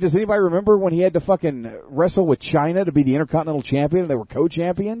 I mean, does anybody remember when he had to fucking wrestle with China to be the Intercontinental Champion and they were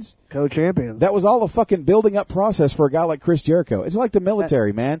co-champions? Co-champions. That was all a fucking building up process for a guy like Chris Jericho. It's like the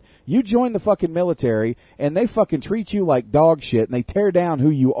military, man. You join the fucking military and they fucking treat you like dog shit and they tear down who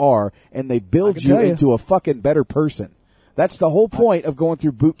you are and they build you into a fucking better person. That's the whole point of going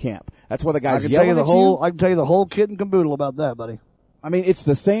through boot camp. That's why the guys yelling at you. I can tell you the whole kit and caboodle about that, buddy. I mean, it's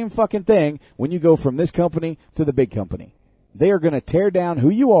the same fucking thing when you go from this company to the big company. They are going to tear down who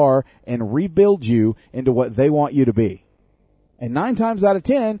you are and rebuild you into what they want you to be. And 9 times out of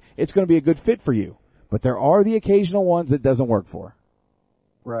 10, it's going to be a good fit for you. But there are the occasional ones it doesn't work for.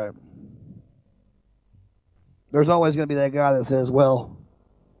 Right. There's always going to be that guy that says, well,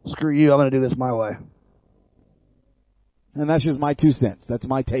 screw you, I'm going to do this my way. And that's just my 2 cents. That's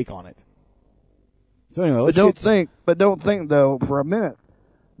my take on it. So anyway, But don't think though for a minute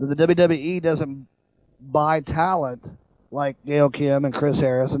that the WWE doesn't buy talent like Gail Kim and Chris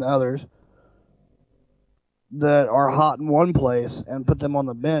Harris and others that are hot in one place and put them on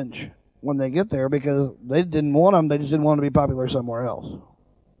the bench when they get there because they didn't want them. They just didn't want to be popular somewhere else.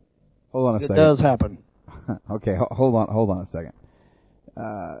 Hold on a second. It does happen. Okay, hold on a second.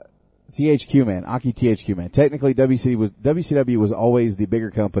 THQ man, Aki THQ man. Technically, WCW was always the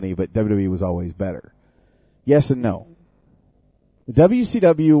bigger company, but WWE was always better. Yes and no.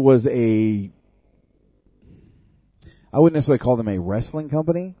 WCW was I wouldn't necessarily call them a wrestling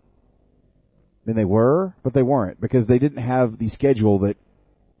company. I mean, they were, but they weren't because they didn't have the schedule that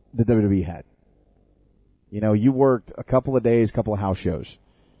the WWE had. You know, you worked a couple of days, couple of house shows.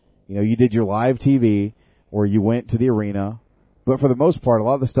 You know, you did your live TV or you went to the arena, but for the most part, a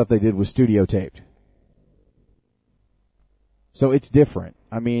lot of the stuff they did was studio taped. So it's different.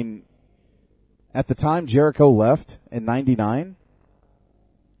 I mean, at the time Jericho left in 99,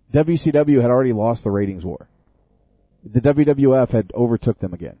 WCW had already lost the ratings war. The WWF had overtook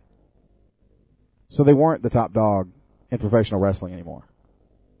them again. So they weren't the top dog in professional wrestling anymore.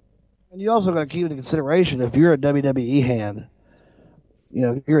 And you also got to keep into consideration if you're a WWE hand, you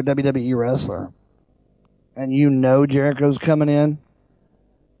know, if you're a WWE wrestler, and you know Jericho's coming in,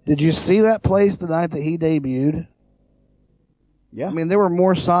 did you see that place the night that he debuted? Yeah. I mean, there were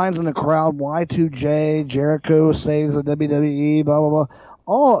more signs in the crowd, Y2J, Jericho saves the WWE, blah, blah, blah,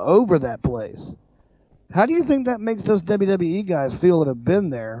 all over that place. How do you think that makes those WWE guys feel that have been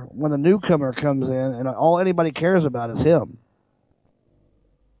there when a newcomer comes in and all anybody cares about is him?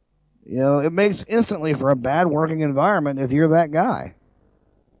 You know, it makes instantly for a bad working environment if you're that guy.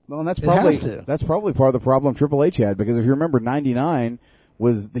 Well, and that's probably part of the problem Triple H had, because if you remember, 99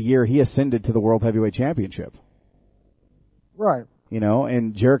 was the year he ascended to the World Heavyweight Championship. Right. You know,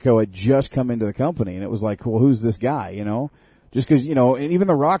 and Jericho had just come into the company, and it was like, well, who's this guy, you know? Just because, you know, and even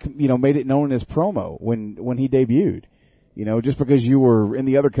The Rock, you know, made it known in his promo when he debuted. You know, just because you were in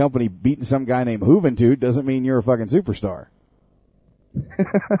the other company beating some guy named Juventud doesn't mean you're a fucking superstar.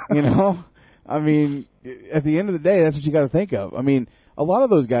 You know? I mean, at the end of the day, that's what you got to think of. I mean, a lot of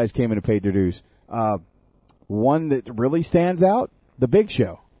those guys came in and paid their dues. One that really stands out, The Big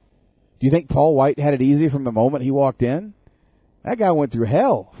Show. Do you think Paul White had it easy from the moment he walked in? That guy went through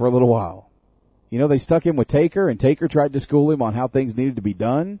hell for a little while. You know, they stuck him with Taker, and Taker tried to school him on how things needed to be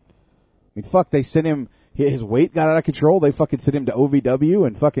done. I mean, fuck, they sent him, his weight got out of control. They fucking sent him to OVW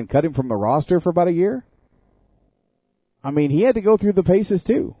and fucking cut him from the roster for about a year. I mean, he had to go through the paces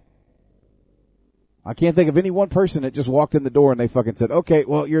too. I can't think of any one person that just walked in the door and they fucking said, okay,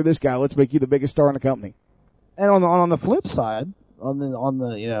 well, you're this guy. Let's make you the biggest star in the company. And on the flip side, on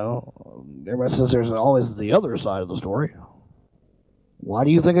the you know, everybody says there's always the other side of the story. Why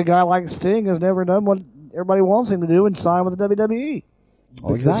do you think a guy like Sting has never done what everybody wants him to do and sign with the WWE?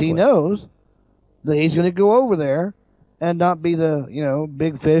 Oh, because he knows that he's going to go over there and not be the, you know,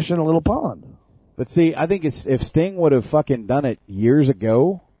 big fish in a little pond. But see, I think if Sting would have fucking done it years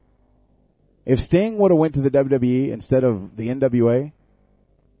ago, if Sting would have went to the WWE instead of the NWA,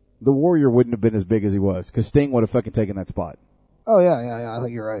 the Warrior wouldn't have been as big as he was, because Sting would have fucking taken that spot. Oh, yeah, I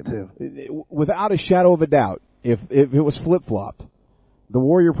think you're right, too. Without a shadow of a doubt, if it was flip-flopped, the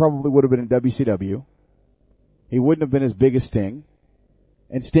Warrior probably would have been in WCW. He wouldn't have been as big as Sting.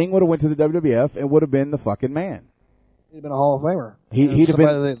 And Sting would have went to the WWF and would have been the fucking man. He'd been a Hall of Famer. He'd have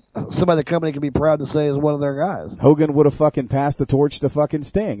been somebody the company could be proud to say is one of their guys. Hogan would have fucking passed the torch to fucking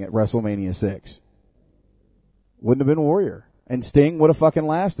Sting at WrestleMania 6. Wouldn't have been Warrior. And Sting would have fucking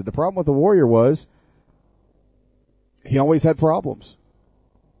lasted. The problem with the Warrior was he always had problems.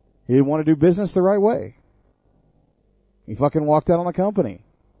 He didn't want to do business the right way. He fucking walked out on the company.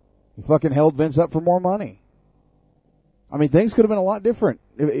 He fucking held Vince up for more money. I mean, things could have been a lot different,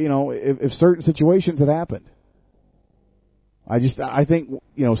 if certain situations had happened. I think,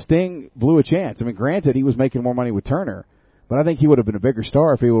 Sting blew a chance. I mean, granted, he was making more money with Turner, but I think he would have been a bigger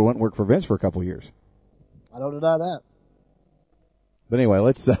star if he would have went and worked for Vince for a couple of years. I don't deny that. But anyway,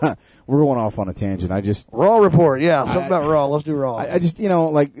 we're going off on a tangent. Raw report, yeah, something about Raw. Let's do Raw. I just,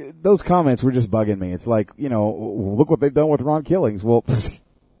 those comments were just bugging me. It's like, look what they've done with Ron Killings. Well,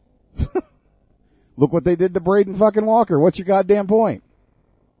 look what they did to Braden fucking Walker. What's your goddamn point?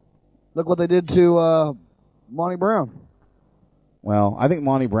 Look what they did to, Monty Brown. Well, I think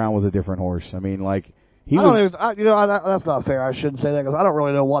Monty Brown was a different horse. I mean, that's not fair. I shouldn't say that because I don't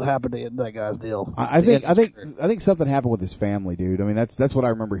really know what happened to that guy's deal. I think something happened with his family, dude. I mean, that's what I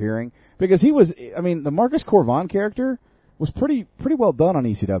remember hearing, because the Marcus Corvon character was pretty well done on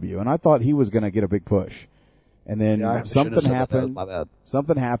ECW, and I thought he was going to get a big push. And then something happened.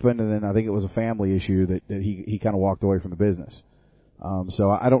 Something happened, and then I think it was a family issue that he kind of walked away from the business. So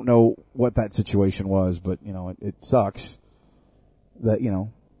I don't know what that situation was, but it sucks that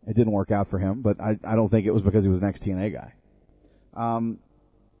it didn't work out for him. But I don't think it was because he was an ex-TNA guy.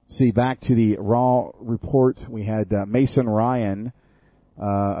 See, back to the Raw report, we had Mason Ryan,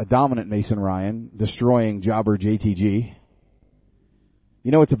 a dominant Mason Ryan, destroying jobber JTG.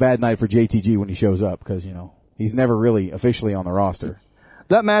 It's a bad night for JTG when he shows up, because he's never really officially on the roster.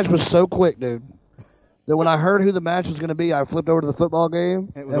 That match was so quick, dude, that when I heard who the match was going to be, I flipped over to the football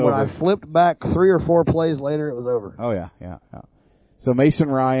game, and when I flipped back 3 or 4 plays later, it was over. Oh, yeah. So Mason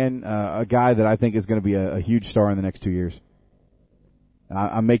Ryan, a guy that I think is going to be a huge star in the next 2 years.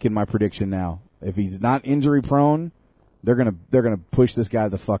 I'm making my prediction now. If he's not injury prone, they're gonna push this guy to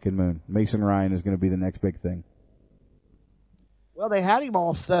the fucking moon. Mason Ryan is going to be the next big thing. Well, they had him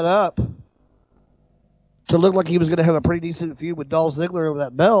all set up to look like he was going to have a pretty decent feud with Dolph Ziggler over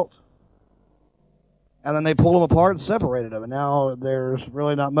that belt. And then they pulled him apart and separated him. And now there's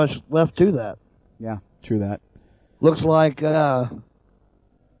really not much left to that. Yeah, true that. Looks like Zack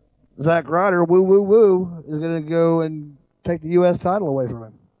Ryder, woo, is going to go and take the U.S. title away from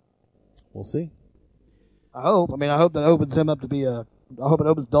him. We'll see. I hope. I hope that opens him up to be I hope it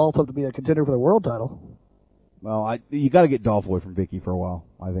opens Dolph up to be a contender for the world title. Well, you got to get Dolph away from Vicky for a while,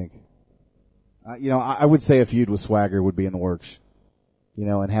 I think. I would say a feud with Swagger would be in the works.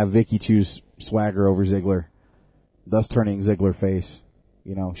 And have Vicky choose Swagger over Ziggler, thus turning Ziggler face.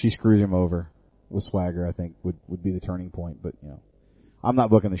 She screws him over with Swagger, I think, would be the turning point. But, I'm not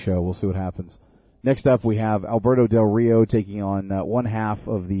booking the show. We'll see what happens. Next up, we have Alberto Del Rio taking on one half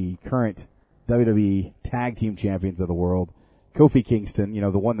of the current WWE Tag Team Champions of the world, Kofi Kingston,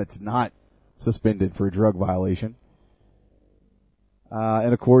 the one that's not suspended for a drug violation.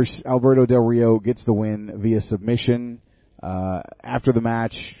 And of course, Alberto Del Rio gets the win via submission. After the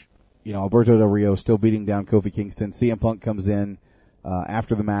match, Alberto Del Rio still beating down Kofi Kingston. CM Punk comes in,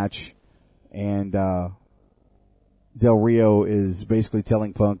 after the match and, Del Rio is basically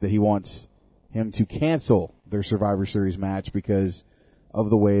telling Punk that he wants him to cancel their Survivor Series match because of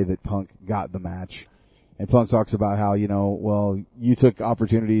the way that Punk got the match. And Punk talks about how, well, you took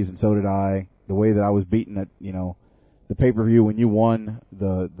opportunities and so did I. The way that I was beaten at, the pay-per-view when you won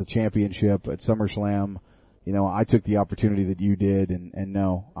the championship at SummerSlam, I took the opportunity that you did, and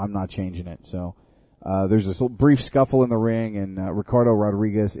no, I'm not changing it. So, there's this little brief scuffle in the ring, and Ricardo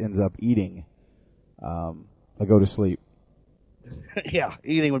Rodriguez ends up eating a go to sleep. Yeah,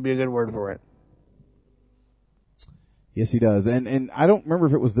 eating would be a good word for it. Yes, he does. And I don't remember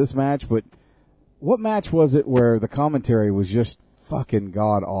if it was this match, but what match was it where the commentary was just fucking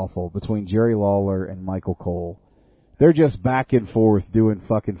god awful between Jerry Lawler and Michael Cole? They're just back and forth doing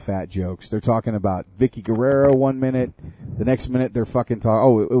fucking fat jokes. They're talking about Vicky Guerrero 1 minute, the next minute they're fucking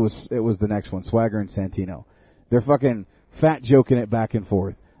it was the next one, Swagger and Santino. They're fucking fat joking it back and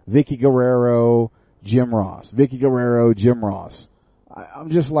forth. Vicky Guerrero, Jim Ross. Vicky Guerrero, Jim Ross.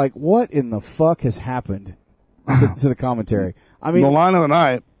 I'm just like, what in the fuck has happened to the commentary? I mean, the line of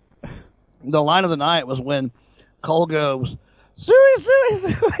the night was when Cole goes,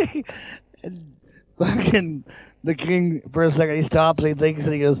 Suey, and fucking the King, for a second, he stops and he thinks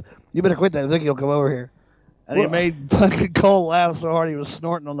and he goes, you better quit that, Vicky will come over here. And he made fucking Cole laugh so hard he was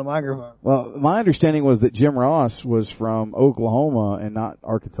snorting on the microphone. Well, my understanding was that Jim Ross was from Oklahoma and not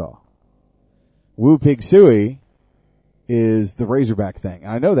Arkansas. Woo Pig Suey is the Razorback thing.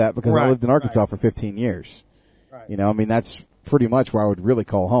 And I know that because I lived in Arkansas for 15 years. Right. That's pretty much where I would really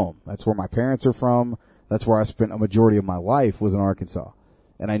call home. That's where my parents are from. That's where I spent a majority of my life was in Arkansas.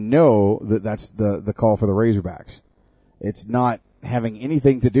 And I know that that's the call for the Razorbacks. It's not having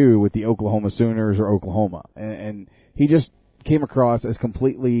anything to do with the Oklahoma Sooners or Oklahoma. And he just came across as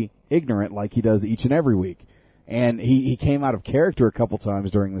completely ignorant like he does each and every week. And he came out of character a couple times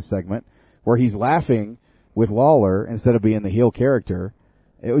during this segment where he's laughing with Lawler instead of being the heel character.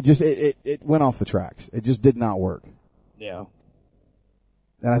 It went off the tracks. It just did not work. Yeah.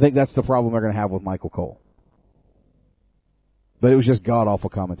 And I think that's the problem they're going to have with Michael Cole. But it was just god-awful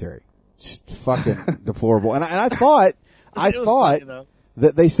commentary. Just fucking deplorable. And I thought funny,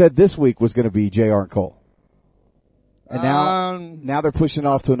 that they said this week was going to be JR and Cole. And now they're pushing it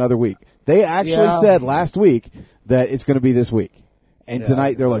off to another week. They actually said last week that it's going to be this week. And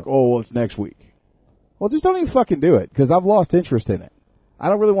tonight they're like, oh, well, it's next week. Well, just don't even fucking do it, because I've lost interest in it. I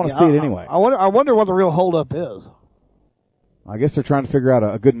don't really want to see it anyway. I wonder what the real holdup is. I guess they're trying to figure out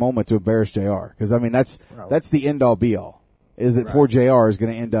a good moment to embarrass JR, because that's the end all be all. Is that poor JR is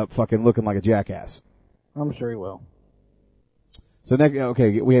going to end up fucking looking like a jackass. I'm sure he will. So next,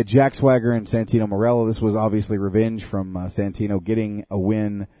 we had Jack Swagger and Santino Marella. This was obviously revenge from Santino getting a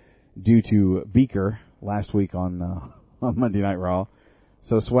win due to Beaker last week on Monday Night Raw.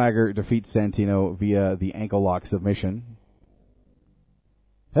 So Swagger defeats Santino via the ankle lock submission.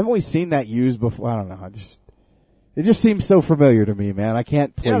 Haven't we seen that used before? I don't know. It just seems so familiar to me, man. I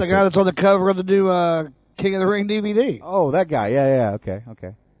can't place the guy that's on the cover of the new King of the Ring DVD. Oh, that guy. Yeah. Okay.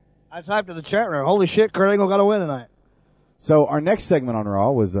 I typed in the chat room, holy shit, Kurt Angle got a win tonight. So our next segment on Raw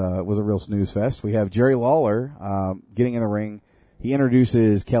was a real snooze fest. We have Jerry Lawler getting in the ring. He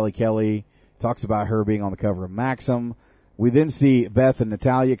introduces Kelly, talks about her being on the cover of Maxim. We then see Beth and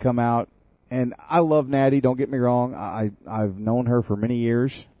Natalya come out. And I love Natty, don't get me wrong. I've known her for many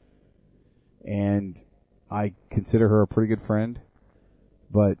years. And I consider her a pretty good friend.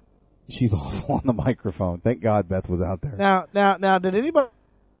 But she's awful on the microphone. Thank God Beth was out there. Now, did anybody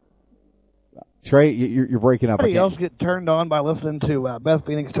Trey, you're breaking up. Anybody else get turned on by listening to Beth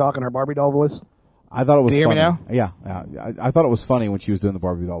Phoenix talking her Barbie doll voice? I thought it was funny. Can you hear me now? Yeah. I thought it was funny when she was doing the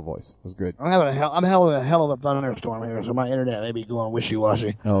Barbie doll voice. It was good. I'm having a hell of a thunderstorm here, so my internet may be going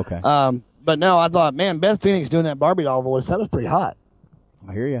wishy-washy. Oh, okay. But no, I thought, man, Beth Phoenix doing that Barbie doll voice, that was pretty hot.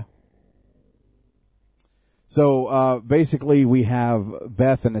 I hear you. So, basically we have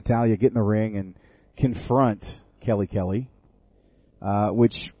Beth and Natalya get in the ring and confront Kelly,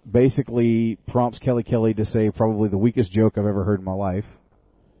 which basically prompts Kelly to say probably the weakest joke I've ever heard in my life.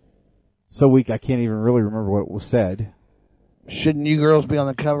 So weak I can't even really remember what was said. Shouldn't you girls be on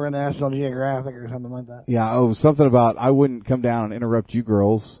the cover of National Geographic or something like that? Yeah, something about I wouldn't come down and interrupt you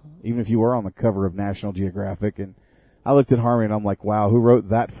girls, even if you were on the cover of National Geographic. And I looked at Harmony and I'm like, wow, who wrote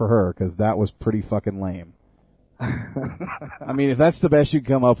that for her? Because that was pretty fucking lame. I mean, if that's the best you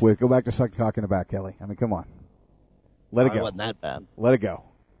can come up with, go back to suck cock in the back, Kelly. I mean, come on. Let it go. It wasn't that bad. Let it go.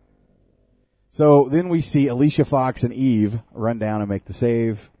 So then we see Alicia Fox and Eve run down and make the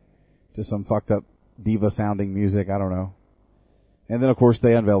save to some fucked up diva sounding music. I don't know. And then of course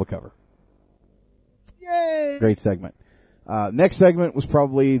they unveil the cover. Yay! Great segment. Next segment was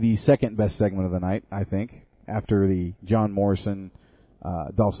probably the second best segment of the night, I think. after the John Morrison,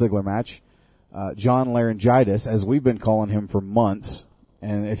 Dolph Ziggler match. John Laryngitis, as we've been calling him for months.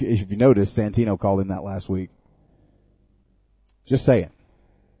 And if you notice, Santino called him that last week. Just saying.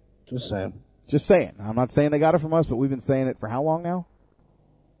 Just saying. Just saying. I'm not saying they got it from us, but we've been saying it for how long now?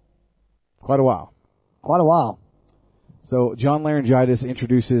 Quite a while. Quite a while. So John Laryngitis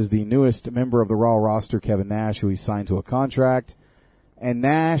introduces the newest member of the Raw roster, Kevin Nash, who he signed to a contract. And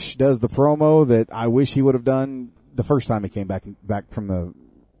Nash does the promo that I wish he would have done the first time he came back from the,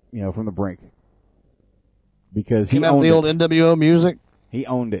 from the brink. Because he owned the old NWO music. He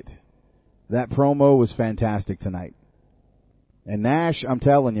owned it. That promo was fantastic tonight. And Nash, I'm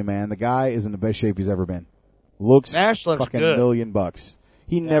telling you, man, the guy is in the best shape he's ever been. Nash looks fucking good. $1,000,000.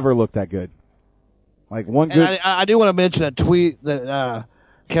 He never looked that good. Like one and good. I do want to mention a tweet that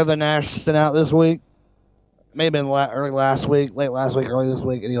Kevin Nash sent out this week. May have been early last week, late last week, early this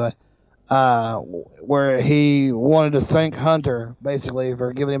week, anyway. Where he wanted to thank Hunter, basically,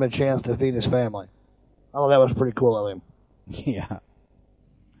 for giving him a chance to feed his family. I thought that was pretty cool of him. Yeah.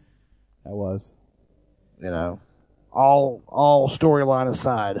 That was. All storyline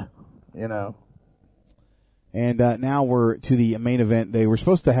aside, And now we're to the main event. They were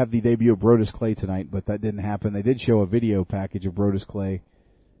supposed to have the debut of Brodus Clay tonight, but that didn't happen. They did show a video package of Brodus Clay,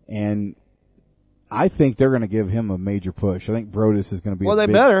 and I think they're going to give him a major push. I think Brodus is going to be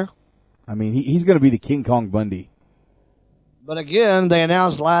better. I mean, he's going to be the King Kong Bundy. But again, they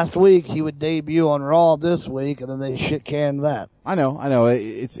announced last week he would debut on Raw this week, and then they shit-canned that. I know.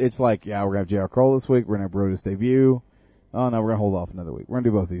 It's like, yeah, we're going to have JR Cole this week. We're going to have Brodus debut. Oh, no, we're going to hold off another week. We're going to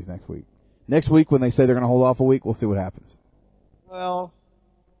do both of these next week. Next week, when they say they're going to hold off a week, we'll see what happens. Well,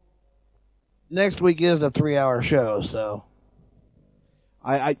 next week is a 3-hour show, so.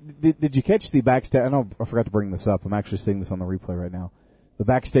 Did you catch the backstage? I forgot to bring this up. I'm actually seeing this on the replay right now. The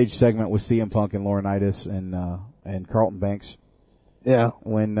backstage segment with CM Punk and Laurinaitis and Carlton Banks. Yeah.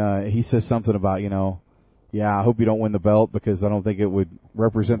 When he says something about, I hope you don't win the belt because I don't think it would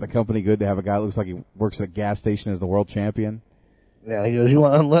represent the company good to have a guy that looks like he works at a gas station as the world champion. Yeah, he goes, you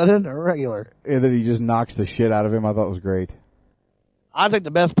want unleaded or regular? And then he just knocks the shit out of him. I thought it was great. I think the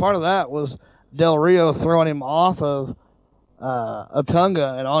best part of that was Del Rio throwing him off of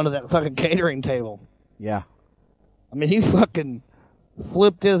Otunga and onto that fucking catering table. Yeah. I mean, he fucking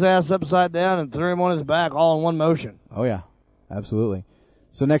flipped his ass upside down and threw him on his back all in one motion. Oh, yeah. Absolutely.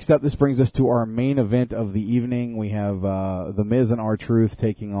 So next up, this brings us to our main event of the evening. We have The Miz and R-Truth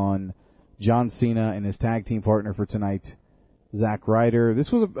taking on John Cena and his tag team partner for tonight, Zack Ryder.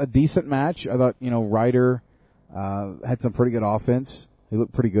 This was a decent match. I thought, Ryder had some pretty good offense. He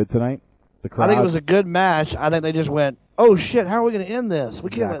looked pretty good tonight. The crowd. I think it was a good match. I think they just went, oh shit, how are we going to end this? We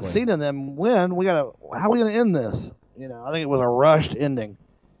can't let Cena and them win. How are we going to end this? I think it was a rushed ending.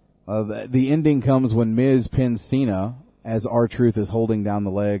 The ending comes when Miz pins Cena as R-Truth is holding down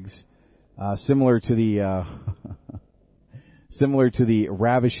the legs, similar to the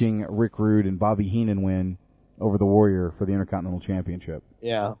ravishing Rick Rude and Bobby Heenan win over the Warrior for the Intercontinental Championship.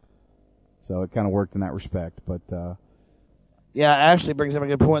 Yeah. So it kind of worked in that respect, but yeah, Ashley brings up a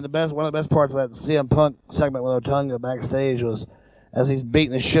good point. One of the best parts of that CM Punk segment with Otunga backstage was as he's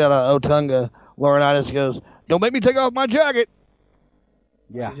beating the shit out of Otunga, Laurinaitis goes, "Don't make me take off my jacket."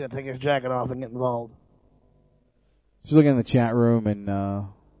 Yeah. He's gonna take his jacket off and get involved. Just looking in the chat room, and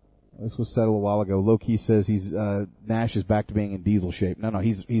this was said a little while ago. Low-key says Nash is back to being in Diesel shape. No,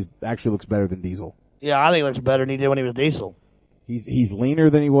 he's actually looks better than Diesel. Yeah, I think he looks better than he did when he was Diesel. He's leaner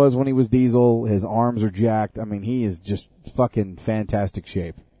than he was when he was Diesel. His arms are jacked. I mean, he is just fucking fantastic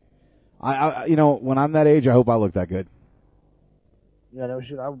shape. I when I'm that age, I hope I look that good. Yeah, no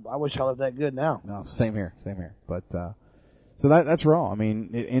shit. I wish I looked that good now. No, same here. But so that's Raw. I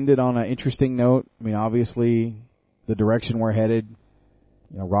mean, it ended on an interesting note. I mean, obviously, the direction we're headed.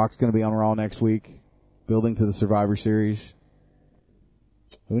 Rock's going to be on Raw next week, building to the Survivor Series.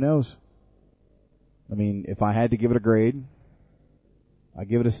 Who knows? I mean, if I had to give it a grade, I'd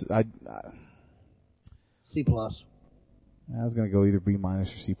give it a C+. I was going to go either B- or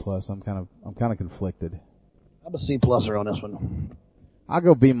C+. I'm kind of conflicted. I'm a C+er on this one. I'll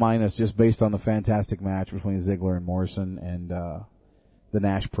go B- just based on the fantastic match between Ziggler and Morrison and the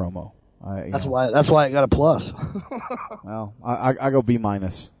Nash promo. That's why it got a plus. Well, I go B-.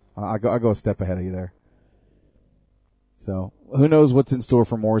 I go a step ahead of you there. So who knows what's in store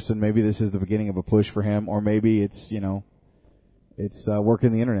for Morrison? Maybe this is the beginning of a push for him, or maybe it's it's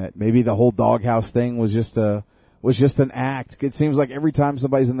working the internet. Maybe the whole doghouse thing was just an act. It seems like every time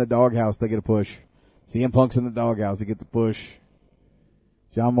somebody's in the doghouse, they get a push. CM Punk's in the doghouse, he gets a push.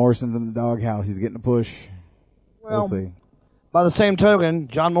 John Morrison's in the doghouse, he's getting a push. Well, we'll see. By the same token,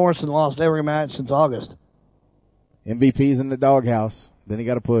 John Morrison lost every match since August. MVP's in the doghouse. Then he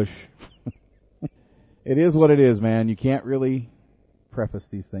got to push. It is what it is, man. You can't really preface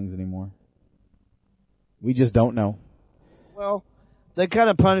these things anymore. We just don't know. Well, they kind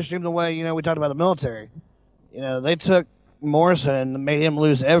of punished him the way, we talked about the military. They took Morrison and made him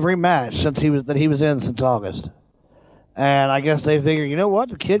lose every match that he was in since August. And I guess they figure, you know what?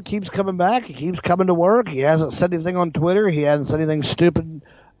 The kid keeps coming back. He keeps coming to work. He hasn't said anything on Twitter. He hasn't said anything stupid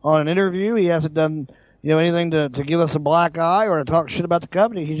on an interview. He hasn't done, anything to give us a black eye or to talk shit about the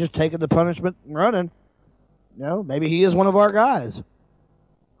company. He's just taking the punishment and running. Maybe he is one of our guys.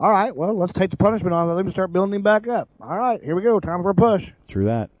 All right, well, let's take the punishment on him and start building him back up. All right, here we go. Time for a push. True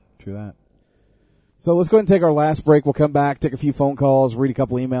that. So let's go ahead and take our last break. We'll come back, take a few phone calls, read a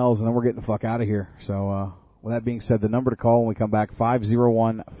couple emails, and then we're getting the fuck out of here. So with that being said, the number to call when we come back,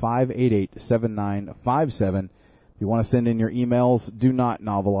 501-588-7957. If you want to send in your emails, do not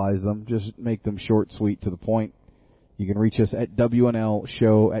novelize them. Just make them short, sweet, to the point. You can reach us at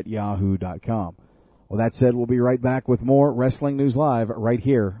WNLshow@yahoo.com. Well, that said, we'll be right back with more Wrestling News Live right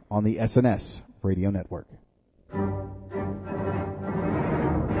here on the SNS Radio Network.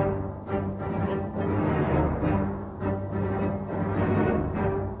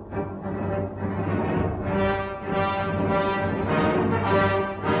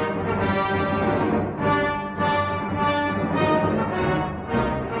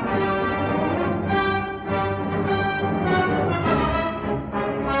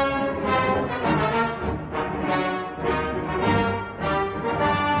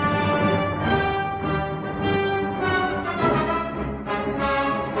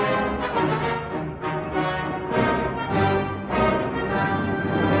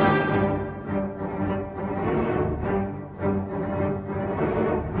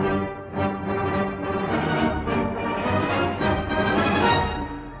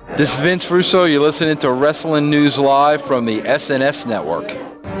 This is Vince Russo. You're listening to Wrestling News Live from the SNS Network.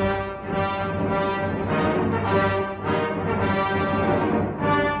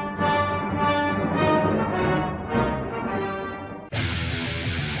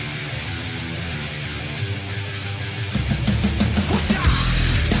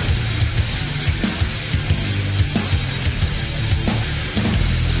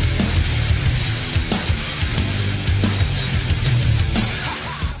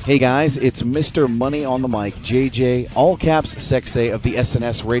 Hey guys, it's Mr. Money on the Mic, JJ, all caps Sexay of the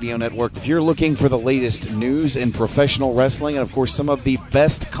SNS Radio Network. If you're looking for the latest news in professional wrestling and of course some of the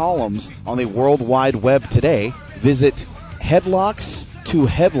best columns on the World Wide Web today, visit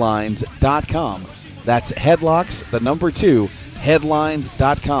headlocks2headlines.com. That's headlocks, the number 2,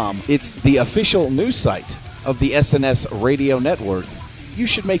 headlines.com. It's the official news site of the SNS Radio Network. You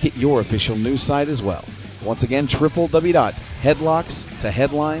should make it your official news site as well. Once again,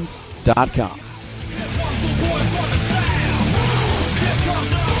 www.headlocks2headlines.com.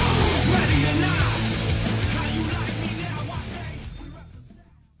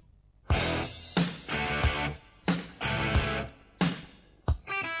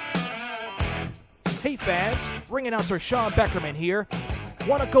 Hey fans, ring announcer Sean Beckerman here.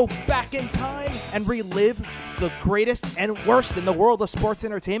 Want to go back in time and relive the greatest and worst in the world of sports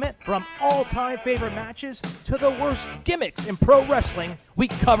entertainment? From all-time favorite matches to the worst gimmicks in pro wrestling, we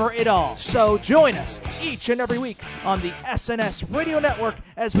cover it all. So join us each and every week on the SNS Radio Network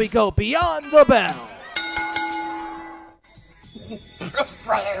as we go beyond the bell.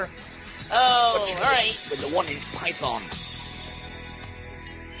 Brother. Oh, all right. With the one in Python.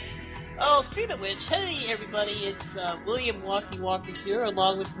 Oh, speaking of which, hey everybody, it's William Walkie Walker here,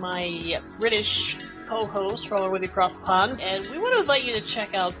 along with my British co-host from all the way across the pond, and we want to invite you to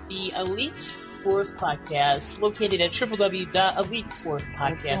check out the Elite Force Podcast, located at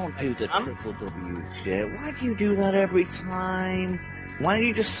www.eliteforcepodcast.com. Don't do the triple W shit. Why do you do that every time? Why don't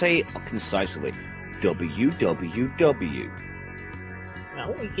you just say it concisely? www.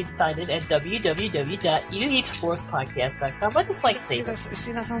 No, you can find it at www.eliteforcepodcast.com. I just like saying that.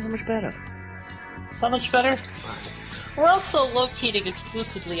 See, that sounds so much better. So much better? We're also located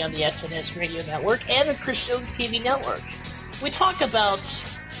exclusively on the SNS Radio Network and the Chris Jones TV Network. We talk about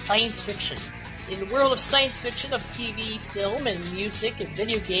science fiction. In the world of science fiction, of TV, film, and music, and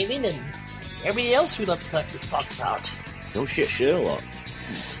video gaming, and everything else we love to talk about. No shit, Sherlock.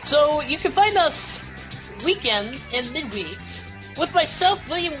 So you can find us weekends and midweeks with myself,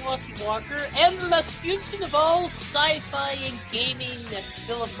 William Walkie Walker, and the Rasputin of all sci-fi and gaming,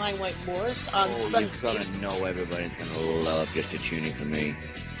 Philip My White Morris on Sundays. You've got to know everybody's going to love just to tune in for me.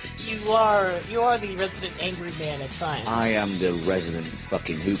 You are the resident angry man at times. I am the resident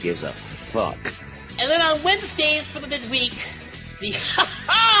fucking who gives a fuck. And then on Wednesdays for the midweek, the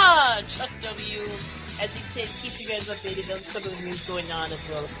Ha-Ha! Chuck W. as he can keep you guys updated on some of the news going on as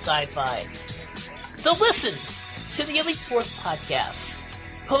well as sci-fi. So listen to the Elite Force podcast,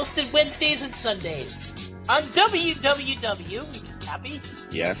 posted Wednesdays and Sundays on www. Happy?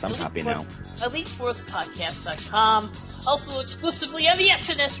 Yes, I'm happy now. EliteForcePodcast.com. Also exclusively on the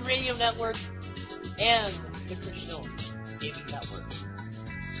SNS Radio Network and the Chris Jones Gaming Network.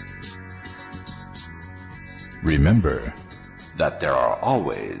 Remember that there are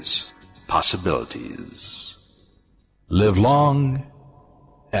always possibilities. Live long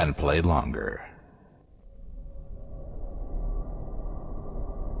and play longer.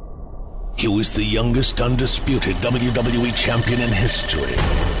 He was the youngest undisputed WWE champion in history.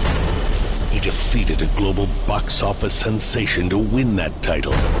 He defeated a global box office sensation to win that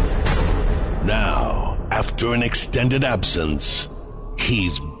title. Now, after an extended absence,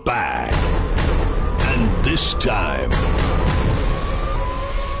 he's back. And this time,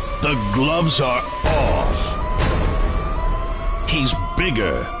 the gloves are off. He's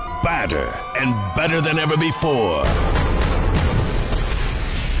bigger, badder, and better than ever before.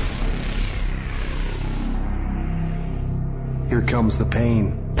 Here comes the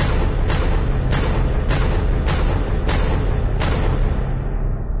pain.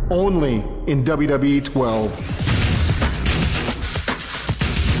 Only in WWE 12.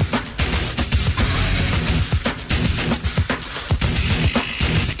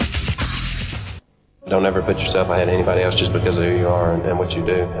 Don't ever put yourself ahead of anybody else just because of who you are and what you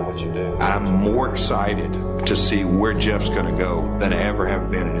do I'm more excited to see where Jeff's going to go than I ever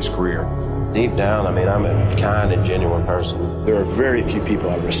have been in his career. Deep down, I mean, I'm a kind and genuine person. There are very few people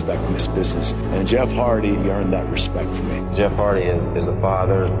I respect in this business, and Jeff Hardy earned that respect from me. Jeff Hardy is a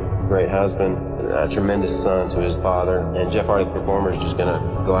father, great husband, a tremendous son to his father, and Jeff Hardy, the performer, is just going to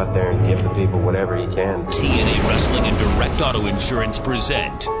go out there and give the people whatever he can. TNA Wrestling and Direct Auto Insurance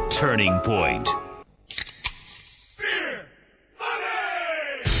present Turning Point.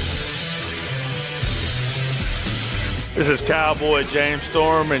 This is Cowboy James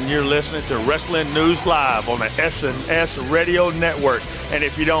Storm, and you're listening to Wrestling News Live on the SNS Radio Network. And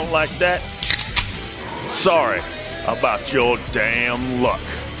if you don't like that, sorry about your damn luck.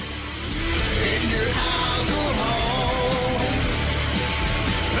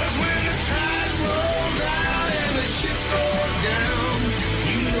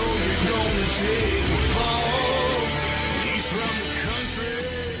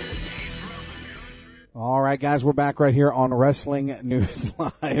 All right, guys, we're back right here on Wrestling News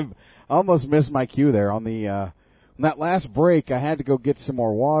Live. I almost missed my cue there on the on that last break. I had to go get some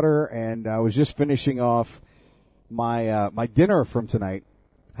more water, and I was just finishing off my my dinner from tonight.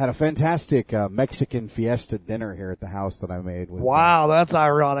 Had a fantastic Mexican fiesta dinner here at the house that I made. With, wow, that's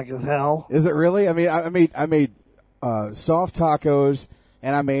ironic as hell. Is it really? I mean, I made soft tacos.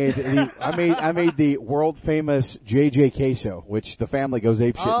 And I made the world famous JJ queso, which the family goes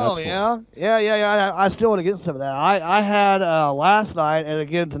apeshit nuts for. Oh yeah. I still want to get some of that. I had last night and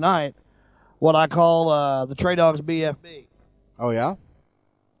again tonight what I call the TreyDawg's BFB. Oh yeah,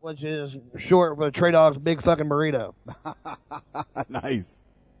 which is short for TreyDawg's Big Fucking Burrito. Nice.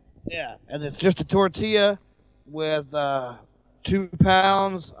 Yeah, and it's just a tortilla with 2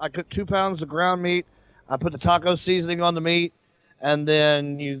 pounds. I cook 2 pounds of ground meat. I put the taco seasoning on the meat. And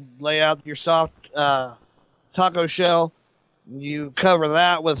then you lay out your soft taco shell. You cover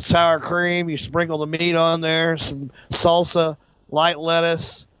that with sour cream. You sprinkle the meat on there, some salsa, light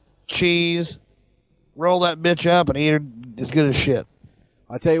lettuce, cheese. Roll that bitch up and eat it as good as shit.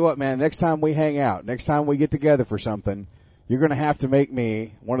 I'll tell you what, man, next time we hang out, next time we get together for something, you're going to have to make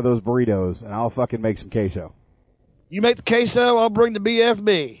me one of those burritos, and I'll fucking make some queso. You make the queso, I'll bring the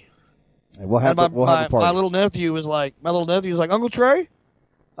BFB. And we'll have a party. My little nephew was like, Uncle Trey?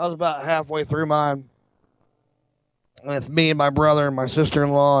 I was about halfway through mine. And it's me and my brother and my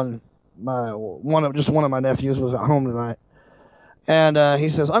sister-in-law and one of my nephews was at home tonight. And he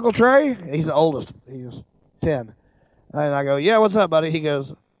says, Uncle Trey? He's the oldest. He's 10. And I go, yeah, what's up, buddy? He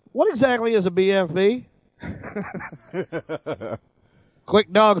goes, what exactly is a BFB?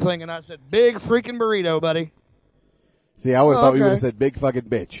 Quick dog thing. And I said, big freaking burrito, buddy. See, I would have thought we would have said big fucking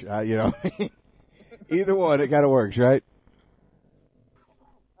bitch. You know, either one, it kind of works, right?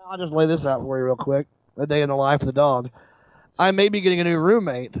 I'll just lay this out for you real quick. A day in the life of the dog. I may be getting a new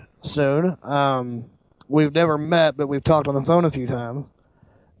roommate soon. We've never met, but we've talked on the phone a few times.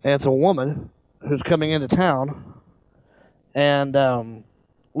 And it's a woman who's coming into town and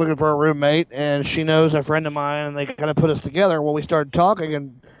looking for a roommate. And she knows a friend of mine, and they kind of put us together. Well, we started talking,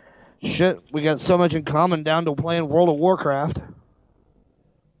 and shit, we got so much in common down to playing World of Warcraft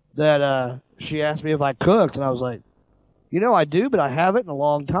that she asked me if I cooked, and I was like, You know I do, but I haven't in a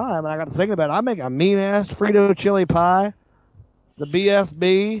long time, and I got to think about it. I make a mean-ass Frito chili pie, the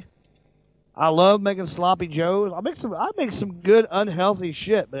BFB. I love making sloppy joes. I make some good unhealthy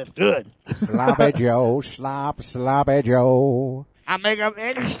shit, but it's good. Sloppy Joe, sloppy Joe. I make them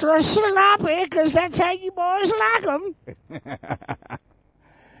extra sloppy because that's how you boys like them.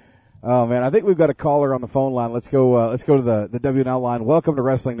 Oh man, I think we've got a caller on the phone line. Let's go to the WNL line. Welcome to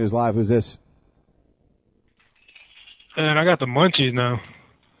Wrestling News Live. Who's this? And I got the munchies now.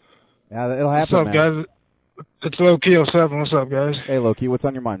 Yeah, it'll happen. What's up, man. guys? It's Low-Key 07. What's up, guys? Hey, Low-Key, what's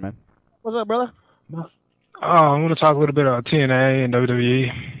on your mind, man? What's up, brother? I want to talk a little bit about TNA and WWE.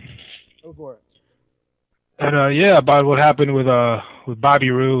 Go for it. And yeah, about what happened with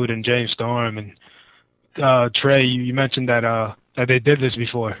Bobby Roode and James Storm and Trey. You mentioned that they did this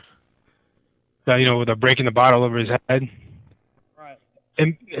before. That, you know, with breaking the bottle over his head. Right.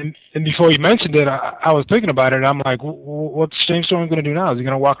 And before you mentioned it, I was thinking about it. And I'm like, what's James Storm going to do now? Is he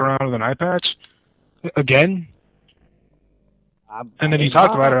going to walk around with an eye patch again? And then he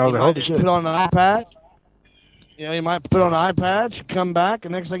talked about it. I was like, holy shit. Put on an eye patch. You know, he might put on an eye patch, come back,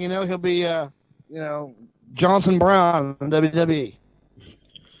 and next thing you know, he'll be, Johnson Brown in WWE.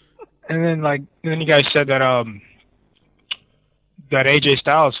 And then you guys said that that AJ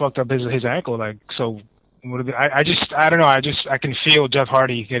Styles fucked up his ankle. Like, so I don't know. I can feel Jeff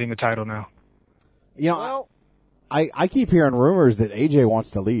Hardy getting the title now. You know, I keep hearing rumors that AJ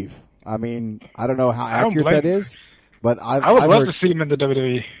wants to leave. I mean, I don't know how accurate that is, but I would love to see him in the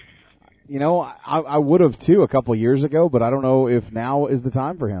WWE. You know, I would have too a couple of years ago, but I don't know if now is the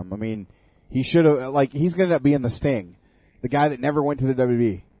time for him. I mean, he should have, he's going to end up being the Sting, the guy that never went to the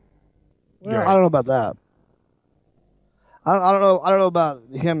WWE. Well, I don't know about that. I don't know about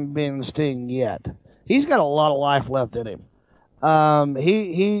him being the Sting yet. He's got a lot of life left in him.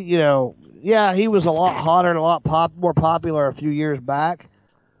 He was a lot hotter and a lot more popular a few years back.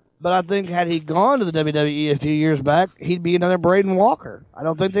 But I think had he gone to the WWE a few years back, he'd be another Braden Walker. I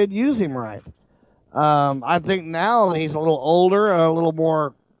don't think they'd use him right. I think now that he's a little older, a little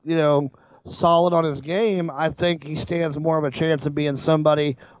more, solid on his game, I think he stands more of a chance of being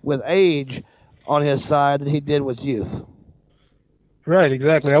somebody with age on his side than he did with youth. Right,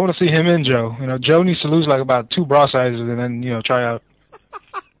 exactly. I want to see him and Joe. Joe needs to lose like about 2 bra sizes and then, try out.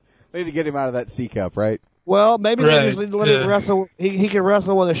 They need to get him out of that C cup, right? Well, maybe they just need to let him wrestle. He can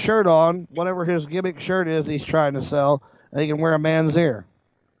wrestle with a shirt on, whatever his gimmick shirt is he's trying to sell, and he can wear a man's ear.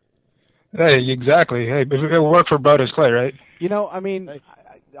 Hey, exactly. Hey, it worked for Brodus Clay, right? I mean,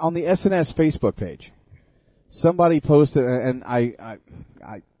 on the SNS Facebook page, somebody posted, and I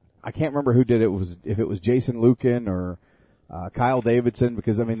can't remember who did it. If it was Jason Lucan or Kyle Davidson,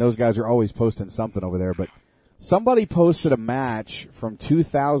 because I mean those guys are always posting something over there. But somebody posted a match from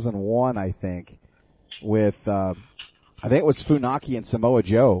 2001, I think, with I think it was Funaki and Samoa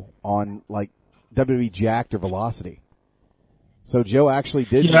Joe on like WWE Jacked or Velocity. So Joe actually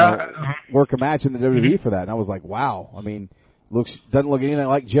did work a match in the WWE for that, and I was like, wow. I mean, doesn't look anything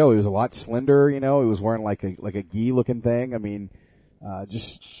like Joe. He was a lot slender, He was wearing like a gi looking thing. I mean,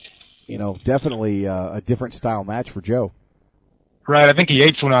 definitely a different style match for Joe. Right, I think he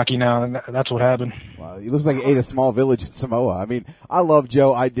ate Funaki now, and that's what happened. Well, he looks like he ate a small village in Samoa. I mean, I love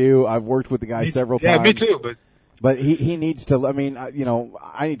Joe. I do. I've worked with the guy several times. Yeah, me too, But he needs to, I mean, I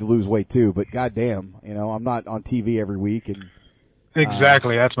need to lose weight too, but goddamn, I'm not on TV every week and.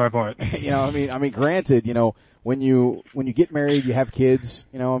 Exactly, that's my point. I mean, granted, when you get married, you have kids,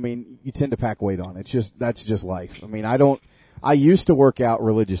 you tend to pack weight on. That's just life. I mean, I used to work out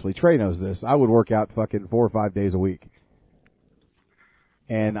religiously. Trey knows this. I would work out fucking 4 or 5 days a week.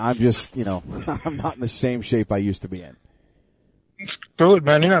 And I'm just, I'm not in the same shape I used to be in. Do it,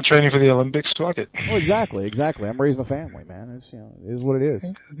 man. You're not training for the Olympics. Fuck it. Well, exactly. I'm raising a family, man. It's, it is what it is.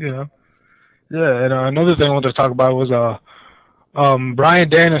 Yeah. Yeah, and another thing I wanted to talk about was, Bryan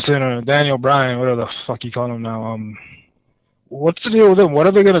Danielson or Daniel Bryan, whatever the fuck you call him now. What's the deal with him? What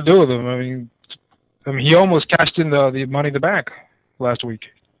are they gonna do with him? I mean, he almost cashed in the Money in the Bank last week.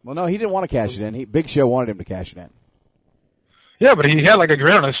 Well, no, he didn't want to cash it in. Big Show wanted him to cash it in. Yeah, but he had like a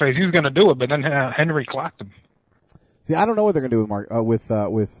grin on his face. He was gonna do it, but then Henry clocked him. See, I don't know what they're gonna do with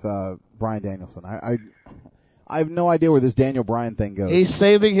Bryan Danielson. I have no idea where this Daniel Bryan thing goes. He's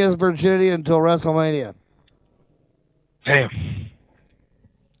saving his virginity until WrestleMania. Damn.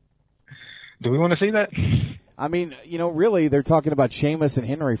 Do we want to see that? I mean, really, they're talking about Sheamus and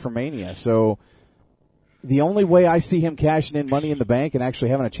Henry for Mania. So the only way I see him cashing in Money in the Bank and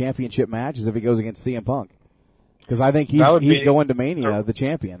actually having a championship match is if he goes against CM Punk. Because I think he's going to Mania, the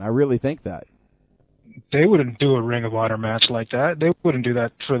champion. I really think that. They wouldn't do a Ring of Honor match like that. They wouldn't do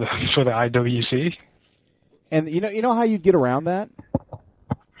that for the IWC. And you know how you get around that?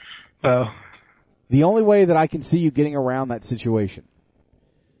 Well, the only way that I can see you getting around that situation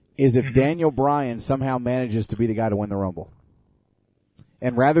is if Daniel Bryan somehow manages to be the guy to win the Rumble.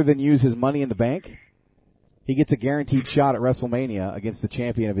 And rather than use his money in the bank, he gets a guaranteed shot at WrestleMania against the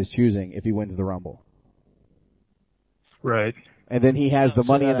champion of his choosing if he wins the Rumble. Right. And then he has the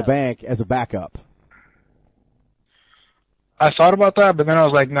money in the bank as a backup. I thought about that, but then I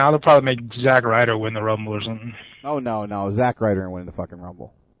was like, they'll probably make Zack Ryder win the Rumble or something. Oh, no. Zack Ryder and win the fucking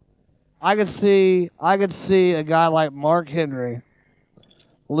Rumble. I could see a guy like Mark Henry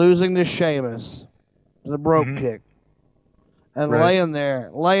losing to Sheamus, the broke kick, and laying there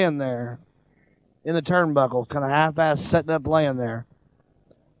in the turnbuckle, kind of half-ass setting up laying there.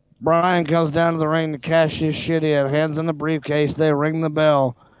 Bryan comes down to the ring to cash his shit in, hands in the briefcase, they ring the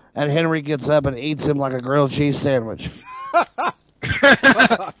bell, and Henry gets up and eats him like a grilled cheese sandwich.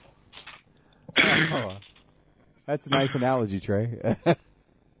 That's a nice analogy, Trey.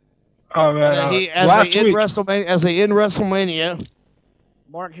 Oh man! As they end WrestleMania,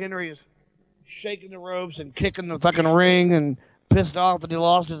 Mark Henry is shaking the ropes and kicking the fucking ring and pissed off that he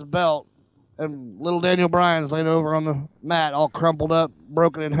lost his belt, and little Daniel Bryan's laying over on the mat, all crumpled up,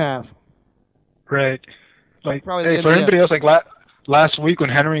 broken in half. Right. Like, for anybody else, like last week when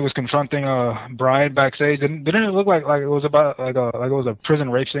Henry was confronting Bryan backstage, didn't it look like it was about like it was a prison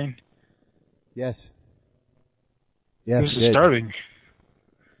rape scene? Yes. It was disturbing.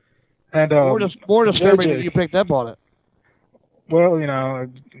 And more disturbing that you picked up on it. Well,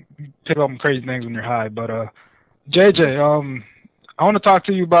 pick up on crazy things when you're high. But JJ, I want to talk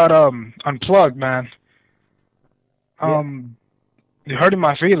to you about Unplugged, man. You're hurting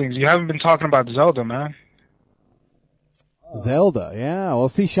my feelings. You haven't been talking about Zelda, man. Zelda, yeah. Well,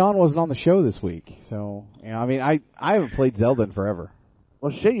 see, Sean wasn't on the show this week, so I haven't played Zelda in forever.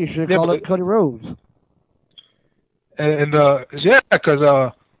 Well, shit, you should have called it Cody Rhodes. And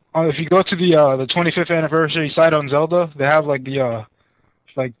because if you go to the 25th anniversary site on Zelda, they have like the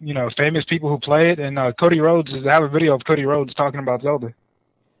famous people who play it, and Cody Rhodes, they have a video of Cody Rhodes talking about Zelda.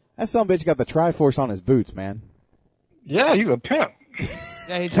 That son of a bitch got the Triforce on his boots, man. Yeah, he's a pimp.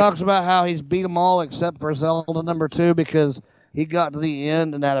 Yeah, he talks about how he's beat them all except for Zelda number 2 because he got to the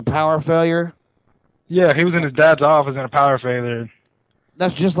end and had a power failure. Yeah, he was in his dad's office and a power failure.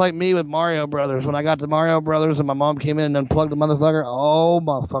 That's just like me with Mario Brothers. When I got to Mario Brothers and my mom came in and unplugged the motherfucker,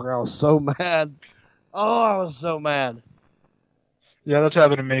 I was so mad. Oh, I was so mad. Yeah, that's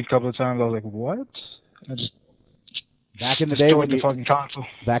happened to me a couple of times. I was like, what? I just back in the day when the fucking console.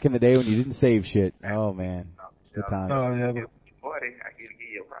 Back in the day when you didn't save shit. Oh man, good times. Oh yeah.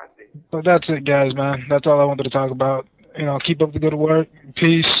 But that's it, guys, man. That's all I wanted to talk about. Keep up the good work.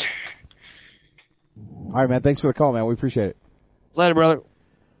 Peace. All right, man. Thanks for the call, man. We appreciate it. Later, brother.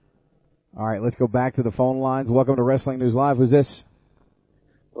 All right, let's go back to the phone lines. Welcome to Wrestling News Live. Who's this?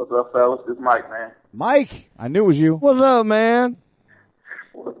 What's up, fellas? This is Mike, man. Mike, I knew it was you. What's up, man?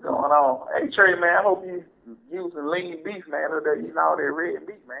 What's going on? Hey, Trey, man, I hope you using lean beef, man, or they're eating all that red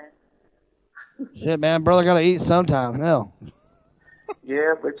meat, man. Shit, man, brother gotta eat sometime. Hell.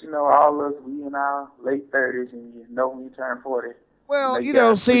 Yeah, but all of us, we in our late 30s, and when you turn 40. Well,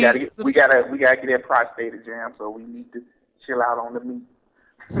 see, we gotta get that prostate exam, so we need to chill out on the meat.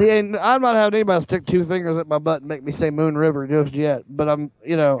 See, I'm not having anybody stick 2 fingers at my butt and make me say Moon River just yet, but I'm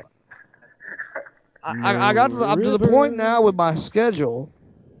to the point now with my schedule,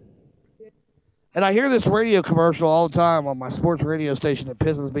 and I hear this radio commercial all the time on my sports radio station that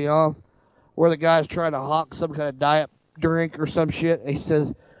pisses me off, where the guy's trying to hawk some kind of diet drink or some shit, and he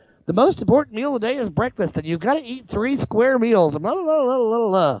says, the most important meal of the day is breakfast, and you've got to eat 3 square meals. Blah, blah, blah, blah,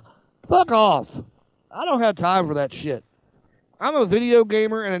 blah. Fuck off. I don't have time for that shit. I'm a video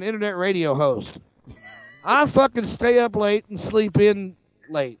gamer and an internet radio host. I fucking stay up late and sleep in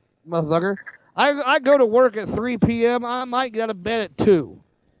late, motherfucker. I go to work at 3 p.m. I might get out of bed at 2.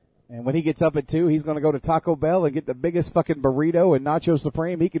 And when he gets up at 2, he's going to go to Taco Bell and get the biggest fucking burrito and nacho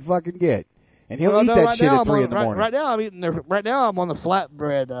supreme he could fucking get. And he'll eat that shit at 3 in the morning. Right now I'm on the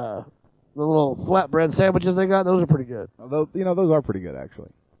flatbread, the little flatbread sandwiches they got. Those are pretty good. Although, those are pretty good,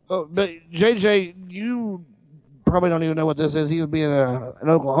 actually. Oh, but JJ, you probably don't even know what this is. He would be an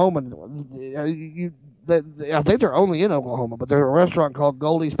Oklahoman. I think they're only in Oklahoma, but there's a restaurant called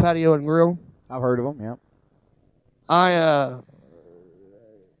Goldie's Patio and Grill. I've heard of them, yeah. I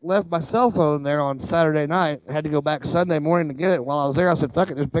left my cell phone there on Saturday night. I had to go back Sunday morning to get it. While I was there, I said, fuck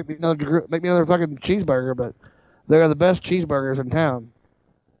it, just make me another fucking cheeseburger, but they're the best cheeseburgers in town.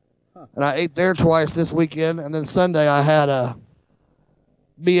 Huh. And I ate there twice this weekend, and then Sunday I had a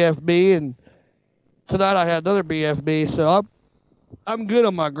BFB, and tonight I had another BFB, so I'm good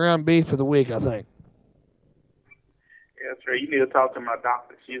on my ground beef for the week, I think. Trey, you need to talk to my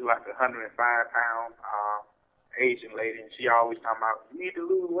doctor. She's like 105-pound Asian lady, and she always talking about, you need to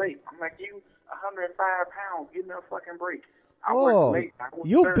lose weight. I'm like, you 105 pounds, give me a fucking break. I work late.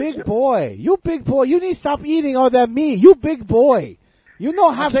 You big boy. You big boy. You need to stop eating all that meat. You big boy. You know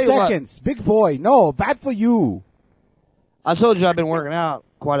half seconds. Big boy. No, bad for you. I told you I've been working out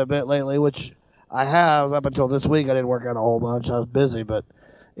quite a bit lately, which I have up until this week. I didn't work out a whole bunch. I was busy, but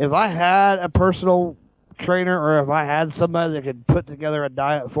if I had a personal trainer or if I had somebody that could put together a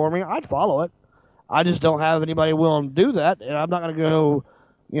diet for me, I'd follow it. I just don't have anybody willing to do that, and I'm not going to go,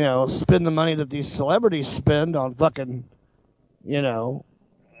 spend the money that these celebrities spend on fucking,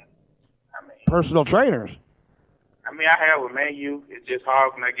 personal trainers. I mean, I have a menu. It's just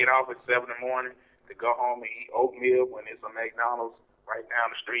hard when I get off at 7 in the morning to go home and eat oatmeal when it's a McDonald's right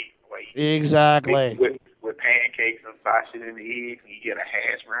down the street. Exactly. With pancakes and sausage and eggs, you get a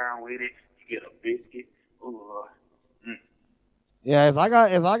hash brown with it. You get a biscuit. Ooh. Yeah, if I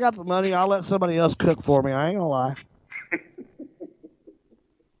got the money, I'll let somebody else cook for me. I ain't gonna lie.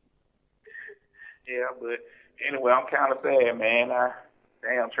 Yeah, but anyway, I'm kind of sad, man.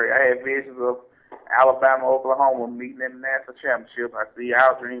 Damn, Trey, I had visions of Alabama, Oklahoma meeting in the national championship. I see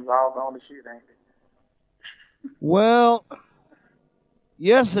our dreams all gone to shit, ain't they? Well,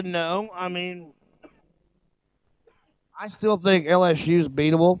 yes and no. I mean, I still think LSU's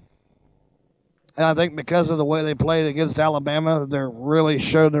beatable. And I think because of the way they played against Alabama, they're really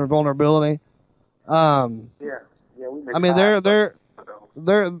showed their vulnerability. We I mean, they're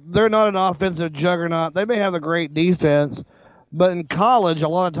not an offensive juggernaut. They may have a great defense, but in college, a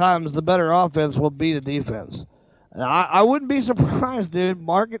lot of times the better offense will beat a defense. And I wouldn't be surprised, dude.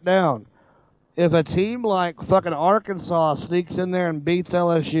 Mark it down. If a team like fucking Arkansas sneaks in there and beats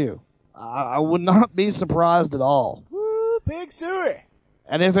LSU, I would not be surprised at all. Woo, Big Suey.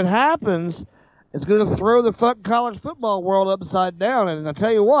 And if it happens, it's going to throw the fucking college football world upside down. And I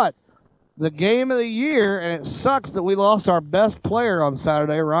tell you what, the game of the year, and it sucks that we lost our best player on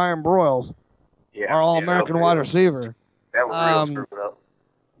Saturday, Ryan Broyles, our All-American wide receiver. That was real screwed up.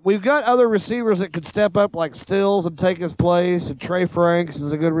 We've got other receivers that could step up like Stills and take his place, and Trey Franks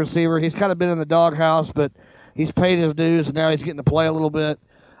is a good receiver. He's kind of been in the doghouse, but he's paid his dues, and now he's getting to play a little bit.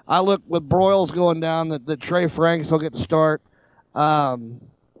 I look with Broyles going down that Trey Franks will get to start.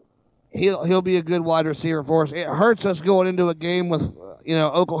 He'll be a good wide receiver for us. It hurts us going into a game with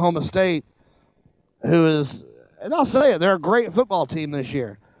Oklahoma State, who is, and I'll say it, they're a great football team this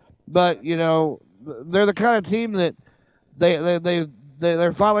year, but they're the kind of team that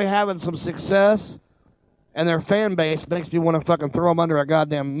they're finally having some success, and their fan base makes me want to fucking throw them under a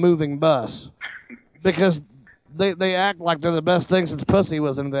goddamn moving bus because they act like they're the best thing since pussy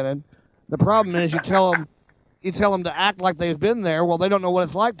was invented. The problem is you tell them to act like they've been there. Well, they don't know what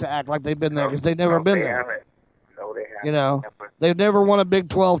it's like to act like they've been there because they've never been there. No, they haven't. They've never won a Big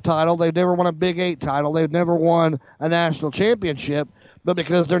 12 title. They've never won a Big 8 title. They've never won a national championship. But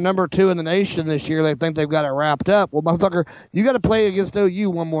because they're number 2 in the nation this year, they think they've got it wrapped up. Well, motherfucker, you got to play against OU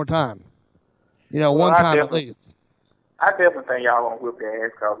one more time. One time at least. I definitely think y'all gonna whip their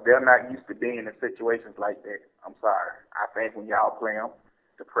ass because they're not used to being in situations like that. I'm sorry. I think when y'all play them,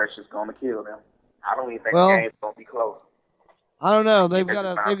 the pressure's gonna kill them. I don't even think the game's gonna be close. I don't know. They've got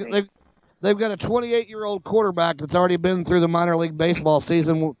a 28-year-old quarterback that's already been through the minor league baseball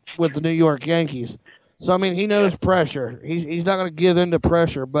season with the New York Yankees. So I mean, he knows pressure. He's not going to give in to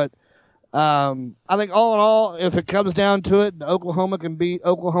pressure. But I think all in all, if it comes down to it, Oklahoma can beat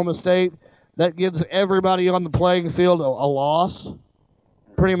Oklahoma State. That gives everybody on the playing field a loss,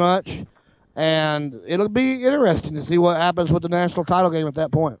 pretty much. And it'll be interesting to see what happens with the national title game at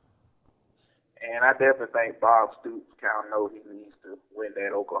that point. And I definitely think Bob Stoops kind of knows he needs to win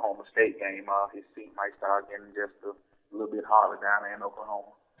that Oklahoma State game. His seat might start getting just a little bit harder down there in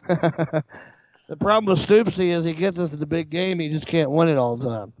Oklahoma. The problem with Stoopsy is he gets us to the big game, he just can't win it all the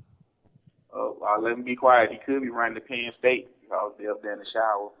time. Oh, let him be quiet. He could be running to Penn State because they're up there in the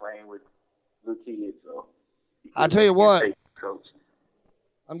shower playing with little kids. So I tell you what, coach.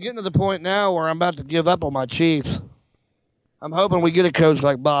 I'm getting to the point now where I'm about to give up on my Chiefs. I'm hoping we get a coach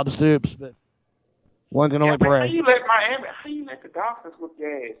like Bob Stoops, but one can only pray. How you let the Dolphins look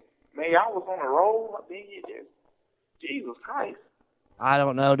your ass? Man, y'all was on a roll up there. Jesus Christ. I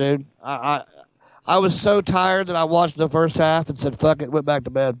don't know, dude. I was so tired that I watched the first half and said, fuck it, went back to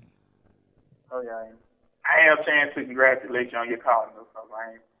bed. Oh, yeah. I have a chance to congratulate you on your calling.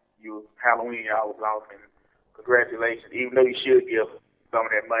 You Halloween, y'all was off, and congratulations. Even though you should give some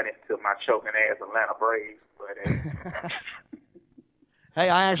of that money to my choking ass Atlanta Braves. But hey,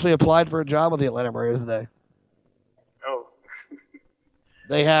 I actually applied for a job with the Atlanta Braves today. Oh.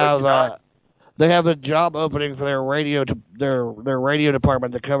 They have they have a job opening for their radio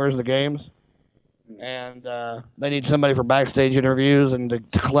department that covers the games, and they need somebody for backstage interviews and to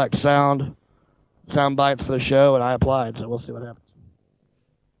collect sound bites for the show, and I applied, so we'll see what happens.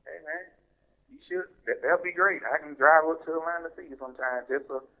 Hey man, you should. That'll be great. I can drive up to Atlanta to see you sometimes. It's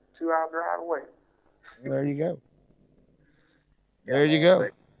a 2-hour drive away. There you go. There you go.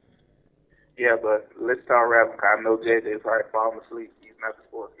 Yeah, but let's talk rapping. Cause I know JJ's probably falling asleep. He's not the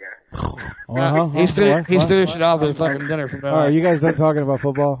sports guy. He's finishing off his fucking dinner from now on. All right, you guys done talking about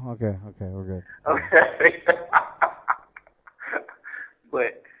football? Okay, we're good. Okay.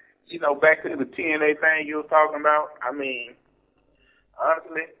 But, back to the TNA thing you were talking about, I mean,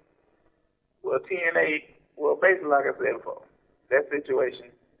 honestly, basically like I said before, that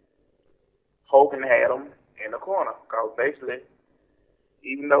situation, Hogan had him in the corner. Because basically,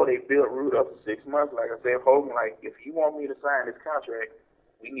 even though they built Rude up for 6 months, like I said, Hogan, if you want me to sign this contract,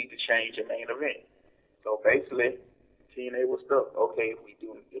 we need to change the main event. So basically, TNA was stuck. Okay, if we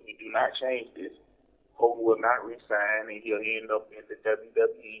do not change this, Hogan will not resign and he'll end up in the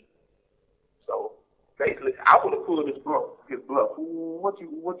WWE. So basically, I would have pulled his bluff. What you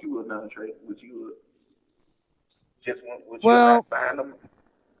would have done, Trey? Would you have not signed him?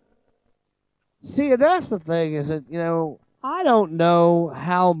 See, that's the thing, is that, I don't know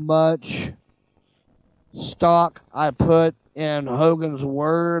how much stock I put in Hogan's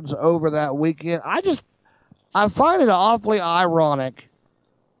words over that weekend. I find it awfully ironic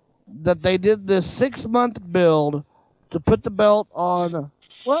that they did this 6-month build to put the belt on.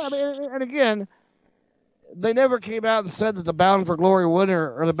 Well, I mean, and again, they never came out and said that the Bound for Glory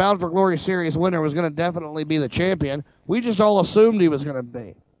winner or the Bound for Glory series winner was going to definitely be the champion. We just all assumed he was going to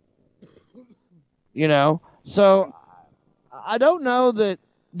be. So I don't know that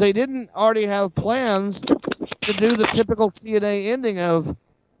they didn't already have plans to do the typical TNA ending of,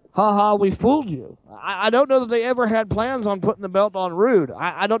 ha, we fooled you. I don't know that they ever had plans on putting the belt on Rude.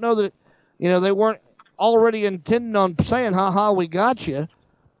 I don't know that, they weren't already intending on saying, ha, we got you.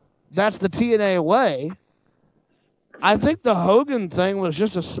 That's the TNA way. I think the Hogan thing was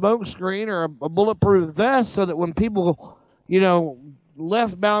just a smoke screen or a bulletproof vest so that when people,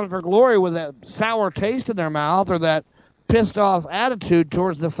 left Bound for Glory with that sour taste in their mouth or that pissed off attitude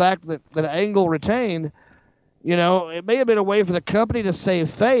towards the fact that Angle retained, it may have been a way for the company to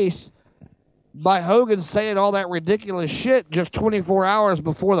save face by Hogan saying all that ridiculous shit just 24 hours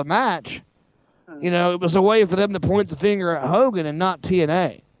before the match. It was a way for them to point the finger at Hogan and not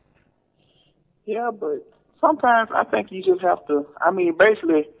TNA. Yeah, but sometimes I think you just have to,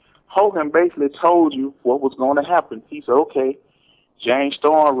 Hogan told you what was going to happen. He said, okay, James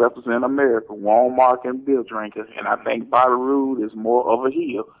Storm represents America, Walmart and Bill Drinker, and I think Bobby Roode is more of a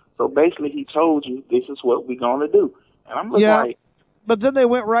heel. So basically he told you this is what we're going to do. And I'm looking like... But then they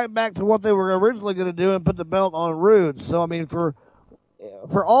went right back to what they were originally going to do and put the belt on Roode. So, I mean, for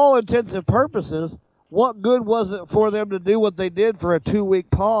all intents and purposes, what good was it for them to do what they did for a 2-week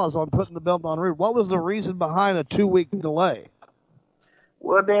pause on putting the belt on Roode? What was the reason behind a 2-week delay?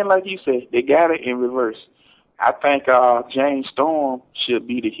 Well, then, like you said, they got it in reverse. I think James Storm should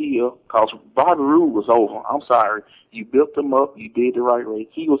be the heel because Bobby Roode was over. I'm sorry. You built him up. You did the right way.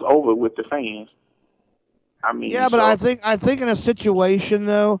 He was over with the fans. But I think in a situation,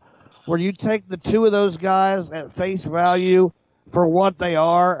 though, where you take the two of those guys at face value for what they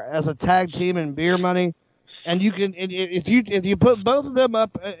are as a tag team in beer money, and you can, if you put both of them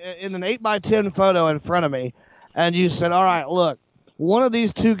up in an 8x10 photo in front of me, and you said, all right, look, one of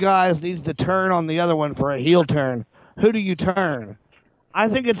these two guys needs to turn on the other one for a heel turn. Who do you turn? I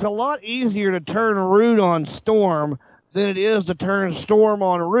think it's a lot easier to turn Roode on Storm than it is to turn Storm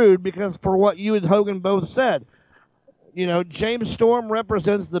on Roode because for what you and Hogan both said, James Storm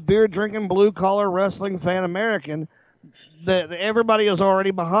represents the beer-drinking, blue-collar wrestling fan American. That everybody is already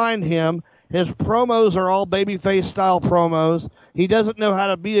behind him. His promos are all babyface-style promos. He doesn't know how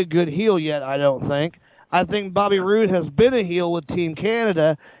to be a good heel yet, I don't think. I think Bobby Roode has been a heel with Team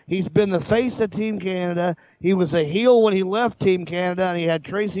Canada. He's been the face of Team Canada. He was a heel when he left Team Canada, and he had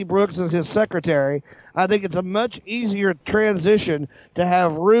Tracy Brooks as his secretary. I think it's a much easier transition to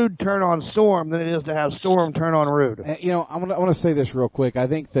have Roode turn on Storm than it is to have Storm turn on Roode. I want to say this real quick. I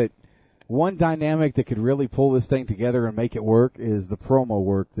think that one dynamic that could really pull this thing together and make it work is the promo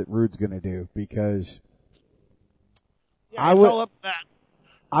work that Roode's going to do because I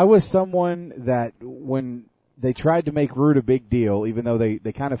was someone that when they tried to make Roode a big deal, even though they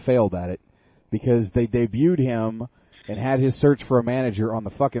kind of failed at it, because they debuted him and had his search for a manager on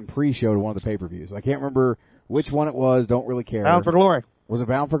the fucking pre-show to one of the pay-per-views. I can't remember which one it was, don't really care. Bound for Glory. Was it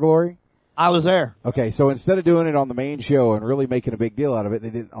Bound for Glory? I was there. Okay, so instead of doing it on the main show and really making a big deal out of it, they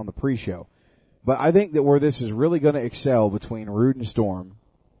did it on the pre-show. But I think that where this is really going to excel between Rude and Storm,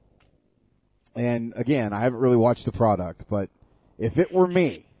 and again, I haven't really watched the product, but if it were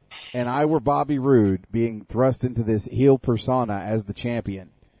me and I were Bobby Roode being thrust into this heel persona as the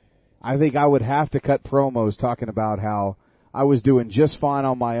champion, I think I would have to cut promos talking about how I was doing just fine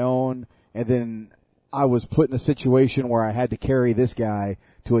on my own, and then I was put in a situation where I had to carry this guy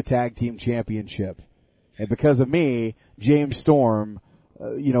to a tag team championship. And because of me, James Storm,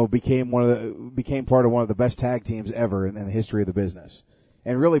 became part of one of the best tag teams ever in the history of the business.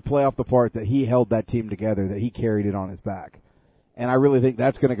 And really play off the part that he held that team together, that he carried it on his back. And I really think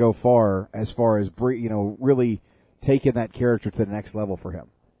that's going to go far as really taking that character to the next level for him.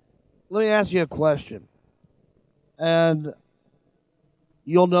 Let me ask you a question. And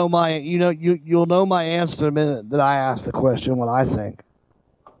you'll know my answer in a minute that I ask the question, what I think.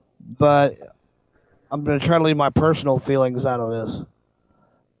 But I'm going to try to leave my personal feelings out of this.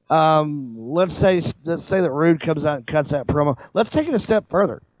 Let's say that Rude comes out and cuts that promo. Let's take it a step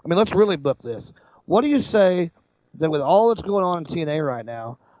further. I mean, let's really book this. What do you say that with all that's going on in TNA right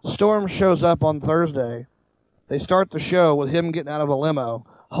now, Storm shows up on Thursday. They start the show with him getting out of a limo,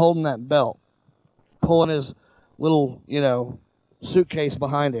 holding that belt, pulling his little, suitcase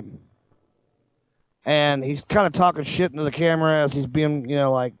behind him. And he's kind of talking shit into the camera as he's being,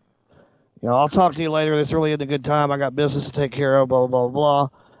 I'll talk to you later. This really isn't a good time. I got business to take care of, blah, blah, blah.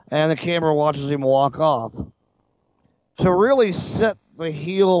 And the camera watches him walk off. To really set the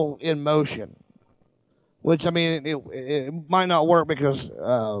heel in motion, which, I mean, it might not work because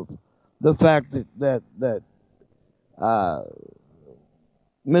the fact that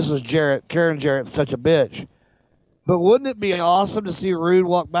Mrs. Jarrett, Karen Jarrett's such a bitch. But wouldn't it be awesome to see Rude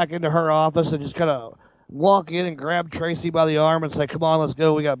walk back into her office and just kind of walk in and grab Tracy by the arm and say, come on, let's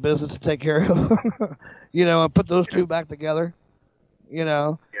go, we got business to take care of, and put those two back together,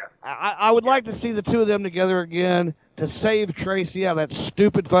 I would like to see the two of them together again to save Tracy out of that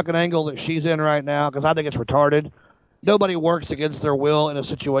stupid fucking angle that she's in right now, because I think it's retarded. Nobody works against their will in a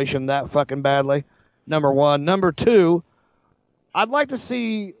situation that fucking badly, number one. Number two, I'd like to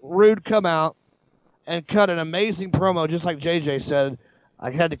see Rude come out and cut an amazing promo, just like JJ said.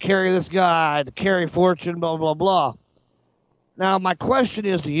 I had to carry this guy, I had to carry Fortune, blah, blah, blah. Now, my question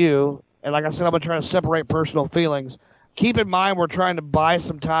is to you, and like I said, I'm going to try to separate personal feelings. Keep in mind we're trying to buy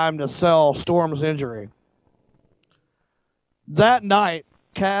some time to sell Storm's injury. That night,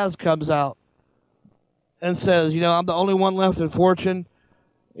 Kaz comes out and says, I'm the only one left in Fortune.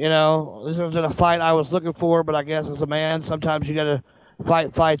 This wasn't a fight I was looking for, but I guess as a man, sometimes you got to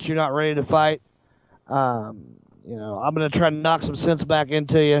fight fights you're not ready to fight. I'm going to try to knock some sense back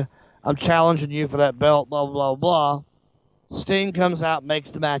into you. I'm challenging you for that belt, blah, blah, blah. Sting comes out, makes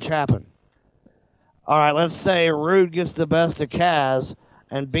the match happen. All right, let's say Rude gets the best of Kaz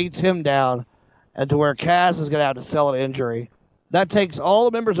and beats him down, and to where Kaz is going to have to sell an injury. That takes all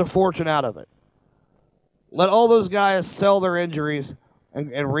the members of Fortune out of it. Let all those guys sell their injuries and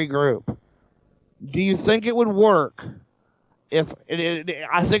regroup. Do you think it would work if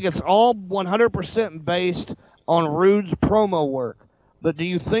I think it's all 100% based on Rude's promo work, but do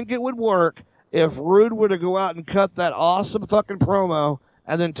you think it would work if Rude were to go out and cut that awesome fucking promo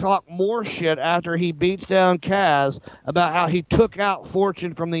and then talk more shit after he beats down Kaz about how he took out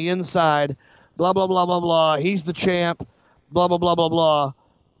Fortune from the inside, blah, blah, blah, blah, blah, he's the champ, blah, blah, blah, blah, blah.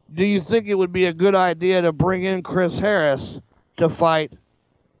 Do you think it would be a good idea to bring in Chris Harris to fight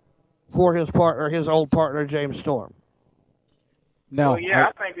for his partner, his old partner, James Storm? No. Well, yeah,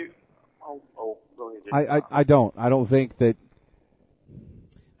 I think it... go ahead. I don't. I don't think that...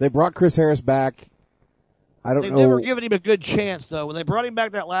 They brought Chris Harris back. I don't know. They've never given him a good chance, though. When they brought him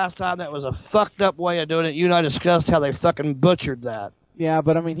back that last time, that was a fucked up way of doing it. You and I discussed how they fucking butchered that. Yeah,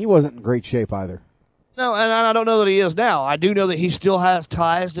 but I mean, he wasn't in great shape either. No, and I don't know that he is now. I do know that he still has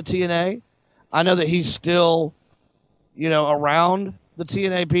ties to TNA. I know that he's still, around the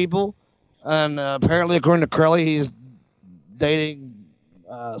TNA people. And apparently, according to Crowley, he's dating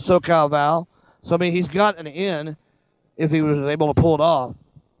SoCal Val. So, I mean, he's got an in if he was able to pull it off.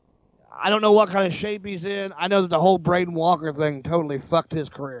 I don't know what kind of shape he's in. I know that the whole Braden Walker thing totally fucked his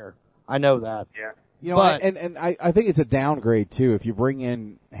career. I know that. Yeah. But, I think it's a downgrade, too, if you bring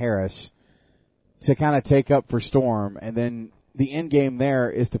in Harris to kind of take up for Storm, and then the end game there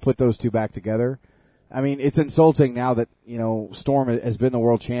is to put those two back together. I mean, it's insulting now that, Storm has been the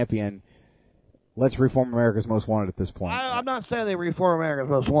world champion. Let's reform America's Most Wanted at this point. I'm not saying they reform America's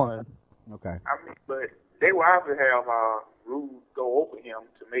Most Wanted. Okay. I mean, but they will have to have Rude go over him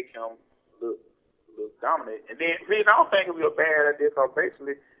to make him look dominant. And then, I don't think it would be a bad idea, because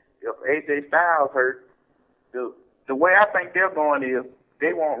basically, if AJ Styles hurt, the way I think they're going is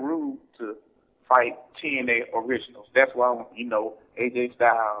they want Rude to fight TNA originals. That's why, AJ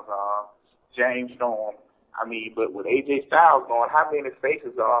Styles, James Storm. I mean, but with AJ Styles going, how many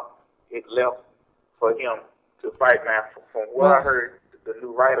faces are it left for him to fight now? From what I heard, the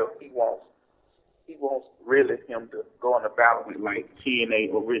new writer, he wants really him to go in a battle with like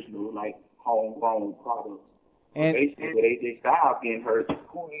TNA original, like homegrown products. And basically, with AJ Styles getting hurt,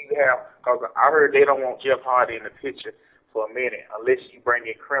 who do you have? Because I heard they don't want Jeff Hardy in the picture for a minute unless you bring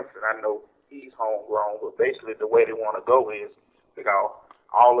in Crimson. I know he's homegrown, but basically the way they want to go is because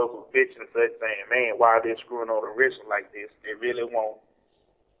all of them bitching and such saying, man, why are they screwing on the original like this? They really want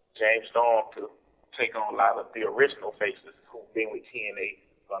James Storm to take on a lot of the original faces who've been with TNA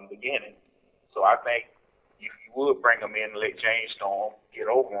from the beginning. So I think if you would bring him in and let James Storm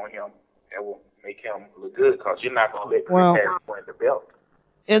get over on him, that will make him look good because you're not going to let Chris Harris win the belt.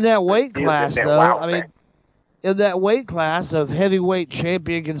 In that weight class, though, in that weight class of heavyweight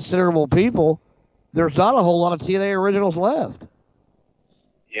champion considerable people, there's not a whole lot of TNA originals left.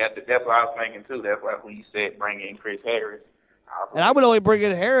 Yeah, that's what I was thinking, too. That's why when you said bring in Chris Harris. And I would only bring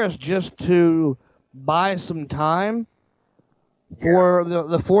in Harris just to buy some time for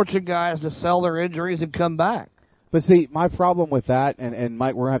the Fortune guys to sell their injuries and come back. But see, my problem with that, and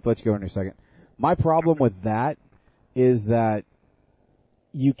Mike, we're going to have to let you go in a second. My problem with that is that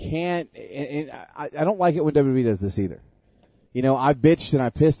you can't, and I don't like it when WWE does this either. I bitched and I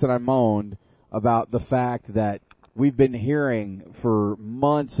pissed and I moaned about the fact that we've been hearing for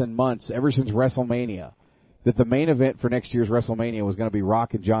months and months, ever since WrestleMania, that the main event for next year's WrestleMania was going to be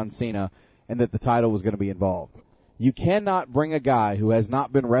Rock and John Cena and that the title was going to be involved. You cannot bring a guy who has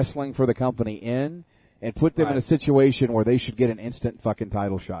not been wrestling for the company in and put them in a situation where they should get an instant fucking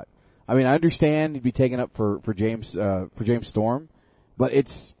title shot. I mean, I understand he'd be taken up for James Storm, but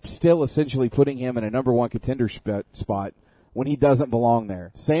it's still essentially putting him in a number one contender spot when he doesn't belong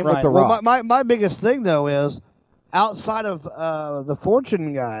there. Same with The Rock. My biggest thing, though, is outside of the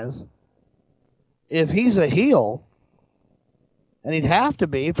Fortune guys, if he's a heel, and he'd have to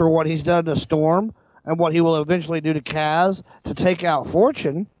be for what he's done to Storm and what he will eventually do to Kaz to take out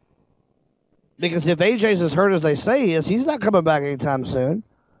Fortune, because if AJ's as hurt as they say he is, he's not coming back anytime soon.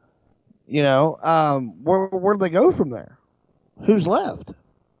 Where do they go from there? Who's left?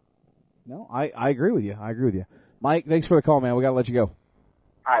 No, I agree with you. Mike, thanks for the call, man. We got to let you go.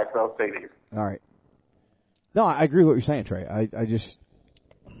 All right, so stay there. All right. No, I agree with what you're saying, Trey.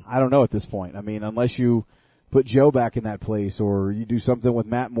 I don't know at this point. I mean, unless you put Joe back in that place or you do something with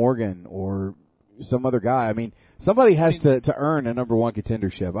Matt Morgan or some other guy. I mean, somebody has to earn a number one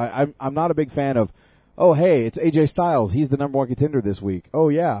contendership. I'm not a big fan of, oh, hey, it's AJ Styles. He's the number one contender this week. Oh,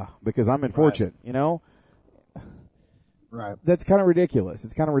 yeah, because I'm in Fortune, Right. That's kind of ridiculous.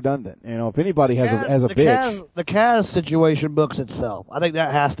 It's kind of redundant. If anybody has a bitch. The Kaz situation books itself. I think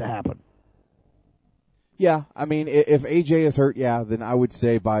that has to happen. Yeah, I mean, if AJ is hurt, then I would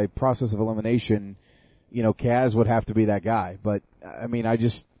say by process of elimination, Kaz would have to be that guy. But, I mean,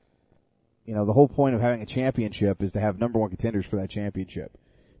 the whole point of having a championship is to have number one contenders for that championship.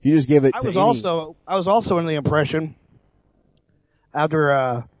 If you just give it I was also in the impression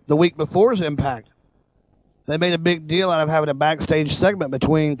after the week before's Impact, they made a big deal out of having a backstage segment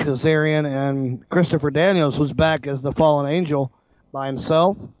between Kazarian and Christopher Daniels, who's back as the Fallen Angel by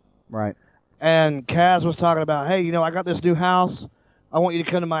himself. Right. And Kaz was talking about, hey, I got this new house. I want you to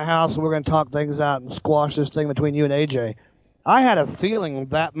come to my house and we're going to talk things out and squash this thing between you and AJ. I had a feeling in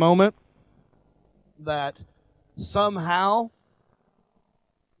that moment that somehow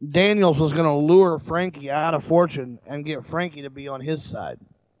Daniels was going to lure Frankie out of Fortune and get Frankie to be on his side.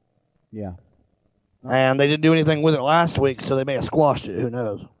 Yeah. And they didn't do anything with it last week, so they may have squashed it. Who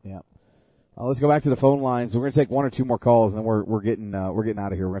knows? Yeah. Let's go back to the phone lines. We're going to take one or two more calls, and then we're getting out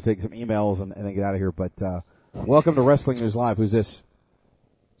of here. We're going to take some emails and then get out of here. But welcome to Wrestling News Live. Who's this?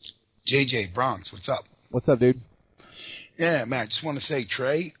 JJ Bronx. What's up? What's up, dude? Yeah, man. I just want to say,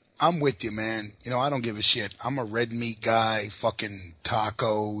 Trey, I'm with you, man. I don't give a shit. I'm a red meat guy. Fucking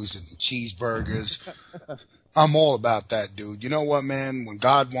tacos and cheeseburgers. I'm all about that, dude. You know what, man? When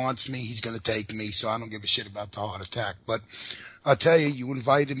God wants me, he's going to take me, so I don't give a shit about the heart attack. But I'll tell you, you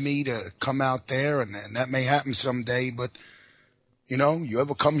invited me to come out there, and that may happen someday, but, you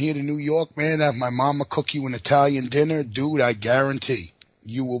ever come here to New York, man, have my mama cook you an Italian dinner, dude, I guarantee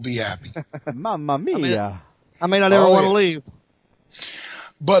you will be happy. Mamma mia. I mean, I never want to leave.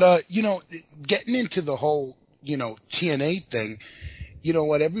 But, getting into the whole, TNA thing, you know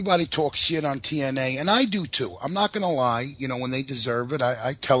what? Everybody talks shit on TNA, and I do too. I'm not going to lie. When they deserve it,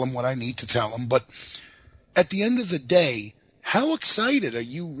 I tell them what I need to tell them. But at the end of the day, how excited are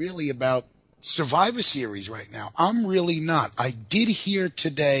you really about Survivor Series right now? I'm really not. I did hear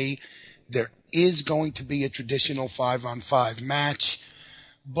today they're is going to be a traditional 5-on-5 match.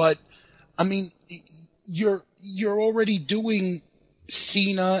 But, I mean, you're already doing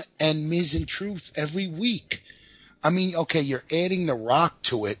Cena and Miz and Truth every week. I mean, okay, you're adding The Rock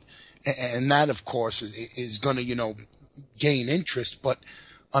to it, and that, of course, is going to, gain interest. But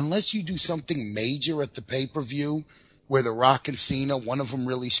unless you do something major at the pay-per-view where The Rock and Cena, one of them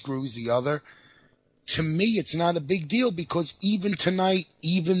really screws the other, to me, it's not a big deal, because even tonight,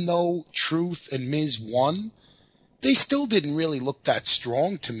 even though Truth and Miz won, they still didn't really look that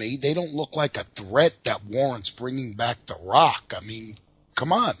strong to me. They don't look like a threat that warrants bringing back The Rock. I mean,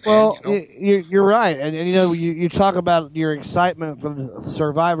 come on, man. Well, you're right. And you talk about your excitement from the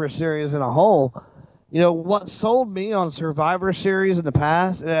Survivor Series in a whole. What sold me on Survivor Series in the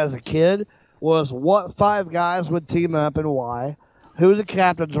past as a kid was what 5 guys would team up and why, who the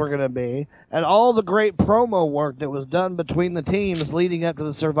captains were going to be, and all the great promo work that was done between the teams leading up to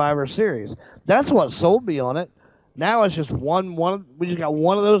the Survivor Series. That's what sold me on it. Now it's just one. We just got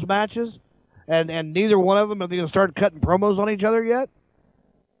one of those matches, and neither one of them have even started cutting promos on each other yet.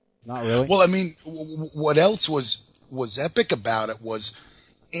 Not really. Well, I mean, what else was epic about it was,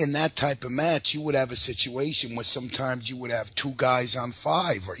 in that type of match, you would have a situation where sometimes you would have 2 guys on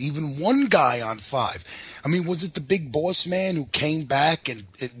 5, or even 1 guy on 5. I mean, was it the Big Boss Man who came back and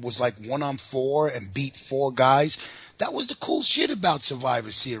it was like 1 on 4 and beat 4 guys? That was the cool shit about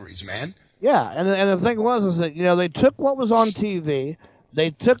Survivor Series, man. Yeah, and the thing was that, they took what was on TV,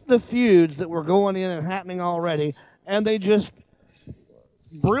 they took the feuds that were going in and happening already, and they just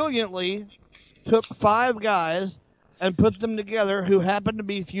brilliantly took 5 guys and put them together who happened to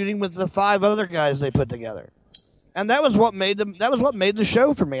be feuding with the 5 other guys they put together. And that was what made the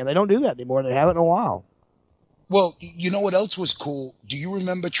show for me, and they don't do that anymore. They haven't in a while. Well, you know what else was cool? Do you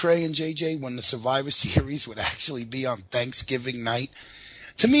remember, Trey and JJ, when the Survivor Series would actually be on Thanksgiving night?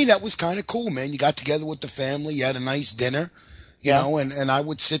 To me, that was kind of cool, man. You got together with the family, you had a nice dinner, you know, and I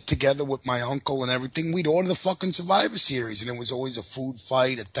would sit together with my uncle and everything. We'd order the fucking Survivor Series, and it was always a food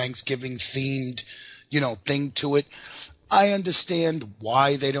fight, a Thanksgiving-themed, thing to it. I understand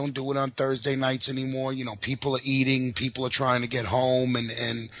why they don't do it on Thursday nights anymore. People are eating, people are trying to get home,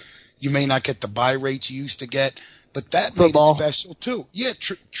 and you may not get the buy rates you used to get, but that Football. made it special too. Yeah,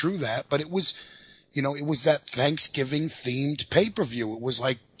 true that, but it was, it was that Thanksgiving themed pay-per-view. It was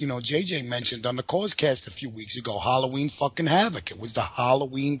like, JJ mentioned on the Causecast a few weeks ago, Halloween fucking Havoc. It was the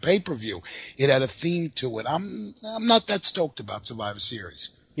Halloween pay-per-view. It had a theme to it. I'm not that stoked about Survivor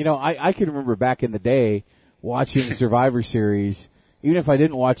Series. I can remember back in the day watching Survivor Series, even if I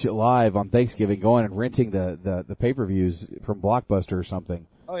didn't watch it live on Thanksgiving, going and renting the pay-per-views from Blockbuster or something.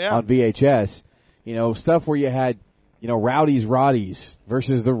 Oh, yeah. On VHS. Stuff where you had, Rowdy's Roddy's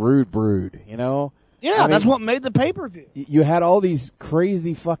versus the Rude Brood, Yeah, that's what made the pay-per-view. You had all these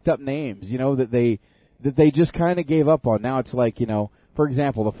crazy fucked up names, that they just kind of gave up on. Now it's like, for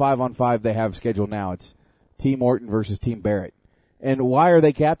example, the 5-on-5 they have scheduled now, it's Team Orton versus Team Barrett. And why are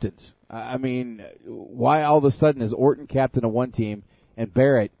they captains? I mean, why all of a sudden is Orton captain of one team and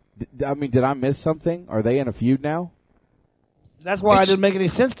Barrett, did I miss something? Are they in a feud now? That's why it didn't make any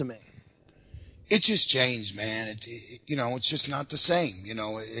sense to me. It just changed, man. It's just not the same.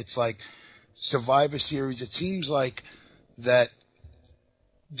 It's like Survivor Series. It seems like that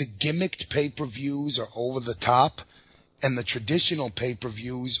the gimmicked pay-per-views are over the top, and the traditional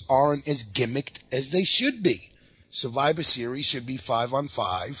pay-per-views aren't as gimmicked as they should be. Survivor Series should be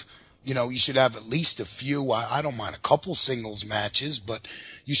 5-on-5. You should have at least a few. I don't mind a couple singles matches, but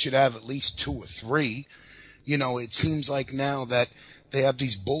you should have at least 2 or 3. It seems like now that they have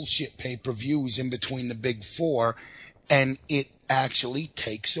these bullshit pay-per-views in between the big 4, and it actually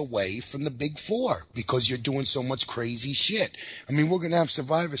takes away from the big 4 because you're doing so much crazy shit. I mean, we're going to have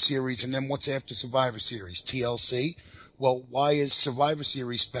Survivor Series, and then what's after Survivor Series? TLC? Well, why is Survivor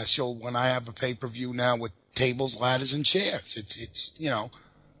Series special when I have a pay-per-view now with tables, ladders, and chairs? It's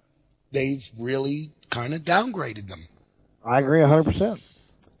they've really kind of downgraded them. I agree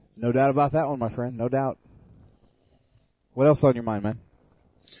 100%. No doubt about that one, my friend. No doubt. What else on your mind, man?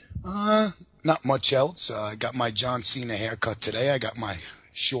 Not much else. I got my John Cena haircut today. I got my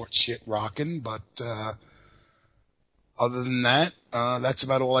short shit rocking, but other than that, that's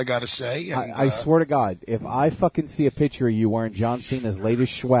about all I got to say. And, I swear to God, if I fucking see a picture of you wearing John Cena's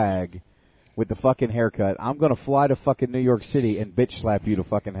latest swag with the fucking haircut, I'm going to fly to fucking New York City and bitch slap you to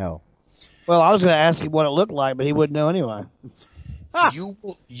fucking hell. Well, I was going to ask him what it looked like, but he wouldn't know anyway. You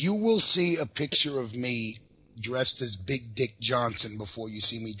will see a picture of me dressed as Big Dick Johnson before you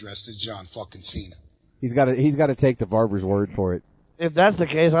see me dressed as John fucking Cena. He's got to take the barber's word for it. If that's the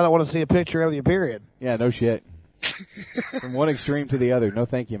case, I don't want to see a picture of you, period. Yeah, no shit. From one extreme to the other. No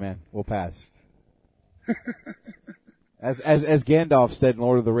thank you, man. We'll pass. As Gandalf said in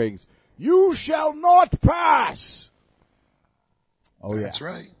Lord of the Rings, "You shall not pass." Oh yeah, that's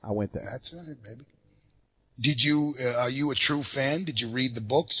right. I went there. That's right, baby. Did you? Are you a true fan? Did you read the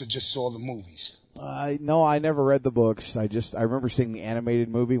books or just saw the movies? No, I never read the books. I remember seeing the animated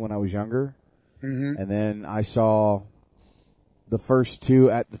movie when I was younger, and then I saw the first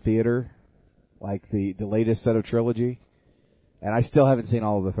two at the theater, like the latest set of trilogy, and I still haven't seen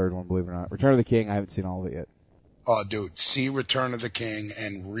all of the third one. Believe it or not, Return of the King. I haven't seen all of it yet. Oh, dude, see Return of the King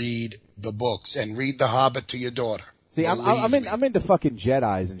and read the books and read The Hobbit to your daughter. See, I'm into fucking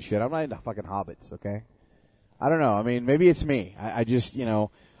Jedis and shit. I'm not into fucking hobbits. Okay, I don't know. I mean, maybe it's me. I just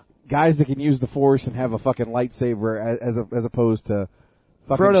guys that can use the Force and have a fucking lightsaber as opposed to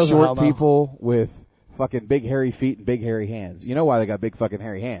fucking Frodo's short people with fucking big hairy feet and big hairy hands. You know why they got big fucking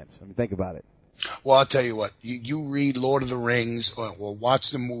hairy hands? I mean, think about it. Well, I'll tell you what. You read Lord of the Rings or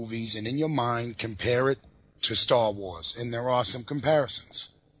watch the movies and in your mind compare it to Star Wars, and there are some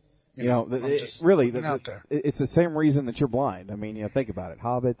comparisons. It's the same reason that you're blind. I mean, think about it.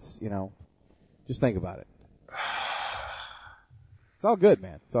 Hobbits, just think about it. It's all good,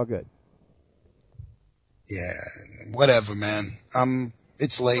 man. It's all good. Yeah, whatever, man.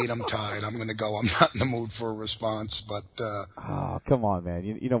 It's late. I'm tired. I'm gonna go. I'm not in the mood for a response, but. Oh, come on,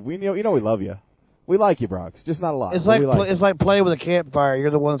 man. We love you. We like you, Bronx. Just not a lot. It's like playing with a campfire.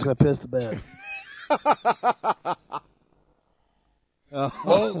 You're the one that's gonna piss the bed.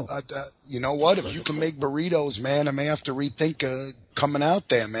 Well, you know what? If you can make burritos, man, I may have to rethink coming out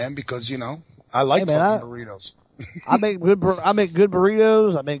there, man, because I like fucking burritos. I make good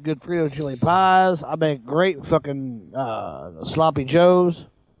burritos. I make good Frito chili pies. I make great fucking sloppy joes.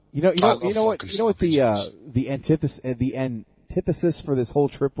 You know what the antithesis for this whole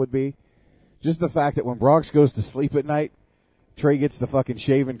trip would be? Just the fact that when Bronx goes to sleep at night, Trey gets the fucking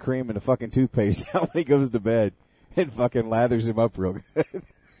shaving cream and the fucking toothpaste out when he goes to bed and fucking lathers him up real good.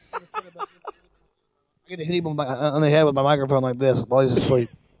 I get to hit him on the head with my microphone like this while he's asleep.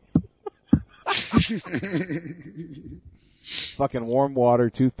 Fucking warm water,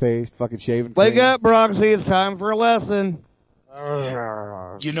 toothpaste, fucking shaving cream. Wake up, Bronxy. It's time for a lesson.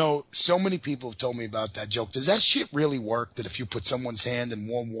 So many people have told me about that joke. Does that shit really work, that if you put someone's hand in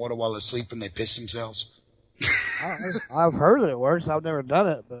warm water while they're sleeping, they piss themselves? I've heard that it works. I've never done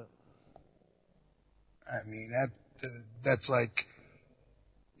it, but I mean that's like,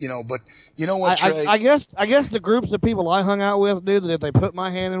 but you know what, Trey? I guess the groups of people I hung out with knew that if they put my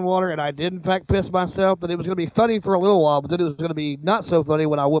hand in water and I did in fact piss myself, that it was going to be funny for a little while, but then it was going to be not so funny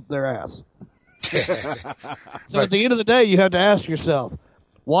when I whooped their ass. So at the end of the day, you have to ask yourself,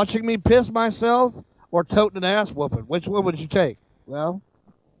 watching me piss myself or toting an ass whooping, which one would you take? Well.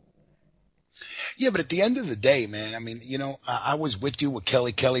 Yeah, but at the end of the day, man, I mean, I was with you with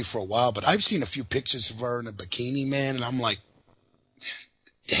Kelly for a while, but I've seen a few pictures of her in a bikini, man, and I'm like,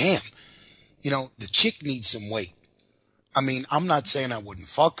 damn, the chick needs some weight. I mean, I'm not saying I wouldn't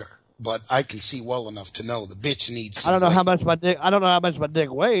fuck her, but I can see well enough to know the bitch needs some I don't know weight. how much my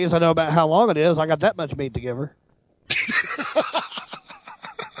dick weighs. I know about how long it is. I got that much meat to give her.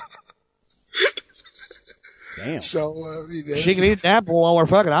 Damn. So, she can eat an apple while we're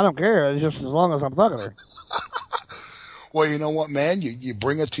fucking. I don't care. It's just as long as I'm fucking her. Well, you know what, man? You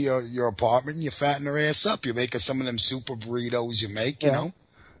bring her to your apartment and you fatten her ass up. You make her some of them super burritos you make, get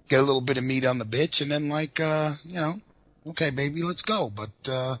a little bit of meat on the bitch, and then okay, baby, let's go. But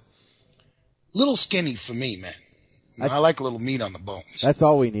little skinny for me, man. I like a little meat on the bones. That's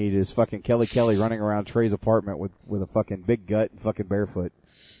all we need is fucking Kelly running around Trey's apartment with a fucking big gut and fucking barefoot.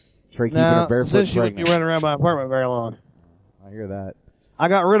 Trey keeping her barefoot since she pregnant. wouldn't be running around my apartment very long. I hear that. I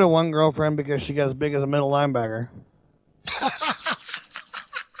got rid of one girlfriend because she got as big as a middle linebacker.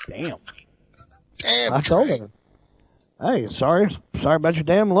 Damn, I told her, hey, sorry about your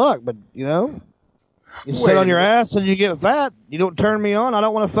damn luck, but you sit on your ass and you get fat. You don't turn me on. I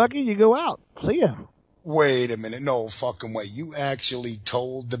don't want to fuck you. You go out. See ya. Wait a minute. No fucking way. You actually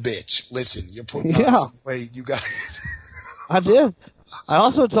told the bitch, listen, you're putting on some weight. You got I did. I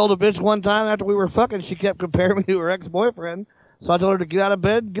also told a bitch one time after we were fucking, she kept comparing me to her ex-boyfriend. So I told her to get out of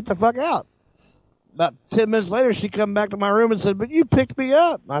bed and get the fuck out. About 10 minutes later, she come back to my room and said, but you picked me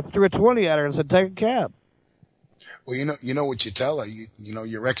up. I threw a 20 at her and said, take a cab. Well, you know what you tell her. You know,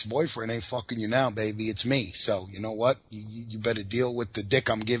 your ex-boyfriend ain't fucking you now, baby. It's me. So, you know what? You better deal with the dick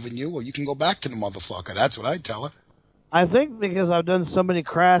I'm giving you, or you can go back to the motherfucker. That's what I tell her. I think because I've done so many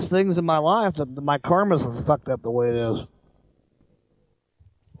crass things in my life that my karma's is fucked up the way it is.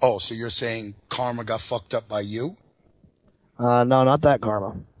 Oh, so you're saying karma got fucked up by you? No, not that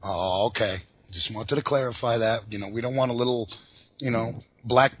karma. Oh, okay. Just wanted to clarify that. You know, we don't want a little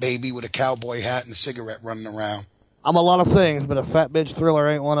black baby with a cowboy hat and a cigarette running around. I'm a lot of things, but a fat bitch thriller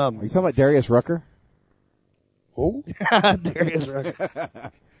ain't one of them. Are you talking about Darius Rucker? Who? Darius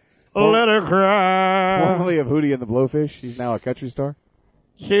Rucker. Let her cry. Formerly of Hootie and the Blowfish. He's now a country star.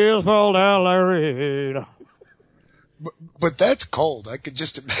 She'll fall down like rain. But that's cold. I could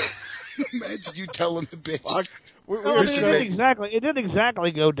just imagine you telling the bitch. It didn't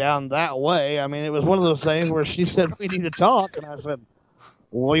exactly go down that way. I mean, it was one of those things where she said, we need to talk. And I said,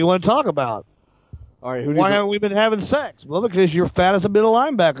 what do you want to talk about? All right, why haven't we been having sex? Well, because you're fat as a middle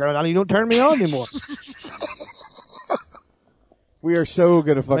linebacker. And you don't turn me on anymore. We are so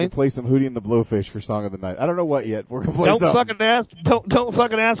going to fucking play some Hootie and the Blowfish for Song of the Night. I don't know what yet. We're going to play Don't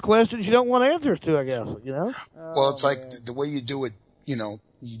fucking ask questions you don't want answers to, I guess. Well, it's like the way you do it,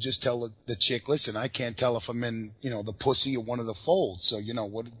 you just tell the chick, listen, I can't tell if I'm in, the pussy or one of the folds. So,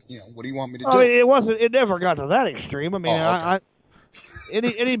 what do you want me to do? I mean, it never got to that extreme. I mean,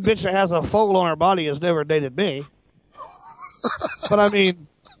 any bitch that has a fold on her body has never dated me. But I mean,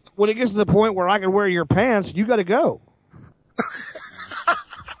 when it gets to the point where I can wear your pants, you got to go.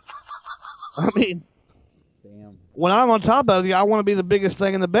 I mean, when I'm on top of you, I want to be the biggest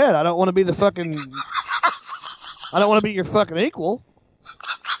thing in the bed. I don't want to be I don't want to be your fucking equal.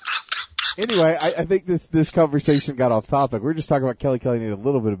 Anyway, I think this conversation got off topic. We were just talking about Kelly needed a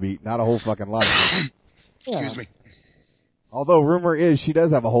little bit of meat, not a whole fucking lot of meat. Excuse me. Although rumor is she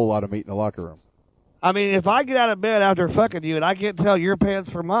does have a whole lot of meat in the locker room. I mean, if I get out of bed after fucking you and I can't tell your pants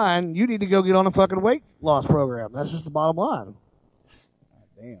from mine, you need to go get on a fucking weight loss program. That's just the bottom line.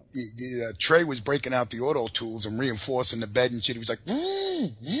 Damn. Trey was breaking out the auto tools and reinforcing the bed and shit. He was like,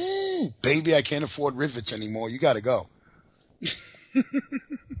 baby, I can't afford rivets anymore. You got to go.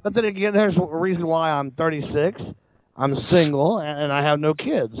 But then again, there's a reason why I'm 36. I'm single and I have no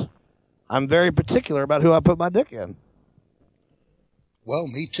kids. I'm very particular about who I put my dick in. Well,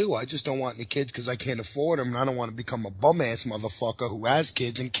 me too. I just don't want any kids because I can't afford them, and I don't want to become a bum-ass motherfucker who has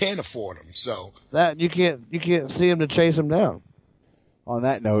kids and can't afford them. So that you can't see them to chase them down. On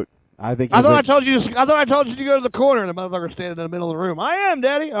that note, I think I thought I told you to go to the corner, and the motherfucker standing in the middle of the room. I am,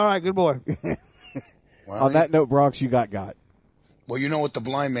 Daddy. All right, good boy. Well, on that note, Bronx, you got. Well, you know what the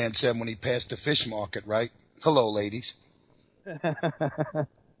blind man said when he passed the fish market, right? Hello, ladies. All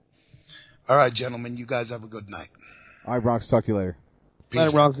right, gentlemen, you guys have a good night. All right, Bronx, talk to you later.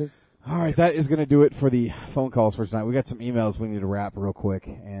 Later, Bronx. All right, that is going to do it for the phone calls for tonight. We got some emails we need to wrap real quick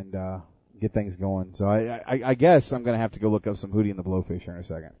and get things going. So I guess I'm going to have to go look up some Hootie and the Blowfish here in a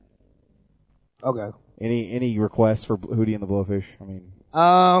second. Okay. Any requests for Hootie and the Blowfish? I mean,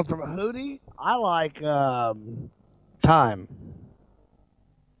 from Hootie, I like Time.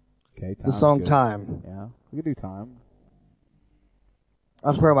 Okay, the song good. Time. Yeah, we could do Time.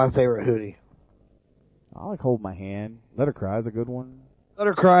 That's probably my favorite Hootie. I like Hold My Hand. Let Her Cry is a good one. Let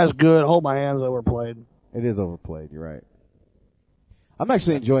Her Cry is good. Hold My Hand's overplayed. It is overplayed. You're right. I'm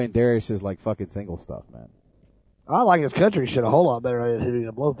actually enjoying Darius's fucking single stuff, man. I like his country shit a whole lot better than Hootie and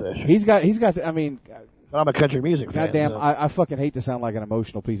the Blowfish. He's got. I mean, but I'm a country music fan. Goddamn, so. I fucking hate to sound like an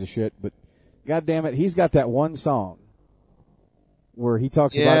emotional piece of shit, but goddamn it, he's got that one song where he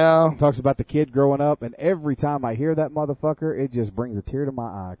talks about the kid growing up, and every time I hear that motherfucker, it just brings a tear to my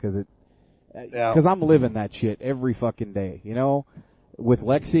eye because I'm living that shit every fucking day, With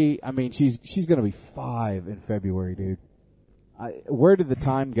Lexi, I mean, she's gonna be 5 in February, dude. Where did the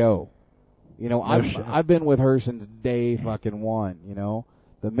time go? I've been with her since day fucking 1,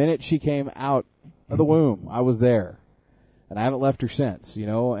 The minute she came out of the womb, I was there. And I haven't left her since,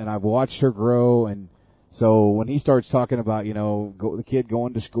 and I've watched her grow. And so when he starts talking about, the kid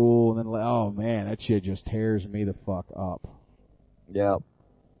going to school, and then, oh man, that shit just tears me the fuck up. Yeah.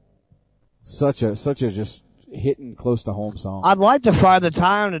 Such a just hitting close to home song. I'd like to find the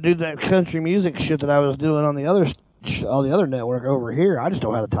time to do that country music shit that I was doing on the other network over here. I just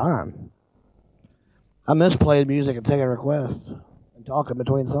don't have the time. I miss playing music and taking requests and talking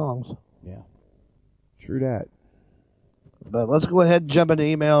between songs. Yeah. True that. But let's go ahead and jump into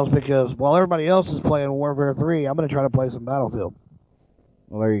emails because while everybody else is playing Warfare 3, I'm going to try to play some Battlefield.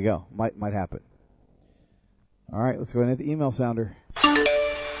 Well, there you go. Might happen. All right, let's go ahead and hit the email sounder.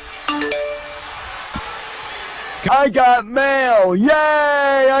 I got mail! Yay!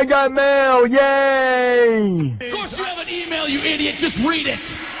 I got mail! Yay! Of course you have an email, you idiot! Just read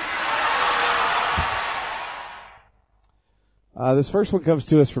it! This first one comes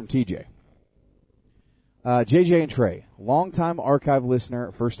to us from TJ. JJ and Trey, longtime archive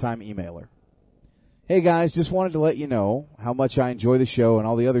listener, first-time emailer. Hey guys, just wanted to let you know how much I enjoy the show and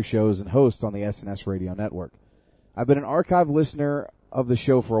all the other shows and hosts on the SNS Radio Network. I've been an archive listener of the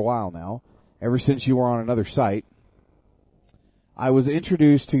show for a while now, ever since you were on another site. I was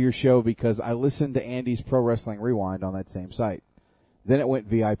introduced to your show because I listened to Andy's Pro Wrestling Rewind on that same site. Then it went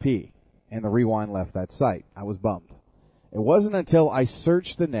VIP, and the Rewind left that site. I was bummed. It wasn't until I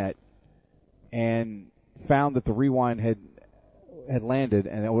searched the net and found that the Rewind had landed,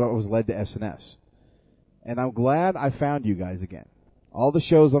 and it was led to SNS. And I'm glad I found you guys again. All the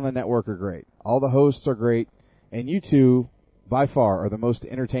shows on the network are great. All the hosts are great. And you two, by far, are the most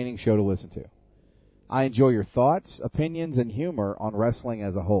entertaining show to listen to. I enjoy your thoughts, opinions, and humor on wrestling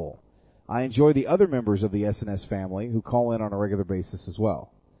as a whole. I enjoy the other members of the SNS family who call in on a regular basis as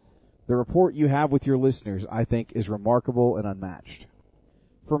well. The rapport you have with your listeners, I think, is remarkable and unmatched.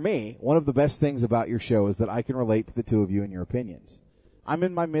 For me, one of the best things about your show is that I can relate to the two of you and your opinions. I'm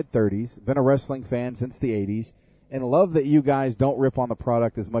in my mid-30s, been a wrestling fan since the 80s, and love that you guys don't rip on the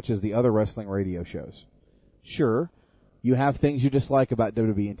product as much as the other wrestling radio shows. Sure, you have things you dislike about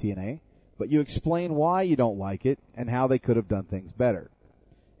WWE and TNA, but you explain why you don't like it and how they could have done things better.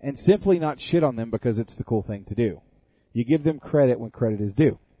 And simply not shit on them because it's the cool thing to do. You give them credit when credit is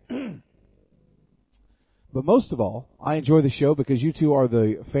due. But most of all, I enjoy the show because you two are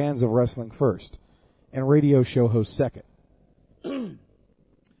the fans of wrestling first and radio show hosts second.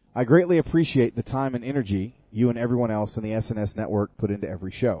 I greatly appreciate the time and energy you and everyone else in the SNS network put into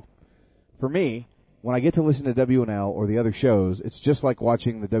every show. For me, when I get to listen to WNL or the other shows, it's just like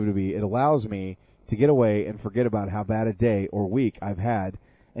watching the WWE. It allows me to get away and forget about how bad a day or week I've had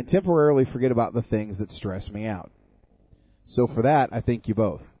and temporarily forget about the things that stress me out. So for that, I thank you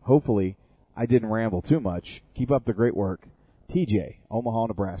both. Hopefully, I didn't ramble too much. Keep up the great work. TJ, Omaha,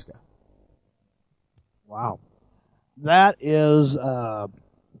 Nebraska. Wow. That is,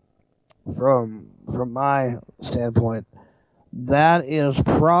 from my standpoint, that is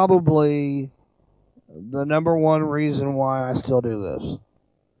probably the number one reason why I still do this.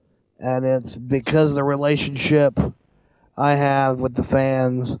 And it's because of the relationship I have with the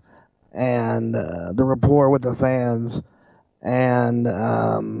fans and the rapport with the fans. And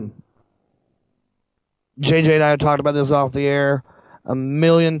JJ and I have talked about this off the air a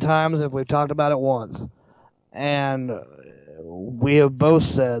million times if we've talked about it once. And we have both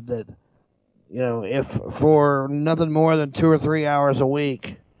said that, you know, if for nothing more than 2 or 3 hours a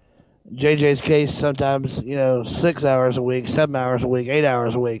week, JJ's case sometimes, 6 hours a week, 7 hours a week, 8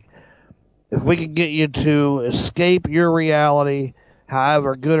 hours a week, if we can get you to escape your reality,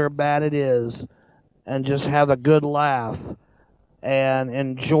 however good or bad it is, and just have a good laugh and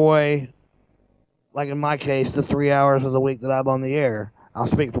enjoy, like in my case, the 3 hours of the week that I'm on the air. I'll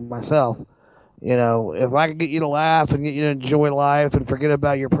speak for myself. If I can get you to laugh and get you to enjoy life and forget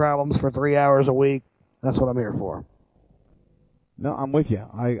about your problems for 3 hours a week, that's what I'm here for. No, I'm with you.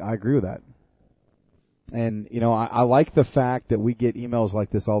 I agree with that. And, I like the fact that we get emails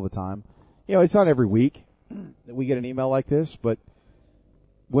like this all the time. It's not every week that we get an email like this, but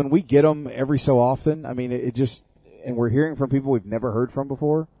when we get them every so often, I mean, it just, and we're hearing from people we've never heard from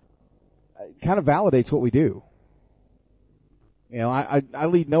before, it kind of validates what we do. I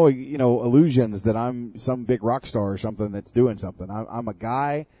lead no, illusions that I'm some big rock star or something that's doing something. I'm a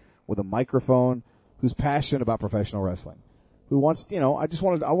guy with a microphone who's passionate about professional wrestling, who wants, I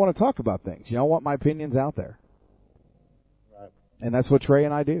want to talk about things. I want my opinions out there. Right. And that's what Trey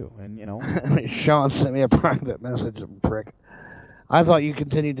and I do. And, Sean sent me a private message, prick. I thought you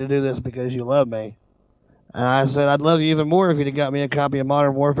continued to do this because you love me. And I said, I'd love you even more if you'd have got me a copy of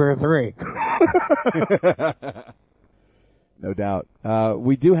Modern Warfare 3. No doubt.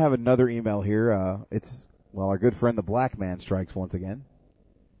 We do have another email here. It's our good friend the Black Man strikes once again.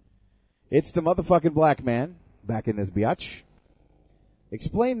 It's the motherfucking Black Man back in this biatch.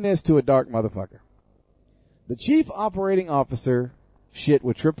 Explain this to a dark motherfucker. The chief operating officer shit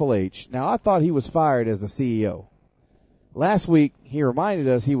with Triple H. Now, I thought he was fired as the CEO. Last week, he reminded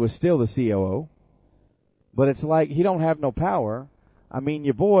us he was still the COO. But it's like he don't have no power. I mean,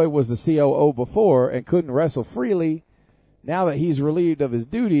 your boy was the COO before and couldn't wrestle freely. Now that he's relieved of his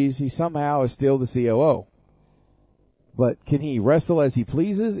duties, he somehow is still the COO. But can he wrestle as he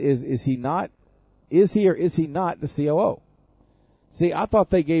pleases? Is he not? Is he or is he not the COO? See, I thought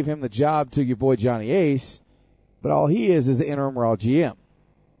they gave him the job to your boy Johnny Ace, but all he is the interim Raw GM.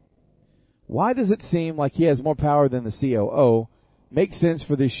 Why does it seem like he has more power than the COO? Makes sense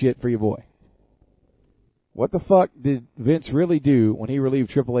for this shit for your boy. What the fuck did Vince really do when he relieved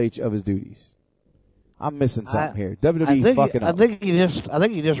Triple H of his duties? I'm missing something here. WWE fucking up. I think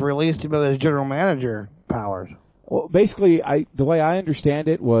he just released him of his general manager powers. Well, basically, the way I understand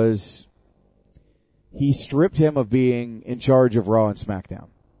it was he stripped him of being in charge of Raw and SmackDown.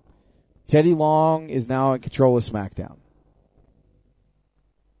 Teddy Long is now in control of SmackDown.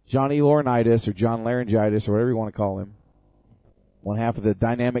 Johnny Laurinaitis or John Laryngitis or whatever you want to call him one half of the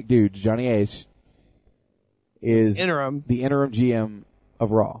dynamic dudes, Johnny Ace, is the interim GM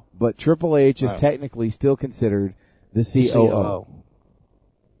of Raw. But Triple H is technically still considered the COO.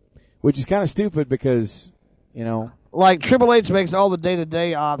 Which is kind of stupid because, like Triple H makes all the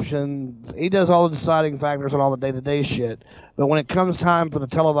day-to-day options. He does all the deciding factors on all the day-to-day shit. But when it comes time for the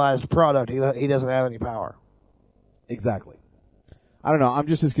televised product, he doesn't have any power. Exactly. I don't know. I'm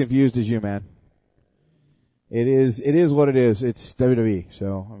just as confused as you, man. It is what it is. It's WWE.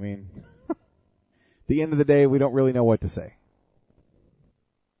 So, I mean, at the end of the day, we don't really know what to say.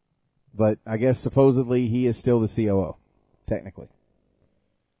 But I guess supposedly he is still the COO, technically.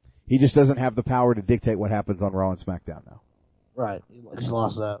 He just doesn't have the power to dictate what happens on Raw and SmackDown now. Right. He's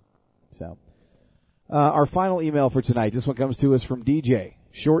lost that. So, our final email for tonight. This one comes to us from DJ.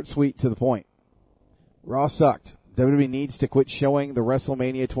 Short, sweet, to the point. Raw sucked. WWE needs to quit showing the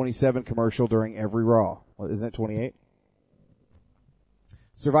WrestleMania 27 commercial during every Raw. Well, isn't it 28?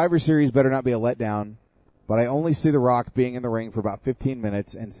 Survivor Series better not be a letdown, but I only see The Rock being in the ring for about 15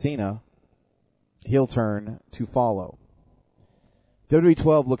 minutes and Cena, heel turn, to follow. WWE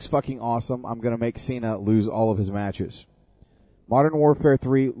 12 looks fucking awesome. I'm going to make Cena lose all of his matches. Modern Warfare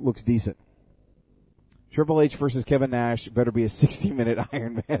 3 looks decent. Triple H versus Kevin Nash better be a 60-minute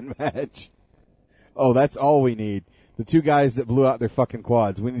Iron Man match. Oh, that's all we need. The two guys that blew out their fucking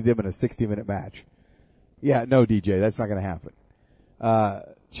quads. We need them in a 60-minute match. Yeah, no, DJ, that's not going to happen.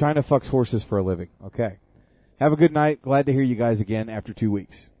 China fucks horses for a living. Okay. Have a good night. Glad to hear you guys again after 2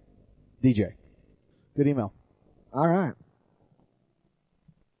 weeks. DJ. Good email. All right.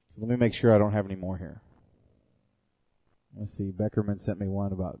 So let me make sure I don't have any more here. Let's see. Beckerman sent me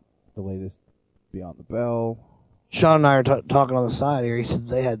one about the latest Beyond the Bell. Sean and I are talking on the side here. He said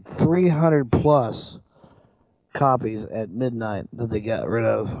they had 300 plus copies at midnight that they got rid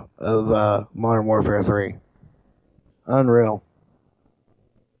of Modern Warfare 3. Unreal.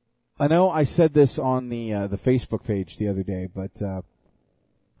 I know I said this on the Facebook page the other day, but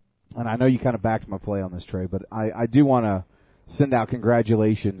and I know you kind of backed my play on this, Trey, but I do want to send out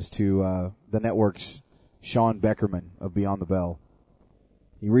congratulations to the network's Sean Beckerman of Beyond the Bell.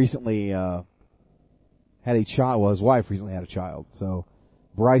 He recently had a child. Well, his wife recently had a child. So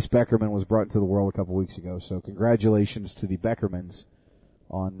Bryce Beckerman was brought into the world a couple weeks ago. So congratulations to the Beckermans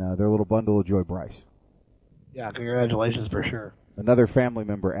on their little bundle of joy, Bryce. Yeah, congratulations for sure. Another family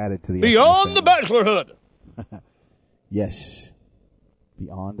member added to the Beyond the Bachelorhood. Yes.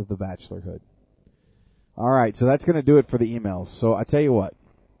 Beyond the Bachelorhood. All right, so that's going to do it for the emails. So I tell you what.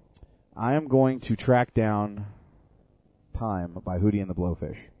 I am going to track down Time by Hootie and the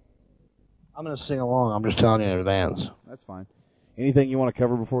Blowfish. I'm going to sing along. I'm just telling you in advance. That's fine. Anything you want to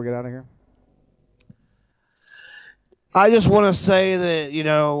cover before we get out of here? I just want to say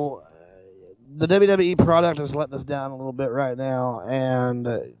that, the WWE product is letting us down a little bit right now, and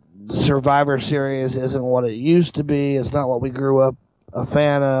the Survivor Series isn't what it used to be. It's not what we grew up a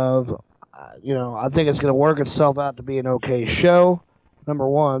fan of. I think it's going to work itself out to be an okay show, number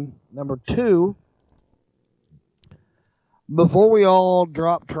one. Number two, before we all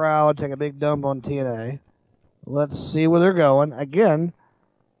drop trowel and take a big dump on TNA, let's see where they're going. Again,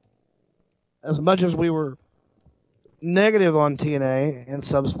 as much as we were negative on TNA in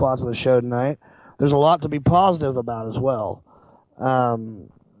some spots of the show tonight, there's a lot to be positive about as well.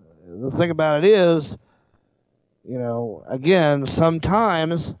 The thing about it is, again,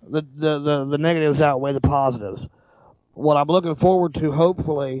 sometimes the negatives outweigh the positives. What I'm looking forward to,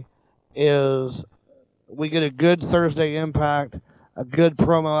 hopefully, is we get a good Thursday Impact, a good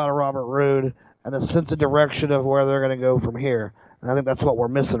promo out of Robert Roode, and a sense of direction of where they're going to go from here. And I think that's what we're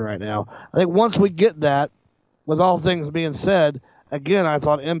missing right now. I think once we get that, with all things being said, again, I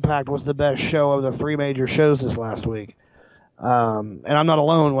thought Impact was the best show of the three major shows this last week. And I'm not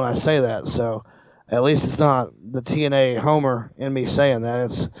alone when I say that, so at least it's not the TNA homer in me saying that.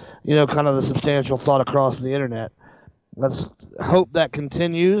 It's, kind of the substantial thought across the internet. Let's hope that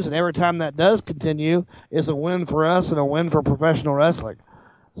continues, and every time that does continue, it's a win for us and a win for professional wrestling.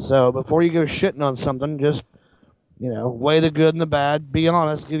 So before you go shitting on something, just, weigh the good and the bad, be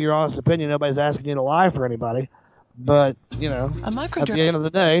honest, give your honest opinion. Nobody's asking you to lie for anybody. But, at the end of the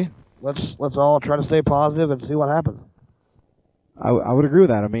day, let's all try to stay positive and see what happens. I would agree with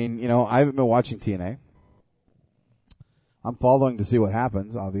that. I mean, I haven't been watching TNA. I'm following to see what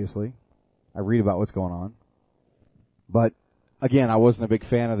happens, obviously. I read about what's going on. But, again, I wasn't a big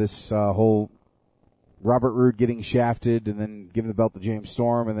fan of this whole Robert Roode getting shafted and then giving the belt to James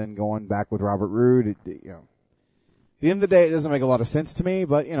Storm and then going back with Robert Roode. At the end of the day, it doesn't make a lot of sense to me,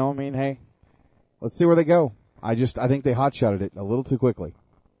 but, hey, let's see where they go. I think they hot-shotted it a little too quickly.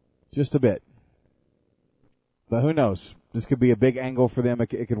 Just a bit. But who knows? This could be a big angle for them. It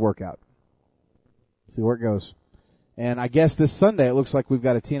could work out. See where it goes. And I guess this Sunday it looks like we've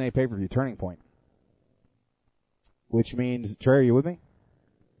got a TNA pay-per-view, Turning Point. Which means, Trey, are you with me?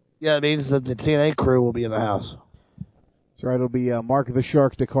 Yeah, it means that the TNA crew will be in the house. That's right. It'll be Mark the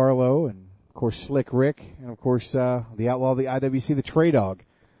Shark DiCarlo and, of course, Slick Rick, and, of course, the Outlaw of the IWC, the TreyDawg,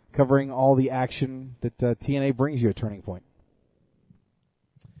 covering all the action that TNA brings you at Turning Point.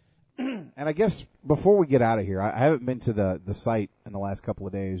 And I guess before we get out of here, I haven't been to the site in the last couple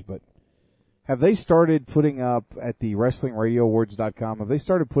of days, but have they started putting up at the WrestlingRadioAwards.com, have they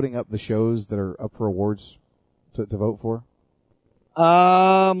started putting up the shows that are up for awards to vote for?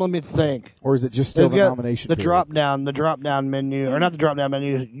 Let me think. Or is it just still the nomination the period? drop down menu, or not the drop down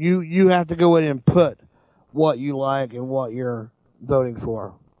menu. You have to go in and put what you like and what you're voting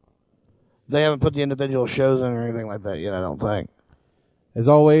for. They haven't put the individual shows in or anything like that yet, I don't think. As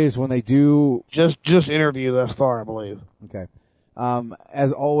always, when they do... Just interview thus far, I believe. Okay.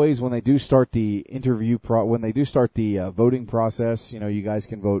 As always, when they do start the voting process, you guys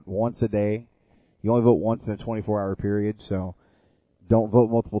can vote once a day. You only vote once in a 24-hour period, so don't vote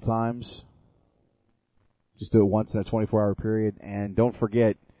multiple times. Just do it once in a 24-hour period. And don't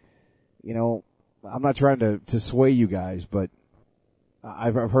forget, I'm not trying to sway you guys, but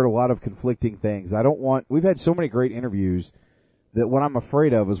I've heard a lot of conflicting things. We've had so many great interviews that what I'm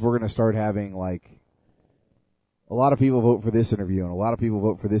afraid of is we're going to start having, like, a lot of people vote for this interview and a lot of people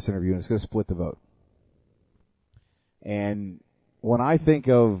vote for this interview, and it's going to split the vote. And when I think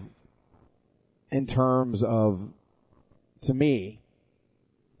of, in terms of, to me,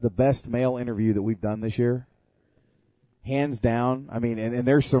 the best male interview that we've done this year, hands down, and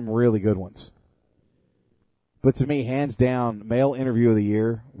there's some really good ones. But to me, hands down, male interview of the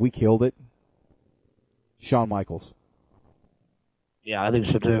year, we killed it. Shawn Michaels. Yeah, I think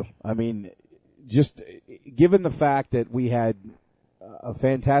so too. Just given the fact that we had a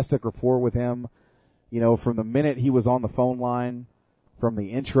fantastic rapport with him, from the minute he was on the phone line, from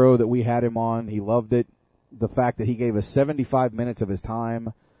the intro that we had him on, he loved it. The fact that he gave us 75 minutes of his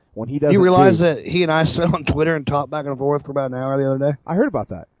time when he doesn't. You realize that he and I sat on Twitter and talked back and forth for about an hour the other day? I heard about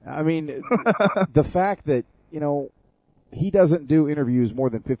that. The fact that, he doesn't do interviews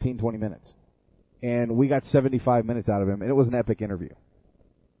more than 15, 20 minutes. And we got 75 minutes out of him, and it was an epic interview.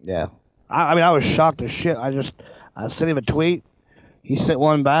 Yeah. I was shocked as shit. I sent him a tweet. He sent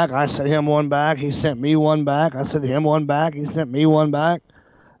one back. I sent him one back. He sent me one back. I sent him one back. He sent me one back.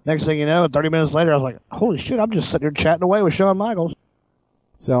 Next thing you know, 30 minutes later, I was like, holy shit, I'm just sitting here chatting away with Shawn Michaels.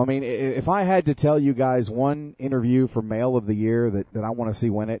 So, if I had to tell you guys one interview for Male of the Year that I want to see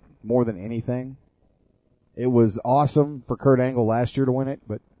win it more than anything, it was awesome for Kurt Angle last year to win it,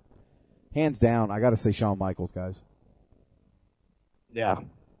 but hands down, I got to say Shawn Michaels, guys. Yeah.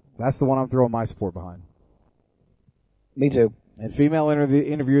 That's the one I'm throwing my support behind. Me too. And female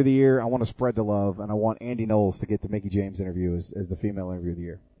interview of the year, I want to spread the love, and I want Andy Knowles to get the Mickie James interview as the female interview of the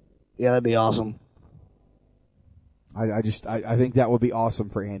year. Yeah, that'd be awesome. I think that would be awesome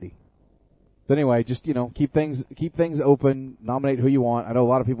for Andy. But anyway, just, keep things open, nominate who you want. I know a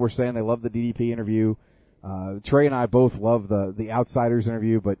lot of people were saying they love the DDP interview. Trey and I both love the Outsiders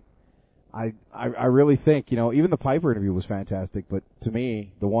interview, but I really think, even the Piper interview was fantastic, but to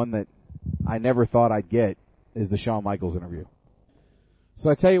me, the one that I never thought I'd get is the Shawn Michaels interview. So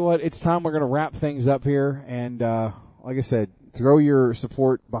I tell you what, it's time we're going to wrap things up here, and like I said, throw your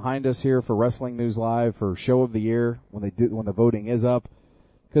support behind us here for Wrestling News Live for Show of the Year when the voting is up,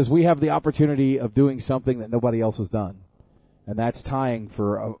 because we have the opportunity of doing something that nobody else has done, and that's tying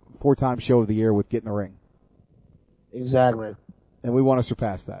for a 4-time Show of the Year with Get in the Ring. Exactly. And we want to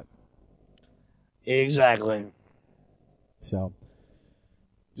surpass that. Exactly. So,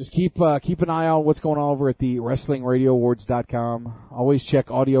 just keep an eye on what's going on over at the WrestlingRadioAwards.com. Always check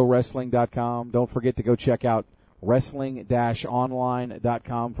AudioWrestling.com. Don't forget to go check out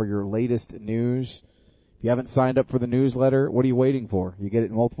Wrestling-Online.com for your latest news. If you haven't signed up for the newsletter, what are you waiting for? You get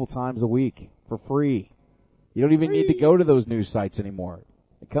it multiple times a week for free. You don't even need to go to those news sites anymore.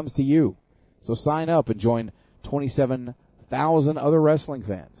 It comes to you. So sign up and join 27,000 other wrestling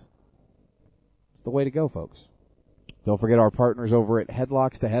fans. It's the way to go, folks. Don't forget our partners over at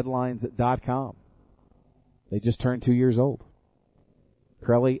headlockstoheadlines.com. They just turned 2 years old.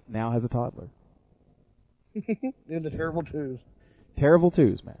 Crelly now has a toddler. In the terrible twos. Terrible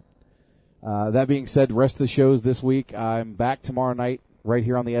twos, man. That being said, the rest of the shows this week, I'm back tomorrow night right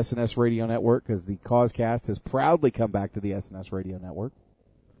here on the SNS Radio Network because the Causecast has proudly come back to the SNS Radio Network.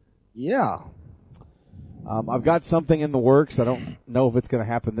 Yeah. I've got something in the works. I don't know if it's going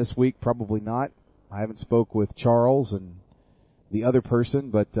to happen this week. Probably not. I haven't spoke with Charles and the other person,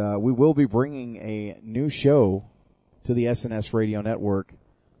 but we will be bringing a new show to the SNS Radio Network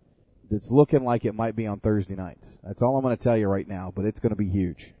that's looking like it might be on Thursday nights. That's all I'm going to tell you right now, but it's going to be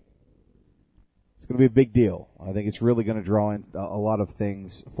huge. It's going to be a big deal. I think it's really going to draw in a lot of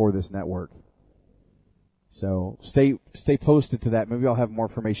things for this network. So stay posted to that. Maybe I'll have more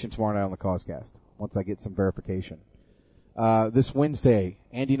information tomorrow night on the Causecast once I get some verification. This Wednesday,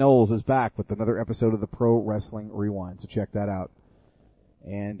 Andy Knowles is back with another episode of the Pro Wrestling Rewind, so check that out.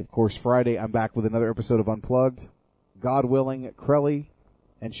 And, of course, Friday, I'm back with another episode of Unplugged. God willing, Crelly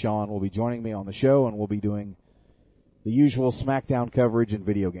and Sean will be joining me on the show, and we'll be doing the usual SmackDown coverage and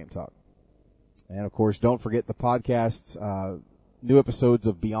video game talk. And, of course, don't forget the podcasts, new episodes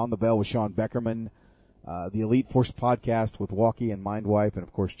of Beyond the Bell with Sean Beckerman, the Elite Force podcast with Walkie and Mindwipe, and,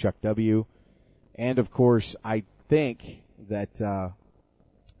 of course, Chuck W. And, of course, I think that the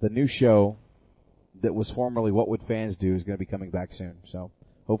new show that was formerly What Would Fans Do is going to be coming back soon. So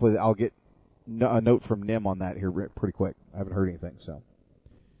hopefully I'll get a note from Nim on that here pretty quick. I haven't heard anything. So,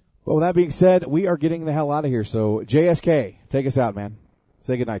 but with that being said, we are getting the hell out of here. So JSK, take us out, man.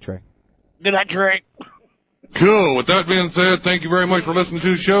 Say goodnight, Trey. Good night, Trey. Cool. With that being said, thank you very much for listening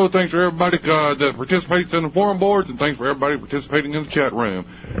to the show. Thanks for everybody that participates in the forum boards, and thanks for everybody participating in the chat room.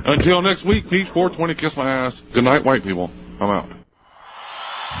 Until next week, peace, 420, kiss my ass. Good night, white people. I'm out.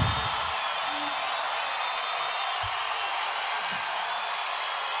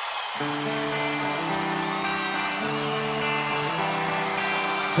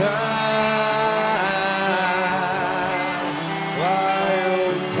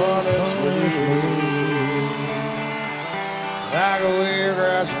 Like a wave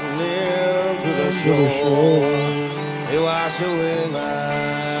grass and live to the shore, they wash away my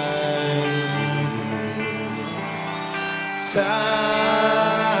time.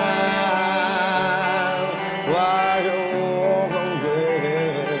 While you walk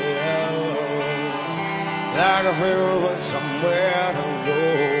away, like a friend with somewhere to go,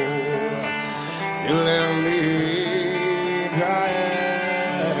 you left me crying.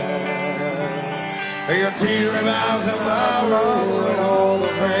 Your tears about tomorrow and all the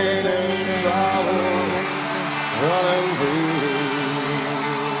pain and sorrow running through.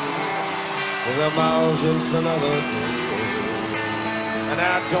 Well, tomorrow's just another day, and I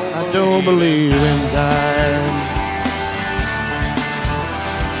don't believe in dying.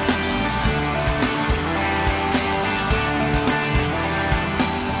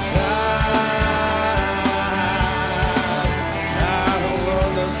 I don't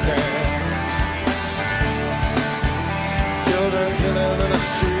understand. Killing in the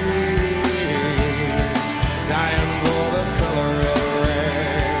street, dying for the color of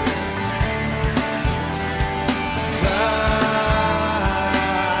rain. Fire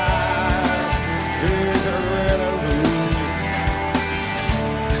is red and blue.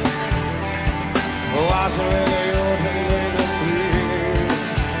 Wash away the ocean, make them bleed.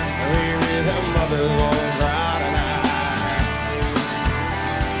 Maybe their mothers won't cry tonight.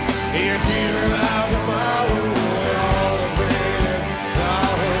 Your tears are out tomorrow.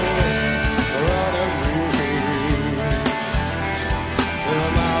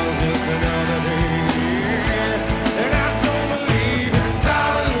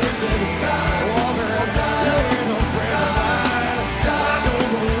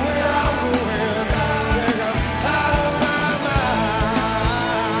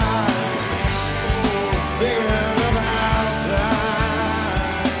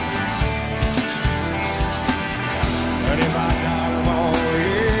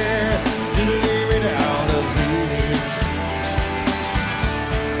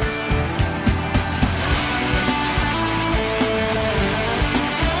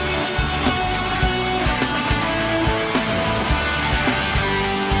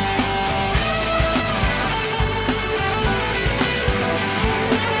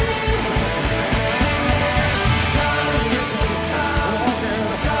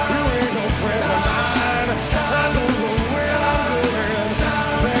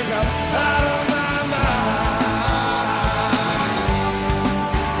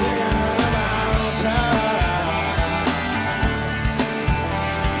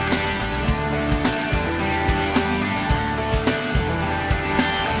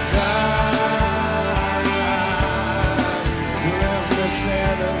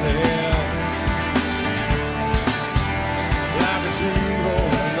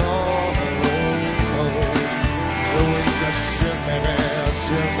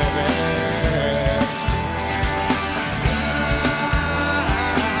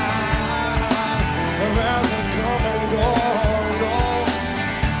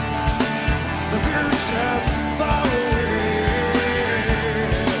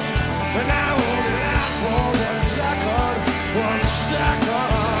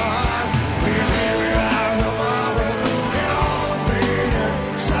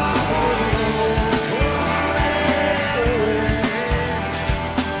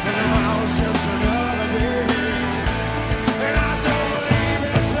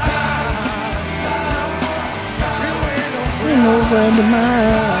 no friend of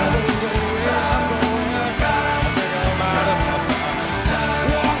mine.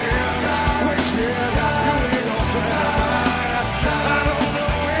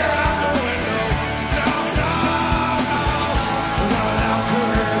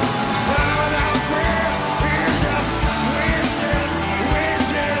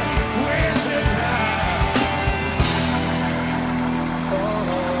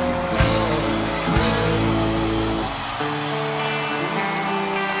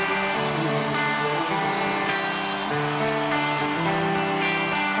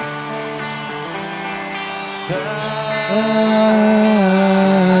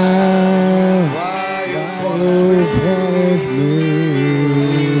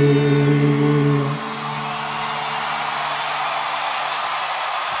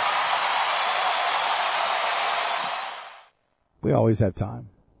 We always have time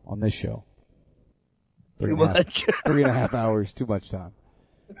on this show. Too much. 3.5 hours, too much time.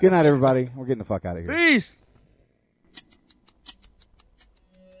 Good night, everybody. We're getting the fuck out of here. Peace.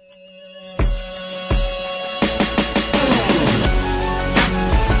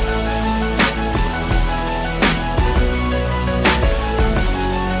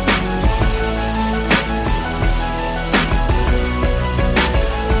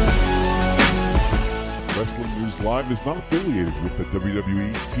 Live is not affiliated with the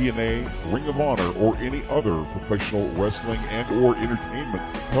WWE, TNA, Ring of Honor, or any other professional wrestling and or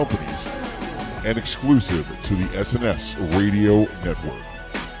entertainment companies, and exclusive to the SNS Radio Network.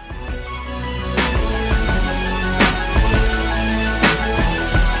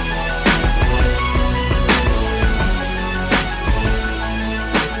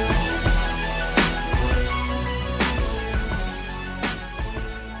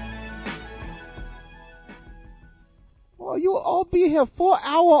 You will all be here 4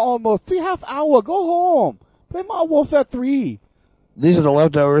 hours almost, 3.5 hours. Go home. Play Modern Warfare 3. These are the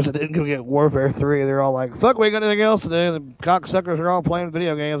leftovers that didn't go get Warfare 3. They're all like, fuck, we ain't got anything else to do. The cocksuckers are all playing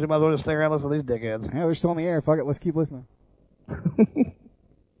video games. We might as well just stay around and listen to these dickheads. Yeah, they're still in the air. Fuck it, let's keep listening.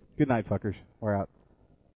 Good night, fuckers. We're out.